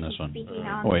fast forward on this one.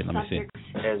 Oh, wait, let me see.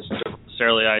 As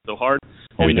necessarily so hard,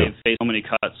 we do. They've faced so many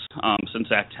cuts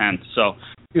since Act 10. So,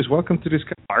 welcome to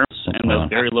Discover. And the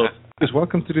very low.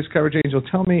 Welcome to Discover Janesville.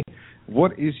 Tell me,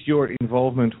 what is your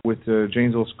involvement with the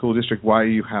Janesville School District? Why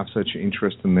you have such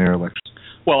interest in their elections?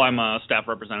 Well, I'm a staff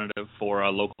representative for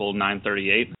Local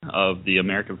 938 of the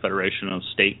American Federation of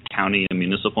State, County, and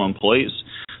Municipal Employees.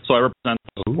 So I represent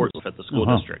the support at the school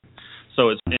district. So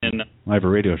it's in... I have a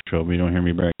radio show, but you don't hear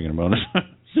me bragging about it.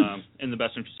 In the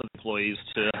best interest of employees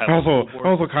to have...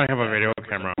 Also kind of have a video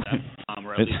camera.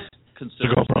 Or at least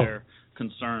consider their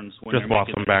concerns when just bought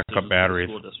some backup batteries.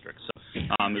 School district. So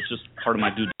it's just part of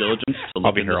my due diligence to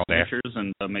look at the signatures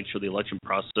and make sure the election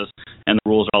process and the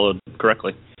rules are followed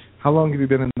correctly. How long have you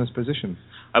been in this position?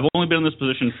 I've only been in this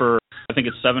position for, I think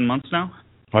it's 7 months now.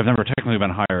 Well, I've never technically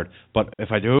been hired, but if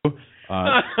I do...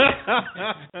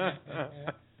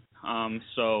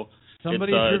 so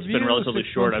it's been relatively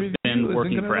short. I've been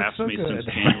working for AFSCME since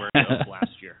January of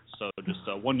last year. So just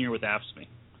 1 year with AFSCME.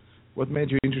 What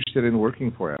made you interested in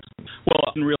working for AFSCME? Well,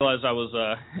 I didn't realize I was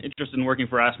interested in working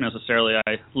for AFSCME necessarily.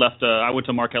 I went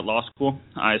to Marquette Law School.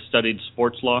 I studied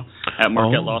sports law at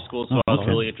Marquette Law School, so I was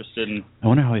really interested in... I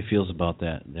wonder how he feels about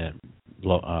that if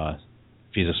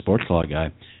he's a sports law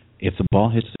guy. If the ball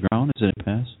hits the ground, is it a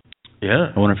pass?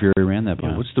 Yeah. I wonder if Yuri ran that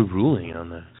by. What's the ruling on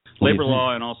that? Labor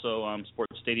law and also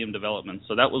sports stadium development.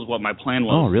 So that was what my plan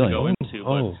was to go into.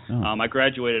 But I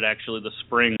graduated actually the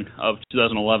spring of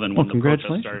 2011 when the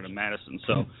protest started in Madison.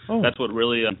 So that's what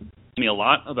really taught me a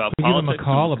lot about politics. Give him a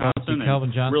call about the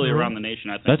Calvin Johnson really around the nation.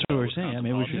 I think that's what we're saying.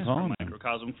 Maybe we should call him.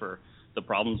 Microcosm for the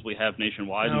problems we have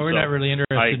nationwide. No, we're not really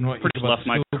interested in what you left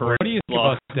my career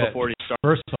before he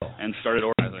started and started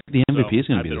organizing. The MVP is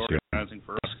going to be this year. Organizing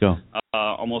for Let's go.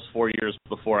 Almost 4 years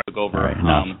before I took over.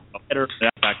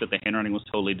 Back that the handwriting was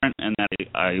totally different, and that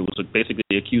I was basically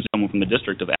accusing someone from the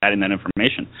district of adding that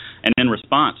information. And in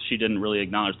response, she didn't really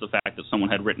acknowledge the fact that someone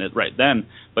had written it right then,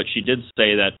 but she did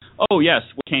say that, oh, yes,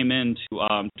 when he came in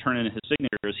to turn in his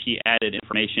signatures, he added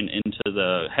information into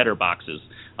the header boxes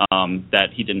that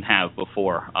he didn't have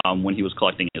before when he was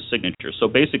collecting his signatures. So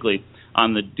basically,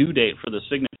 on the due date for the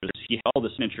signatures, he had all the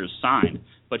signatures signed,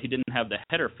 but he didn't have the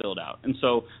header filled out. And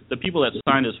so the people that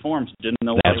signed his forms didn't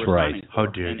know what they were signing. How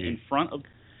dare and you. In front of...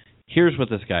 Here's what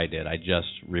this guy did. I just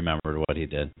remembered what he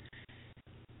did.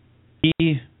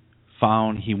 He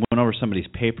went over somebody's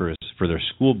papers for their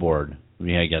school board.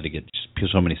 I got to get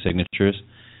so many signatures.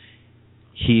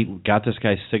 He got this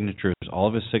guy's signatures, all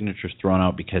of his signatures thrown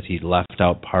out because he left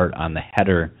out part on the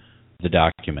header of the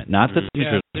document. Not that the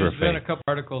signatures were fake. There's been a couple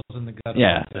articles in the gut.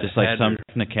 Yeah, just like some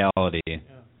technicality. Yeah.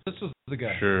 This was the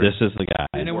guy. Sure. This is the guy.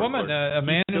 And a woman, a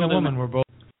man and a woman were both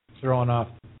thrown off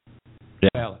the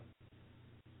ballot.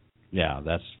 Yeah,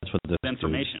 that's what this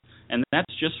information, and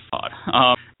that's just fraud.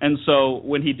 And so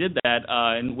when he did that,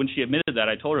 and when she admitted that,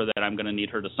 I told her that I'm going to need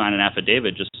her to sign an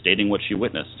affidavit just stating what she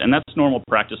witnessed, and that's normal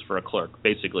practice for a clerk.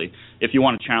 Basically, if you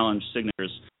want to challenge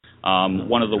signatures,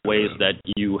 one of the ways that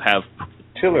you have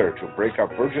tiller to break up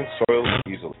virgin soil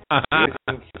easily.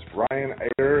 This is Ryan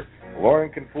Ayer.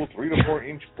 Lauren can pull 3 to 4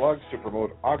 inch plugs to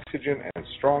promote oxygen and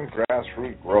strong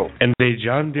grassroots growth. And a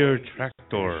John Deere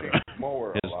tractor.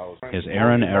 His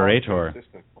Aaron aerator.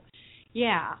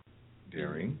 Yeah.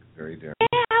 Daring, very daring.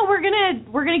 Yeah, we're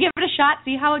gonna give it a shot,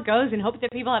 see how it goes, and hope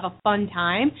that people have a fun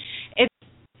time.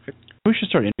 We should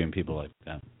start interviewing people like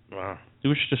that. Wow. We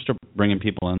should just start bringing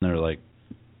people in there like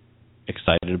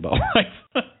excited about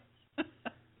life.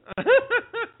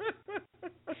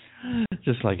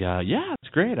 Just like, yeah,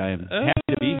 it's great. I am happy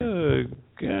to be here.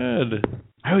 Good.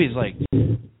 I always like,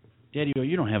 Daddy,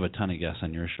 you don't have a ton of guests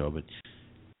on your show, but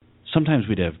sometimes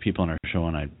we'd have people on our show,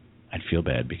 and I'd feel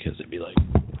bad because it'd be like,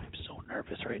 I'm so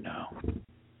nervous right now.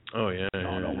 Oh, yeah.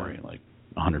 No, don't worry. Like,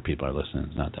 100 people are listening.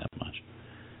 It's not that much.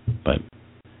 But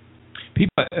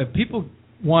people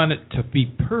want it to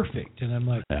be perfect, and I'm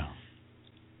like,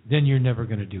 then you're never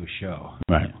going to do a show.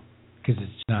 Right. Because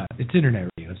it's not. It's internet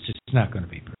radio. It's not going to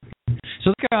be perfect. So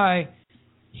this guy,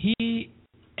 he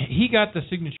got the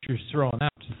signatures thrown out.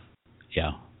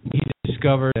 Yeah. He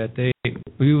discovered that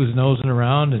he was nosing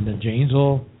around in the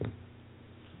Janesville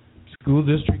school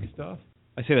district stuff.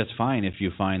 I say that's fine if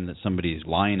you find that somebody's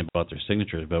lying about their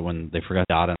signatures, but when they forgot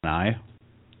to dot an I,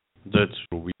 that's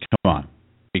weak. Come on,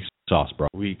 weak sauce, bro.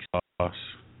 Weak sauce.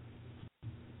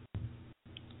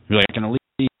 You're like, I can at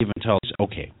least even tell.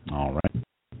 Okay, all right.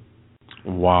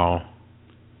 Wow.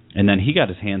 And then he got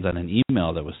his hands on an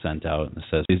email that was sent out that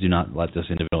says, please do not let this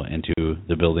individual into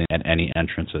the building at any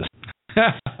entrances.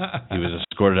 He was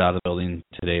escorted out of the building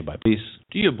today by police.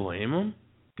 Do you blame him?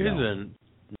 He's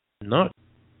not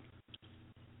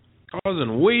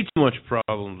causing way too much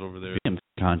problems over there.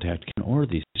 Contact Ken or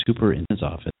the superintendent's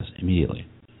office immediately.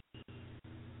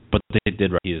 But they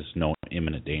did right. He is no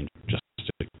imminent danger, just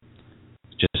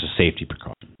a safety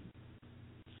precaution.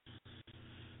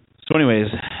 So anyways,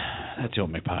 that's the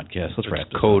Old Podcast. Let's wrap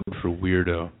this code up. For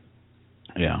weirdo.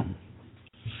 Yeah.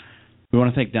 We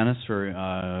want to thank Dennis for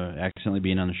accidentally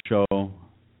being on the show.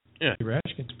 Yeah. Yuri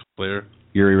Rashkin. Player.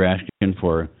 Yuri Rashkin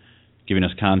for giving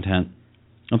us content.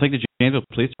 I think the Janesville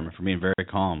Police Department for being very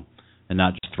calm and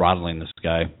not just throttling this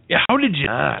guy. Yeah, how did you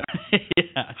not?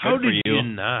 Yeah, how did you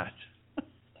not?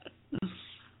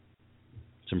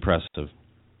 It's impressive.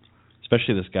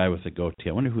 Especially this guy with the goatee.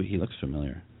 I wonder who he looks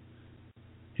familiar.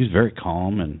 He's very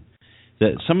calm, and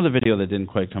some of the video that didn't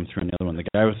quite come through in the other one, the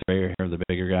guy with the bigger hair, the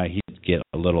bigger guy, he'd get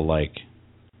a little like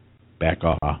back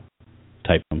off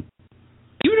type him.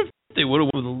 Even if they would have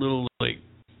went with a little like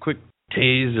quick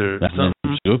tase or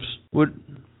something, oops, would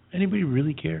anybody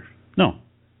really care? No.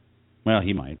 Well,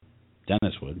 he might.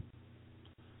 Dennis would.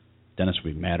 Dennis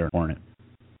would be madder than Hornet.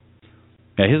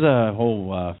 Yeah, his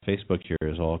whole Facebook here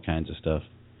is all kinds of stuff.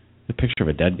 A picture of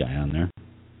a dead guy on there.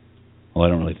 Well, I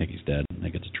don't really think he's dead. I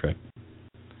think it's a trick.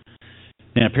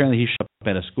 And apparently he showed up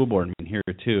at a school board meeting here,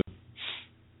 too.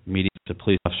 Meeting with the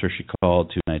police officer she called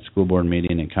to a night school board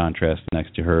meeting. In contrast,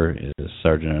 next to her is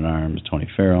Sergeant-at-Arms Tony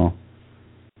Farrell,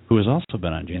 who has also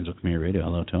been on Janesville Community Radio.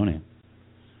 Hello, Tony.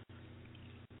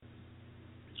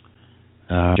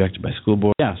 Rejected by school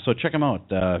board. Yeah, so check him out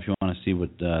if you want to see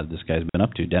what this guy's been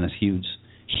up to. Dennis Hughes,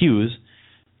 Hughes,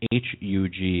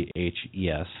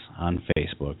 Hughs, on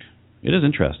Facebook. It is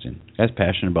interesting. The guy's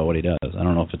passionate about what he does. I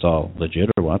don't know if it's all legit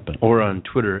or what, but or on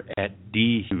Twitter at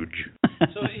DHuge.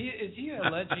 So is he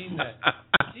alleging that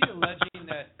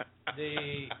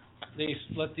they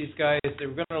let these guys? They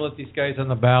were going to let these guys on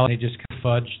the ballot. And they just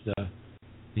fudged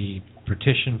the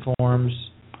petition forms,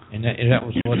 and that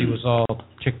was what he was all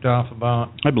ticked off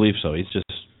about? I believe so. He's just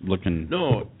looking.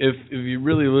 No, if you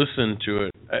really listen to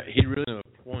it, he really has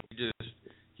a point.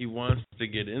 He wants to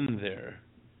get in there,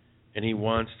 and he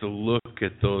wants to look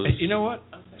at those. You know what?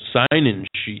 Sign-in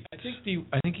sheets. I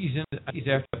think he's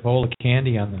after a bowl of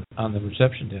candy on the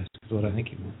reception desk. Is what I think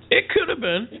he wants. It could have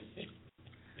been.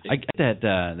 I get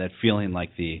that feeling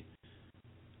like the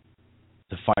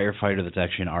firefighter that's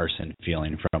actually an arson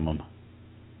feeling from him.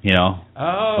 You know?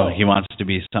 Oh. So he wants to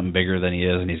be something bigger than he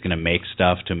is, and he's going to make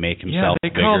stuff to make himself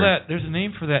bigger. Yeah, they call that. There's a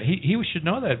name for that. He should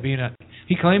know that.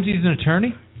 He claims he's an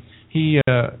attorney.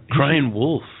 Crying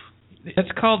wolf.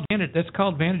 That's called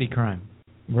vanity crime.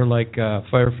 Where like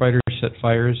firefighters set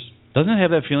fires. Doesn't it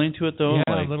have that feeling to it though?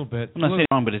 Yeah, like, a little bit. I'm not saying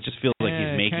wrong, but it just feels like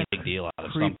he's making a big deal out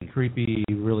of something. Creepy,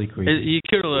 really creepy. You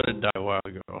could have let it die a while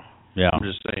ago. Yeah, I'm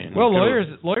just saying. Well, lawyers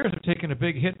have taken a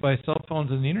big hit by cell phones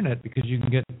and the internet because you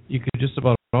can just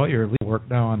about all your legal work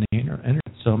now on the internet.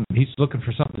 So he's looking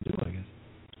for something to do, I guess.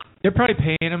 They're probably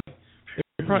paying him.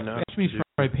 He's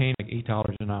probably paying like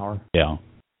 $8 an hour. Yeah.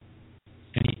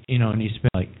 And he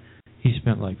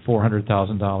spent like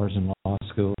 $400,000 in law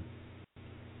school.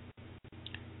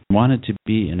 Wanted to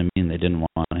be in a meeting they didn't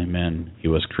want him in. He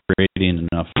was creating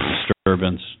enough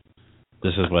disturbance.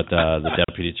 This is what the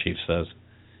deputy chief says.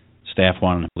 Staff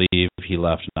wanted him to leave. He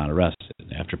left, not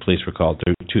arrested. After police were called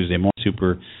Tuesday morning,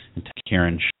 Superintendent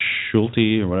Karen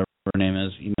Schulte, or whatever her name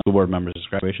is, emailed board members'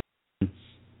 description.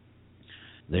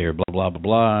 Their blah, blah, blah,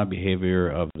 blah, behavior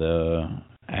of the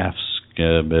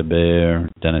AFSCA,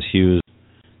 Dennis Hughes.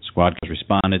 Squad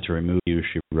responded to remove you,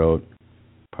 she wrote,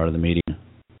 part of the meeting.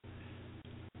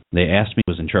 They asked me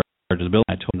who was in charge of the building.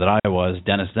 I told them that I was.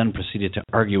 Dennis then proceeded to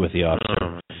argue with the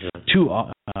officer. Two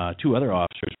other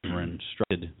officers were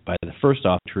instructed by the first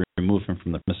officer to remove him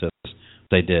from the premises.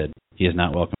 They did. He is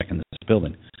not welcome back in this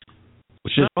building.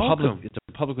 Which is public. It's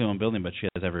a publicly owned building, but she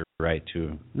has every right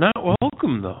to not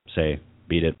welcome though. Say,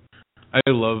 beat it. I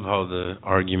love how the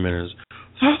argument is.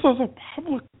 This is a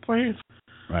public place.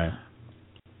 Right.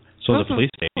 So the police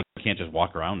station can't just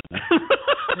walk around in there.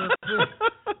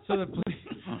 The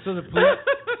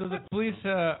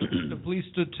police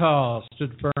stood tall,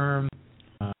 stood firm,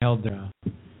 held their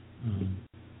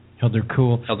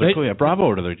cool. Yeah,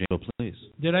 bravo to their jail police.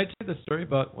 Did I tell the story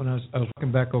about when I was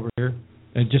walking back over here?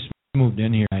 I just moved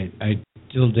in here.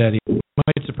 Little Daddy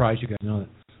might surprise you guys to know that.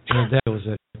 Little Daddy was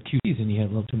at QT's and he had a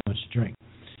little too much to drink,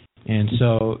 and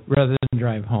so rather than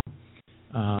drive home,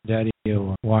 Daddy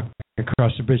walked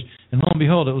across the bridge, and lo and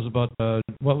behold, it was about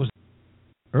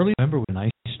early November with an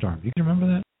ice storm. You can remember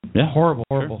that? Yeah. Horrible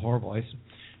ice.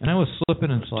 And I was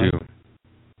slipping and sliding.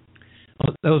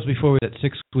 That was before we had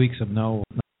 6 weeks of no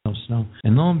snow.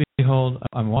 And lo and behold,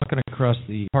 I'm walking across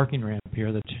the parking ramp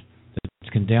here that's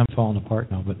condemned, falling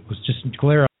apart now, but it was just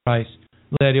glare of ice.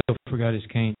 Daddy forgot his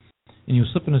cane, and he was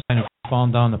slipping and sliding,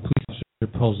 falling down. The police officer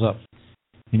pulls up,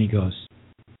 and he goes,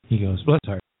 bless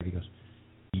heart. He goes,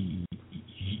 you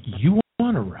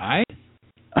want to ride?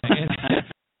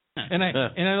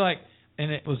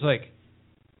 And it was like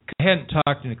I hadn't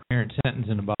talked in a coherent sentence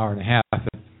in about an hour and a half.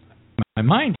 My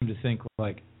mind seemed to think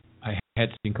like I had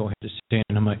something coherent to say,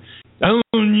 and I'm like, I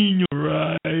don't need no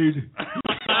ride.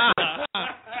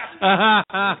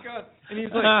 And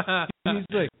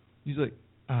he's like,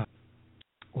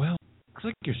 well, looks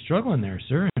like you're struggling there,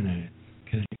 sir. And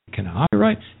can I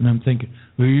ride? And I'm thinking,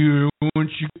 well,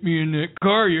 once you get me in that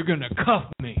car, you're gonna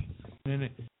cuff me. And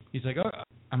he's like, oh,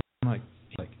 I'm like,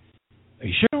 are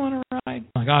you sure you want to ride?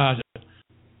 I'm like, I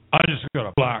just got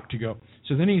a block to go.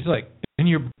 So then he's like, and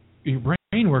your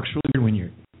brain works really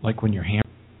weird when you're hammered.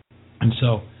 And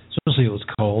so especially it was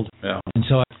cold. Yeah. And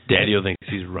so Daddy will think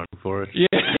he's running for it. Yeah.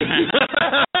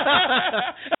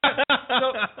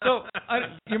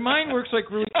 Your mind works like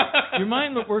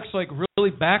really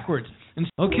backwards. And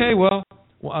so, okay, well,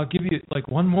 I'll give you like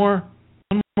one more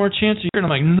chance here. And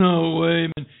I'm like, no way,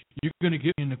 man. You're gonna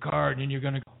get me in the car, and then you're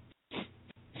gonna go.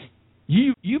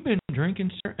 You've been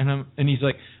drinking, sir? And he's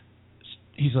like,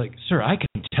 sir, I can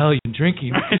tell you've been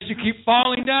drinking because you keep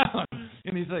falling down.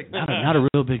 And he's like, not a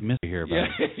real big mystery here, buddy.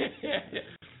 Yeah.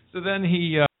 So then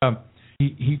he's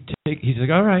like,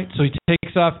 all right. So he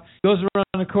takes off, goes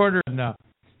around the corner, and goes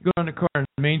around the corner on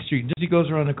Main Street. And just as he goes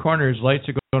around the corner, his lights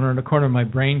are going around the corner. My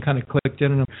brain kind of clicked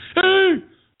in, and I'm,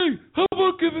 hey, how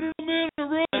about giving a man a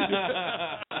ride?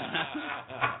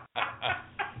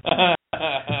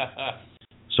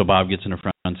 So Bob gets in the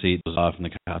front seat, goes off, and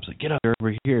the cop's like, get up there,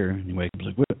 over here. And he wakes up,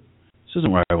 like, this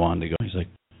isn't where I wanted to go. He's like,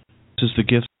 this is the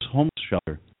Gifts Homeless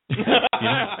Shelter. Huh?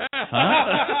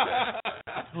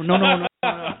 No.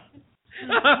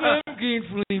 Some kind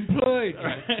gainfully employed.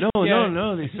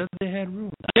 No. They said they had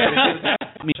room.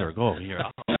 Me, sir, go over here.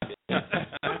 It's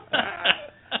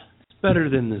better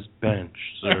than this bench,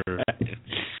 sir.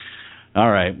 All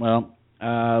right. Well,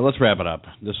 let's wrap it up.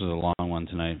 This was a long one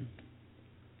tonight.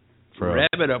 Wrap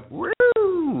it up.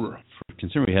 Woo!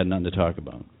 Considering we had nothing to talk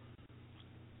about.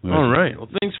 All right. Well,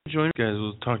 thanks for joining, guys.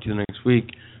 We'll talk to you next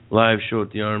week. Live show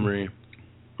at the Armory.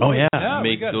 Oh, yeah.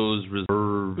 Make those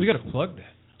reserves. We got to plug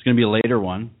that. It's going to be a later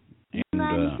one. And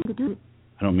I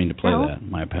don't mean to play that.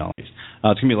 My apologies. It's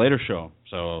going to be a later show.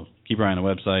 So keep your eye on the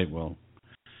website. We'll,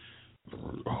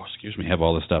 have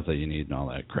all the stuff that you need and all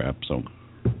that crap. So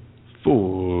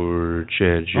for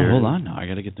Chad Sheridan. hold on now. I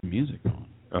got to get the music going.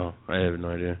 Oh, I have no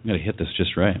idea. I got to hit this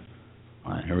just right.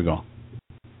 All right, here we go.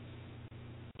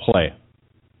 Play.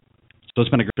 So it's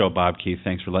been a great show, Bob Keith.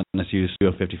 Thanks for letting us use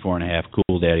Studio 54.5,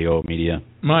 Cool Daddy O Media.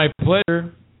 My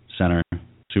pleasure. Center,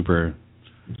 super.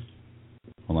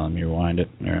 Hold on, let me rewind it.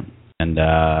 There. And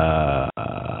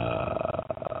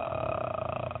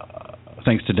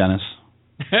thanks to Dennis.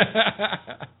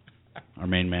 Our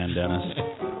main man, Dennis.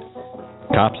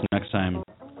 Cops, next time,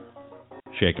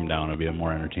 shake him down. It'll be a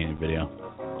more entertaining video.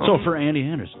 So for Andy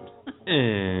Anderson.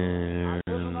 And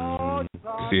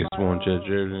CS1 Chad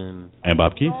Sheridan. And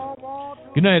Bob Keith.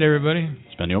 Good night, everybody.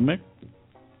 It's been the old Mick.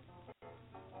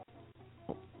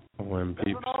 When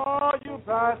peeps. All you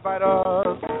prize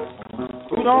fighters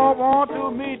who don't want to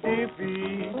meet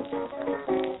defeat,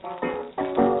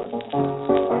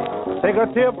 take a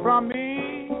tip from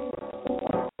me.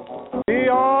 Be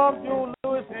off Joe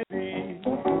Louis and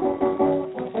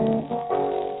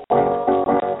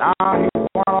now he's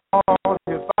won all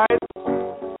his fights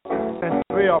and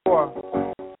 3 or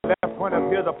 4 left point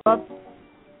of his plus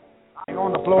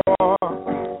on the floor.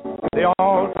 They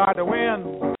all tried to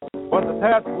win, but the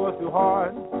task was too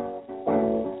hard.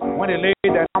 When he laid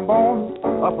that trombone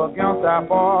up against that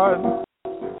board,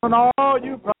 and all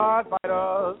you prize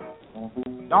fighters,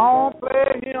 don't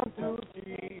play him too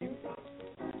cheap.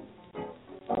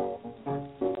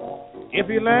 If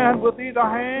he lands with either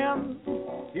hand,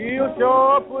 he'll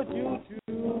sure put you to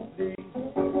sleep.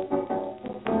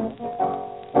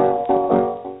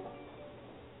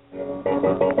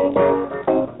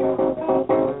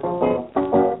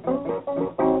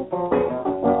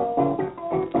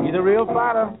 He's a real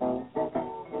fighter.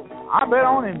 I bet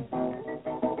on him.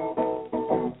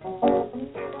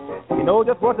 He knows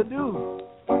just what to do.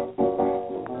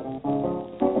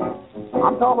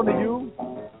 I'm talking to you.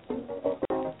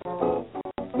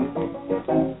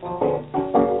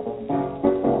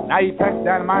 Now he packs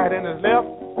dynamite in his left.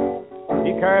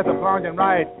 He carries a plunging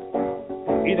right.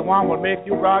 Either one will make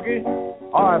you groggy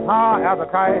or as high as a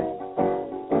kite.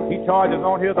 He charges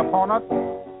on his opponent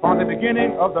from the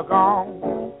beginning of the gong.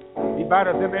 He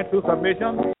batters him into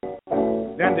submission.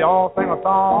 Then they all sing a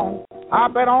song. I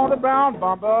bet on the brown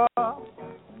bumper.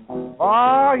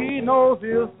 Oh, he knows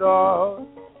his stuff.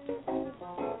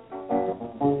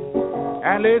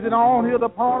 And lays it on his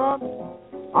opponent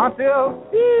until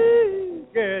he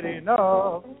get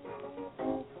enough.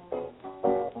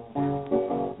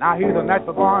 Now he's a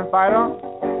natural born fighter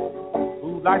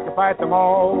who likes to fight them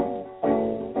all.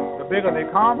 The bigger they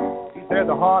come, he says,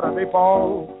 the harder they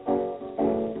fall.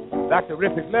 That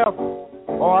terrific left,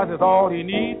 boys, is all he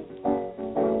needs.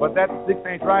 But that 6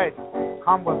 ain't right.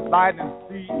 Come with lightning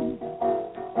speed.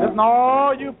 Listen,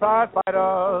 all you prize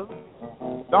fighters,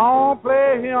 don't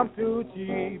play him too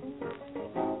cheap.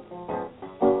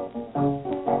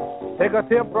 Take a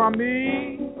tip from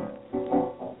me.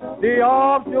 Stay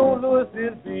off Joe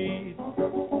Louis's beat.